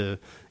have to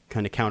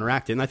kind of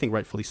counteract it. And I think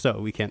rightfully so.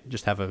 We can't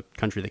just have a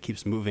country that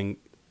keeps moving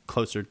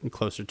closer and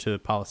closer to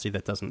policy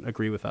that doesn't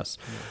agree with us.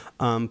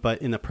 Yeah.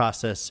 But in the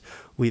process,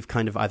 we've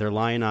kind of either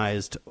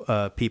lionized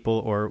people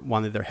or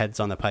wanted their heads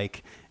on the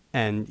pike.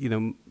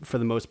 And, for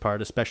the most part,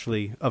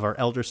 especially of our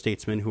elder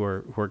statesmen who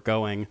are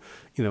going,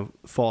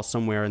 fall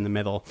somewhere in the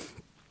middle.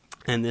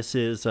 And this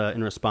is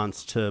in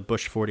response to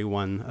Bush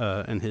 41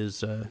 and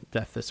his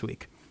death this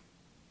week.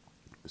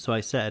 So I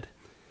said,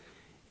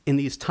 "In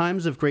these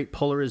times of great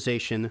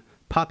polarization,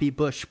 Poppy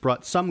Bush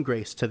brought some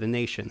grace to the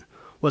nation.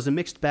 Was a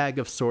mixed bag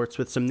of sorts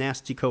with some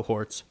nasty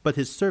cohorts, but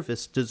his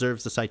service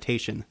deserves a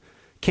citation.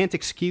 Can't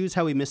excuse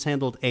how he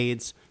mishandled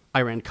AIDS.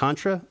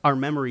 Iran-Contra, our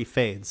memory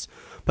fades.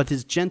 But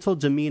his gentle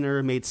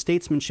demeanor made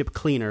statesmanship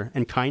cleaner,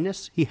 and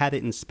kindness, he had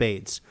it in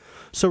spades.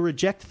 So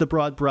reject the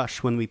broad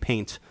brush when we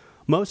paint.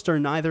 Most are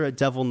neither a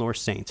devil nor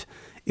saint.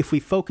 If we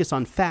focus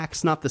on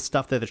facts, not the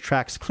stuff that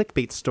attracts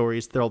clickbait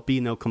stories, there'll be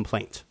no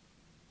complaint."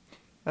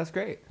 That's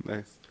great.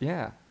 Nice.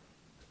 Yeah.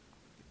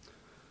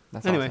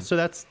 That's Anyway, awesome.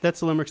 so that's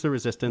the Limericks of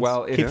Resistance.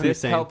 Well, if Keeps me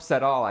this sane. helps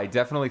at all, I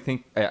definitely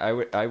think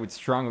I would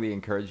strongly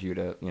encourage you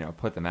to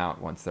put them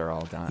out once they're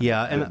all done.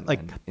 Yeah, and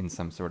in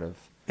some sort of.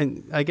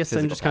 And I guess I'm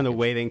physical just kind of package.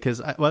 waiting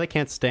because what I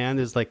can't stand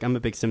is I'm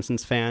a big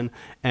Simpsons fan,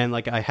 and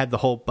I had the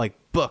whole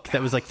book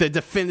that was the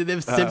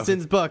definitive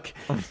Simpsons book,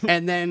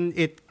 and then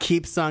it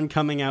keeps on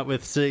coming out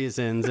with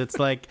seasons. It's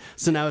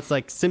so now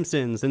it's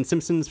Simpsons, then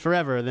Simpsons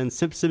Forever, then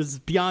Simpsons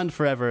Beyond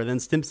Forever, then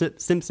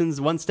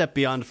Simpsons One Step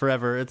Beyond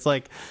Forever. It's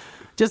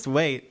just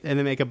wait and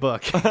then make a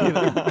book.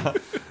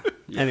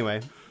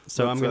 Anyway,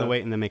 so I'm going to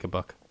wait and then make a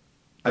book.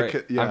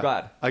 Great. I'm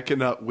glad. I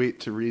cannot wait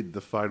to read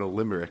the final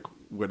limerick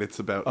when it's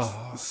about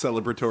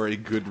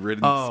celebratory good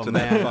riddance to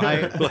man.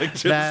 that.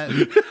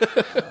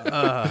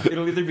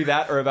 It'll either be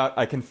that or about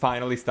I can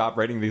finally stop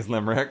writing these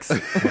limericks.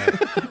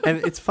 And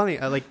it's funny,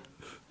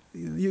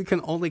 you can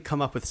only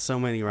come up with so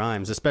many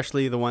rhymes,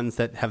 especially the ones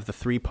that have the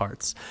three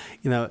parts.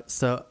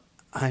 So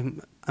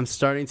I'm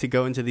starting to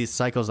go into these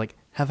cycles. I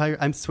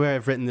swear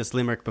I've written this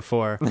limerick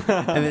before,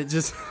 and it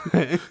just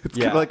It's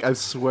kind of I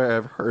swear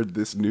I've heard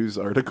this news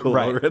article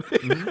already.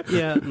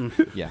 yeah.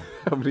 Yeah.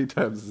 How many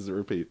times does it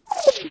repeat?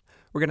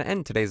 We're going to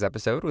end today's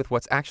episode with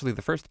what's actually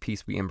the first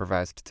piece we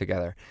improvised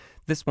together.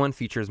 This one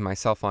features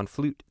myself on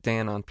flute,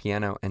 Dan on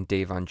piano, and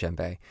Dave on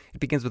djembe.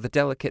 It begins with a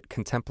delicate,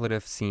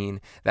 contemplative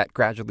scene that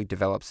gradually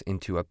develops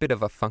into a bit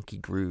of a funky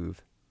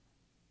groove.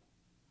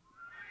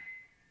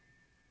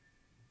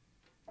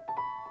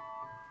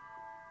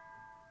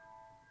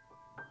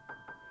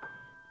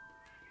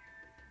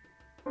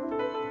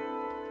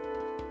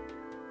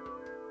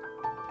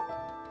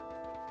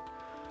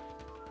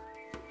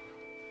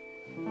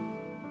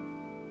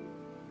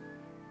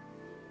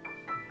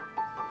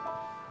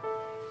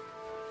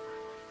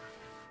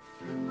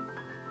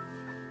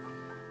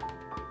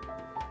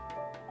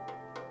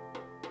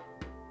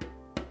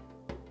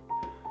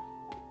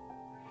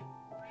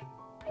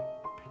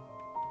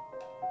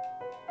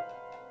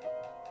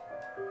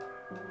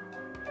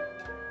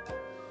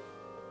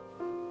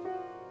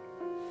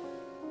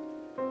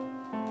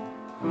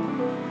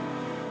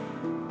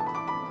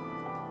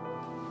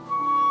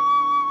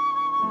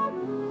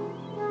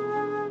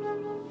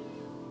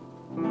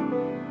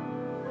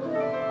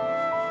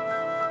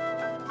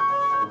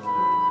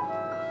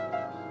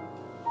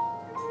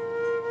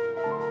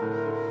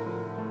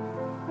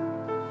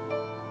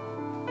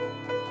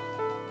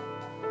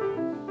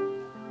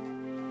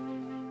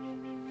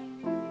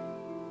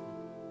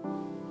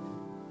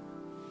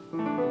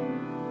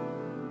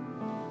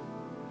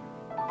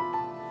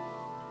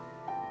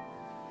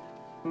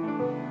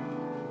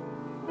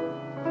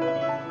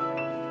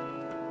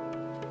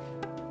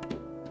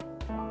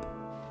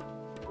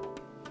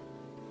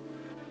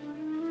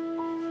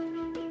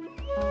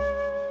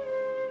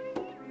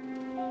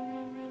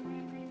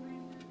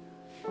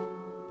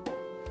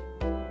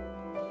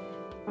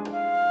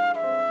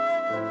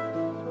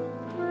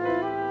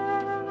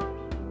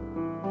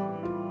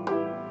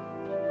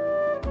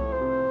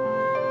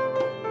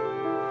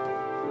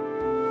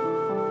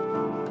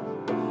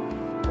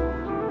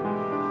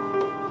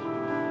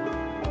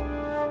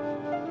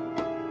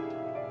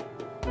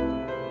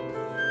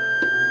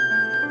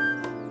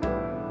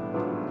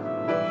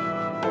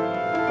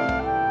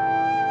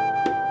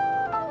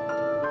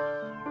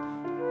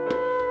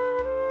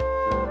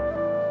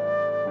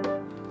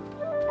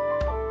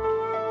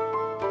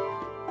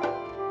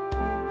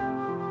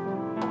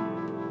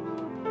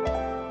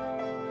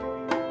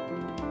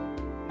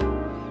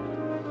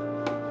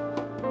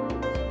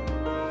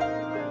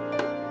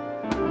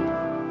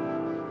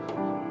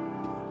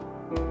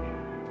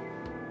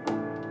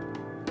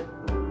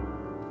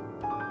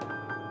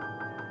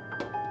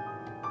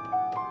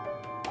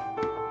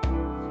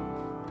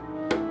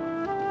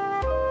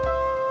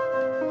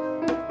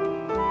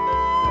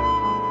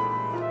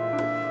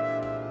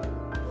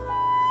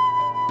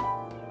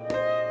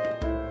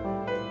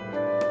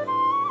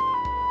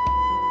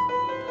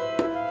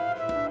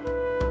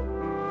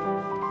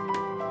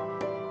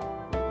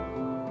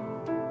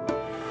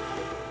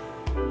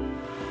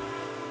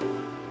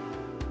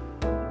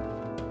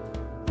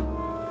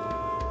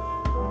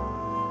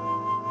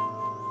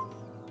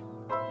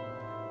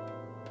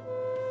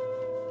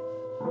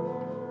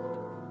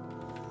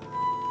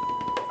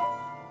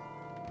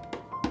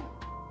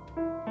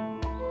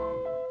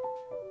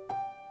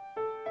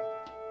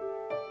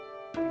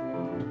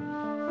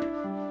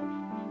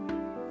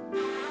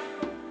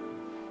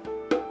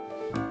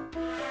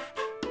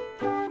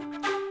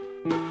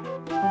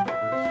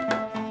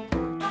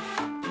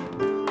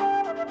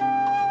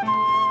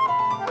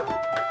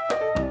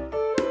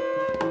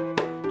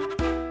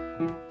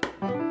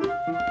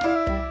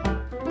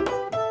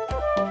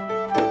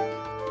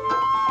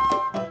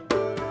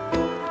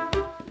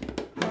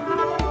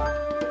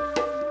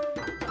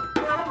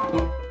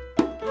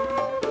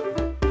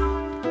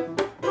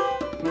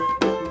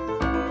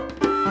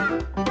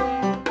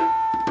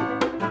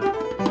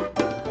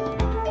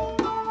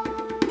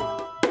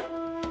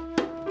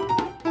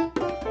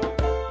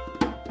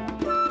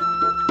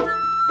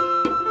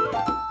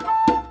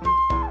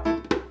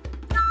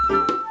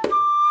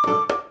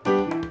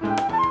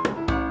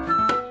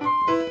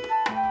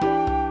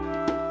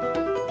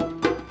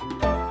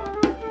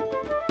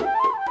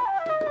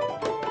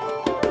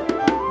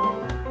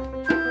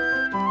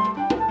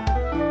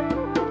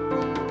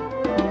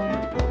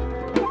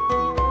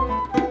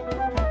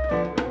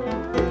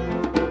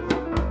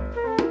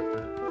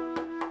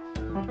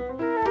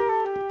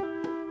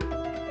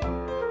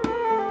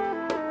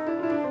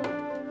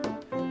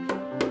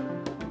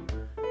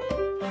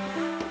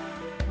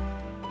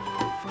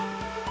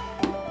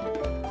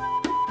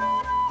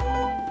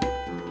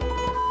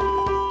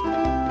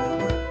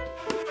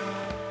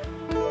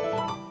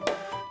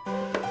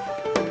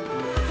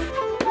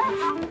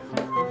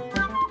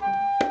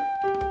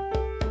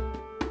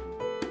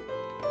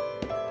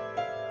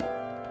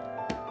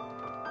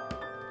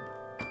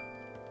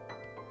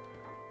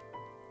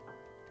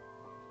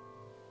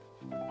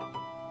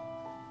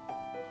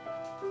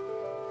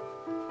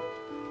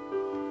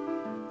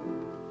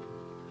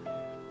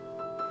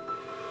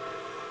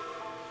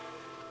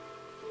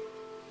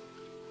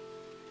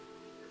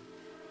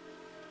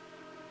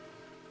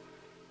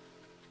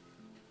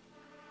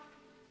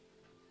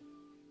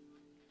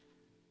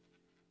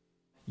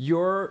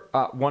 You're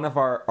one of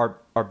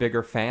our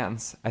bigger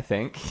fans, I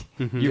think.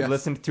 You've Yes.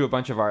 listened to a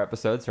bunch of our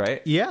episodes,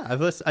 right? Yeah,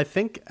 I've listened. I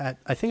think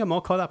I'm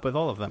all caught up with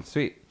all of them.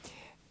 Sweet.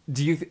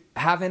 Do you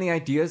have any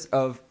ideas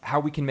of how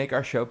we can make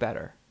our show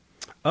better?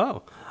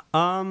 Oh,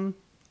 I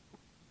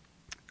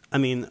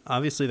mean,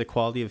 obviously the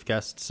quality of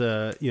guests,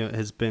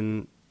 has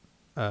been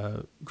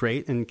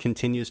great and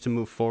continues to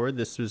move forward.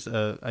 This was,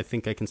 I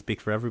think I can speak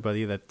for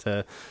everybody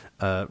that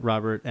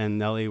Robert and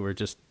Nelly were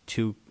just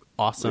two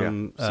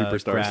awesome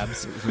superstars.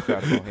 grabs.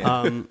 Incredible,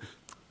 yeah.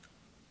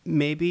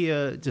 Maybe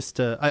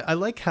I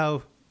like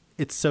how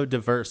it's so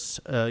diverse.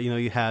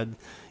 You had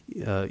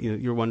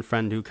your one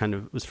friend who kind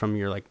of was from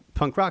your like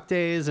punk rock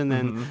days, and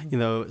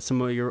then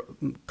some of your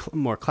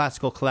more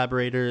classical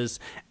collaborators,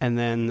 and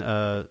then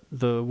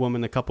the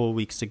woman a couple of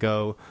weeks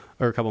ago,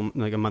 or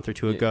a month or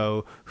two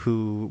ago,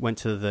 who went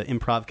to the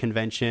improv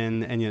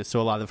convention, and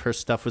so a lot of her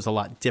stuff was a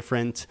lot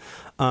different.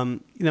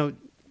 Kind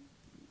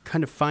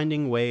of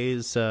finding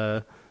ways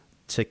to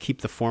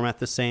keep the format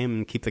the same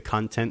and keep the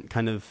content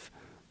kind of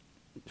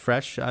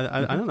fresh.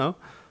 I don't know.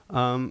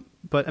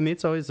 But I mean,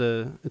 it's always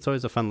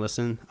a fun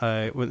listen.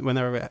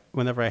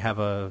 Whenever I have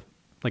a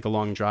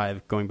long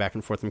drive going back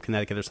and forth from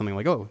Connecticut or something,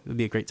 like, oh, it'd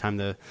be a great time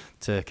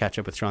to catch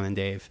up with Sean and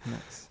Dave.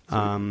 Nice.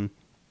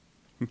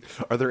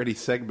 Are there any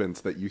segments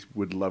that you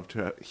would love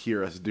to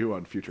hear us do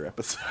on future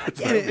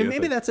episodes? And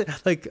maybe that's it.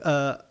 Like,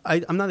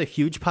 I'm not a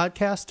huge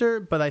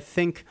podcaster, but I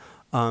think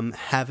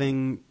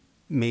having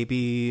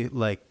maybe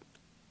like,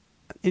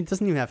 it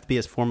doesn't even have to be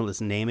as formal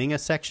as naming a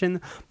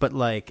section, but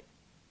like,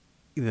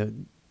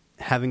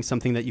 having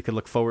something that you could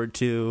look forward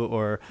to,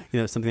 or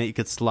something that you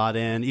could slot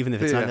in, even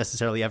if it's not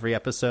necessarily every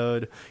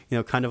episode.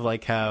 Kind of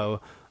like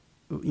how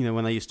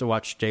when I used to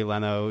watch Jay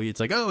Leno,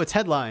 it's like, oh, it's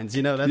headlines.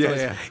 That's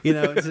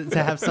always,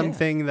 to have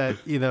something that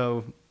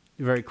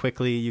very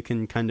quickly you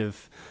can kind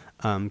of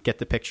get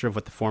the picture of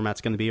what the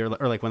format's going to be, or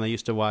like when I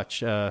used to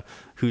watch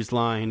Whose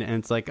Line, and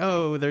it's like,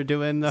 oh, they're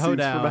doing the Scenes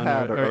hoedown, from a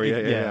hat,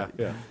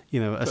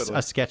 or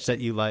a sketch that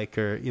you like,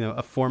 or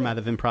a format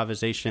of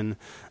improvisation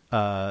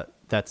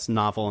that's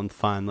novel and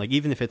fun. Like,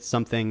 even if it's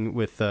something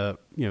with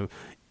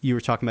you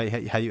were talking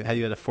about how you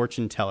had a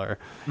fortune teller,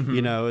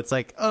 it's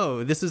like,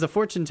 oh, this is a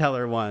fortune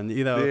teller one,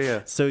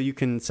 so you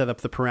can set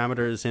up the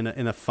parameters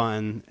in a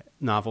fun,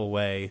 novel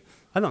way.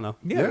 I don't know.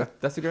 Yeah,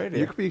 that's a great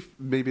idea. You could be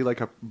maybe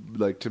like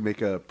to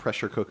make a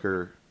pressure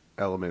cooker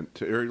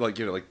element, or like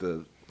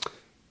the.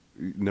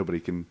 Nobody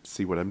can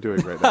see what I'm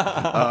doing right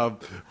now,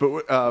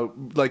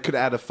 but like could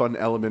add a fun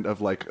element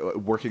of like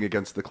working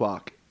against the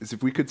clock. Is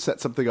if we could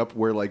set something up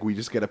where like we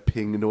just get a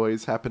ping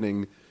noise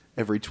happening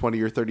every 20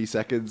 or 30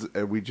 seconds,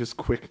 and we just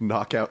quick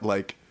knock out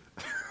like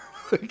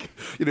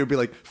be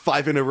like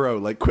 5 in a row,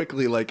 like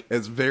quickly, like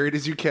as varied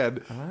as you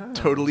can.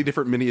 Totally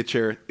different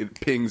miniature. It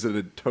pings in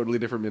a totally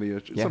different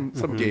miniature. Yeah.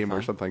 Some game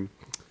or something.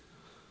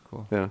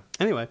 Cool. Yeah.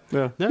 Anyway,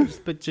 Yeah. no,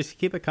 but just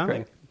keep it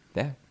coming. Great.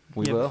 Yeah,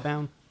 we You will. have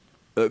found.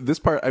 This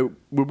part,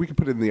 we can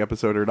put it in the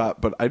episode or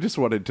not, but I just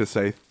wanted to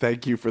say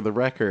thank you for the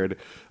record.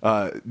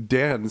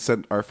 Dan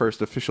sent our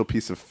first official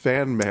piece of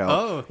fan mail.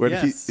 Oh,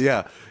 yes.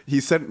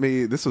 He sent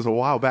me, this was a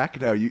while back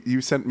now,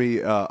 you sent me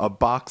a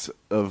box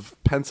of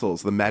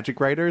pencils, the Magic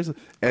Writers,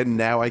 and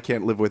now I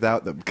can't live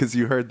without them, because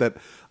you heard that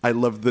I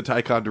loved the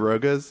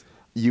Ticonderogas.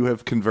 You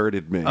have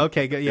converted me.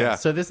 Okay, good. Yeah.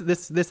 So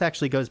this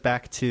actually goes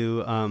back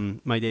to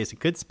my days at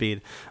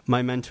Goodspeed.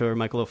 My mentor,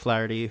 Michael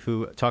O'Flaherty,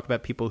 who talked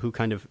about people who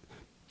kind of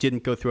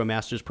didn't go through a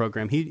master's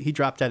program. He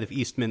dropped out of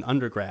Eastman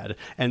undergrad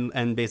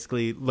and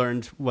basically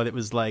learned what it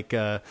was like,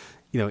 in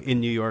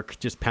New York,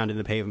 just pounding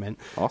the pavement.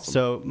 Awesome.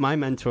 So my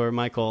mentor,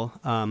 Michael,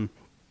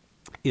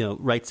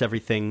 writes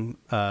everything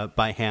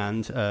by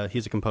hand.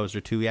 He's a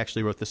composer too. He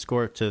actually wrote the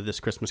score to this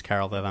Christmas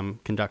Carol that I'm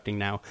conducting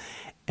now.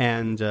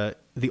 And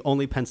the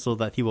only pencil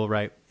that he will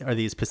write are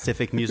these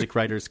Pacific Music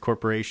Writers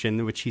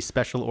Corporation, which he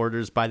special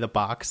orders by the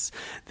box.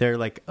 They're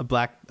like a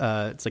black,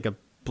 it's like a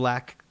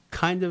black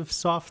kind of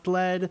soft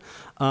lead,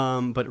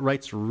 but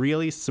writes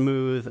really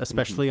smooth,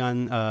 especially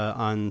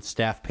on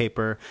staff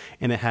paper.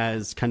 And it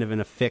has kind of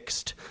an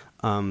affixed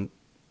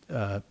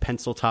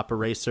pencil top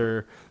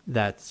eraser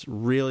that's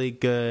really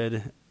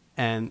good,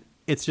 and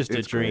it's just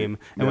a dream.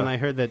 Great. And when I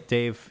heard that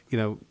Dave,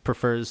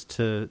 prefers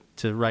to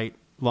write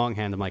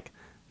longhand, I'm like,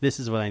 this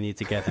is what I need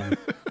to get him.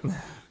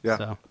 Yeah.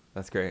 So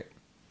That's great.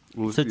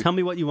 tell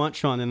me what you want,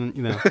 Sean, and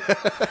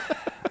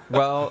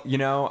Well,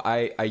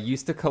 I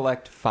used to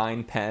collect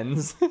fine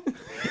pens,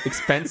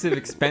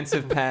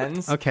 expensive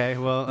pens. Okay,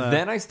 well,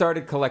 then I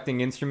started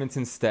collecting instruments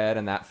instead,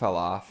 and that fell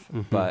off.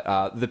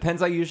 But the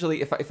pens I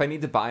usually, if I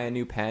need to buy a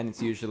new pen,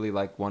 it's usually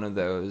like one of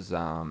those,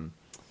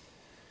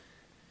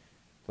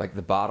 like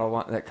the bottle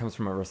one that comes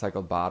from a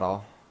recycled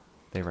bottle.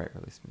 They write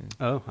really smooth.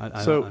 oh,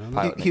 I So don't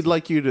know. he'd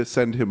like you to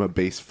send him a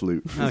bass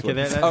flute. is Okay,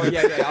 what- Oh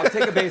yeah, I'll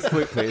take a bass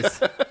flute,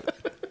 please.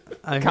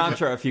 I heard,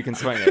 Contra, if you can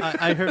swing it.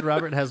 I heard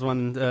Robert has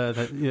one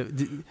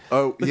that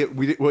Oh yeah,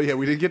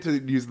 we didn't get to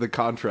use the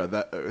Contra.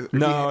 That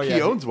No, he yeah,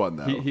 owns one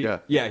though. He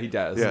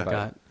does. Yeah. but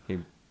God.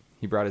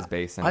 He brought his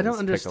bass. And I don't his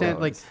understand.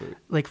 piccolo and his flute.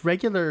 Like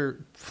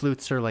regular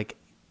flutes are like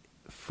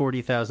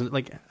 40,000.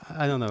 Like,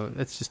 I don't know.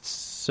 It's just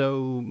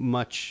so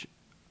much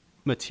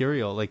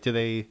material. Like, do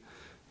they?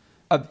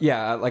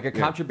 Yeah, like a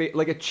contrabass,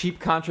 like a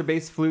cheap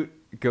contrabass flute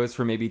goes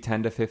for maybe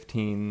 10 to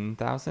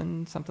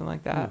 15,000, something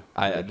like that.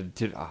 I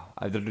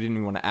didn't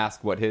even want to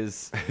ask what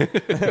his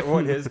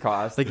what his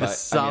cost. Like but, the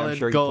solid I'm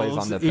sure gold, he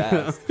plays on the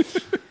best.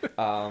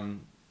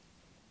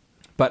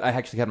 But I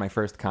actually had my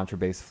first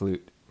contrabass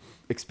flute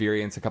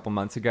experience a couple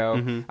months ago.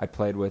 Mm-hmm. I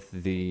played with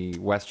the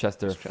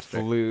Westchester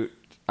Flute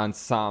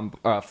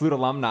Ensemble, Flute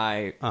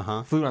Alumni,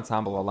 Flute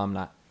Ensemble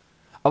Alumni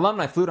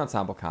Flute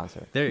Ensemble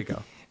concert. There you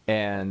go.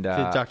 And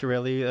Did Dr.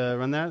 Rayleigh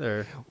run that,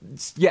 or?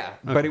 Yeah,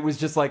 but it was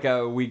just like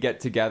we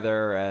get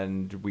together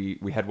and we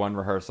had one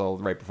rehearsal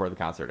right before the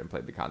concert and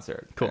played the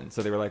concert. Cool. And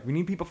so they were like, we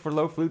need people for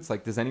low flutes.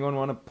 Like, does anyone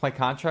want to play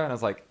contra? And I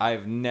was like,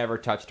 I've never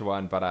touched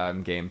one, but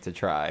I'm game to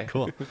try.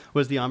 Cool.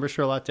 Was the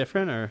embouchure a lot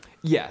different, or?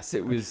 Yes,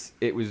 it was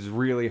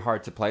really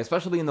hard to play,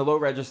 especially in the low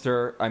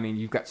register. I mean,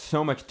 you've got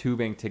so much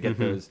tubing to get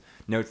those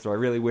notes through. I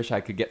really wish I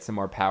could get some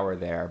more power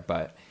there,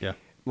 but Yeah.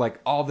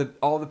 Like all the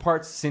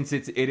parts, since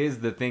it is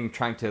the thing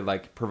trying to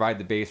like provide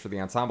the bass for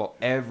the ensemble,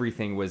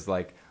 everything was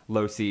like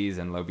low C's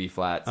and low B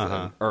flats,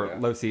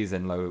 low C's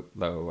and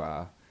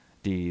low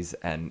D's,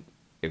 and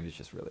it was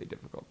just really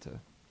difficult to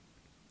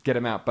get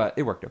them out. But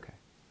it worked okay.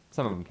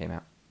 Some of them came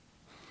out.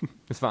 It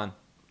was fun.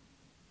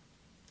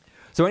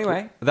 So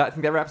anyway, I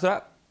think that wraps it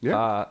up.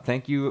 Yeah.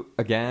 Thank you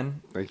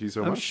again, Thank you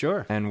so I'm much.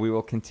 sure. and we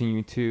will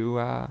continue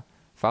to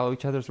follow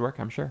each other's work,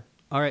 I'm sure.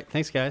 All right.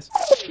 Thanks, guys.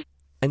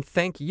 And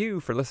thank you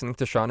for listening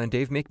to Sean and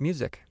Dave Make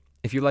Music.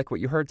 If you like what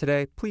you heard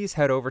today, please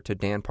head over to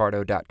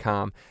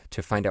danpardo.com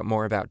to find out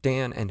more about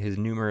Dan and his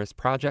numerous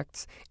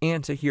projects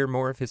and to hear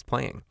more of his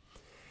playing.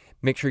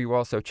 Make sure you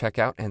also check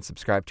out and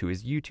subscribe to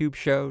his YouTube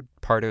show,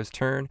 Pardo's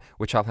Turn,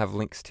 which I'll have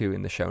links to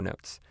in the show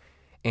notes.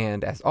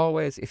 And as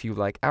always, if you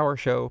like our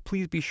show,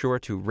 please be sure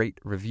to rate,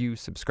 review,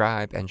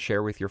 subscribe, and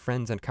share with your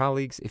friends and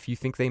colleagues if you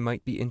think they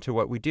might be into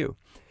what we do.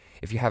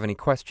 If you have any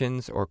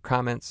questions or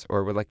comments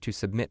or would like to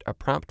submit a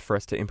prompt for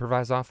us to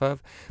improvise off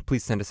of,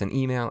 please send us an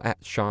email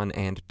at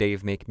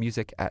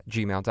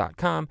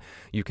seananddavemakemusic@gmail.com.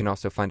 You can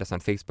also find us on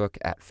Facebook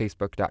at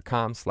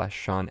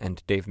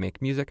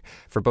facebook.com/seananddavemakemusic.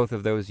 For both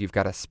of those, you've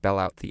got to spell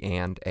out the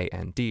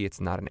A-N-D. It's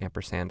not an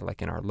ampersand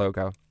like in our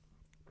logo.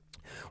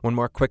 One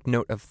more quick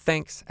note of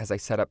thanks. As I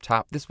said up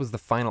top, this was the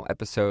final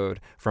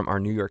episode from our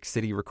New York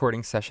City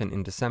recording session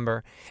in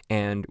December,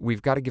 and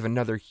we've got to give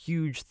another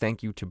huge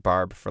thank you to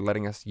Barb for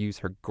letting us use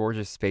her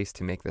gorgeous space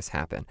to make this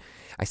happen.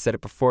 I said it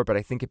before, but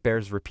I think it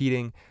bears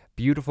repeating.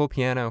 Beautiful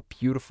piano,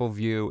 beautiful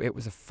view. It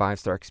was a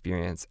 5-star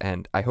experience,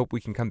 and I hope we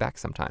can come back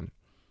sometime.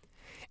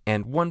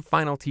 And one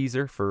final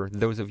teaser for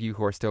those of you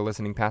who are still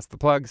listening past the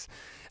plugs.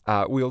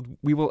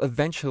 We will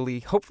eventually,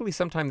 hopefully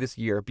sometime this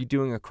year, be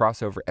doing a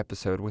crossover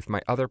episode with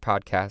my other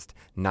podcast,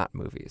 Not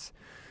Movies.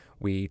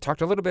 We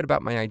talked a little bit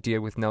about my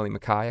idea with Nellie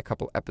Mackay a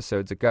couple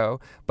episodes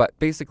ago, but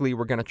basically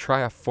we're going to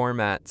try a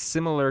format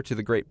similar to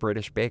the Great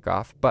British Bake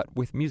Off, but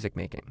with music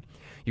making.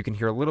 You can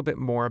hear a little bit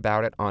more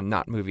about it on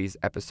Not Movies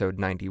episode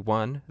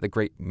 91, The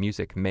Great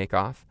Music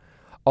Make-Off.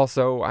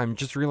 Also, I'm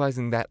just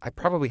realizing that I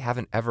probably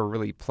haven't ever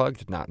really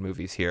plugged Not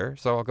Movies here,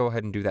 so I'll go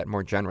ahead and do that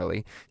more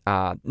generally.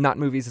 Not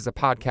Movies is a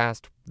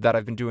podcast that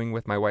I've been doing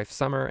with my wife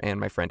Summer and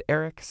my friend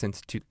Eric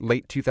since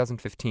late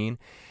 2015.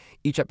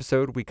 Each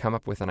episode, we come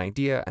up with an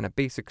idea and a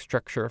basic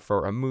structure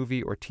for a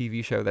movie or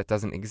TV show that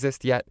doesn't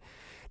exist yet.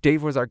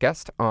 Dave was our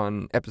guest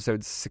on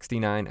episodes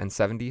 69 and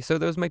 70, so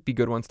those might be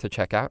good ones to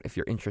check out if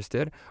you're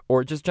interested,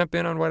 or just jump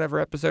in on whatever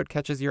episode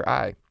catches your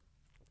eye.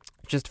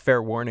 Just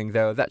fair warning,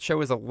 though, that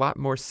show is a lot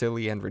more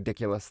silly and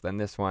ridiculous than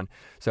this one,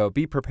 so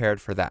be prepared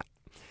for that.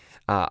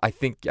 I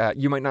think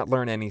you might not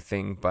learn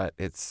anything, but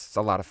it's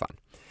a lot of fun.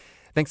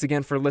 Thanks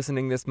again for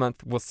listening this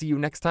month. We'll see you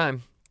next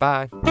time.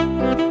 Bye.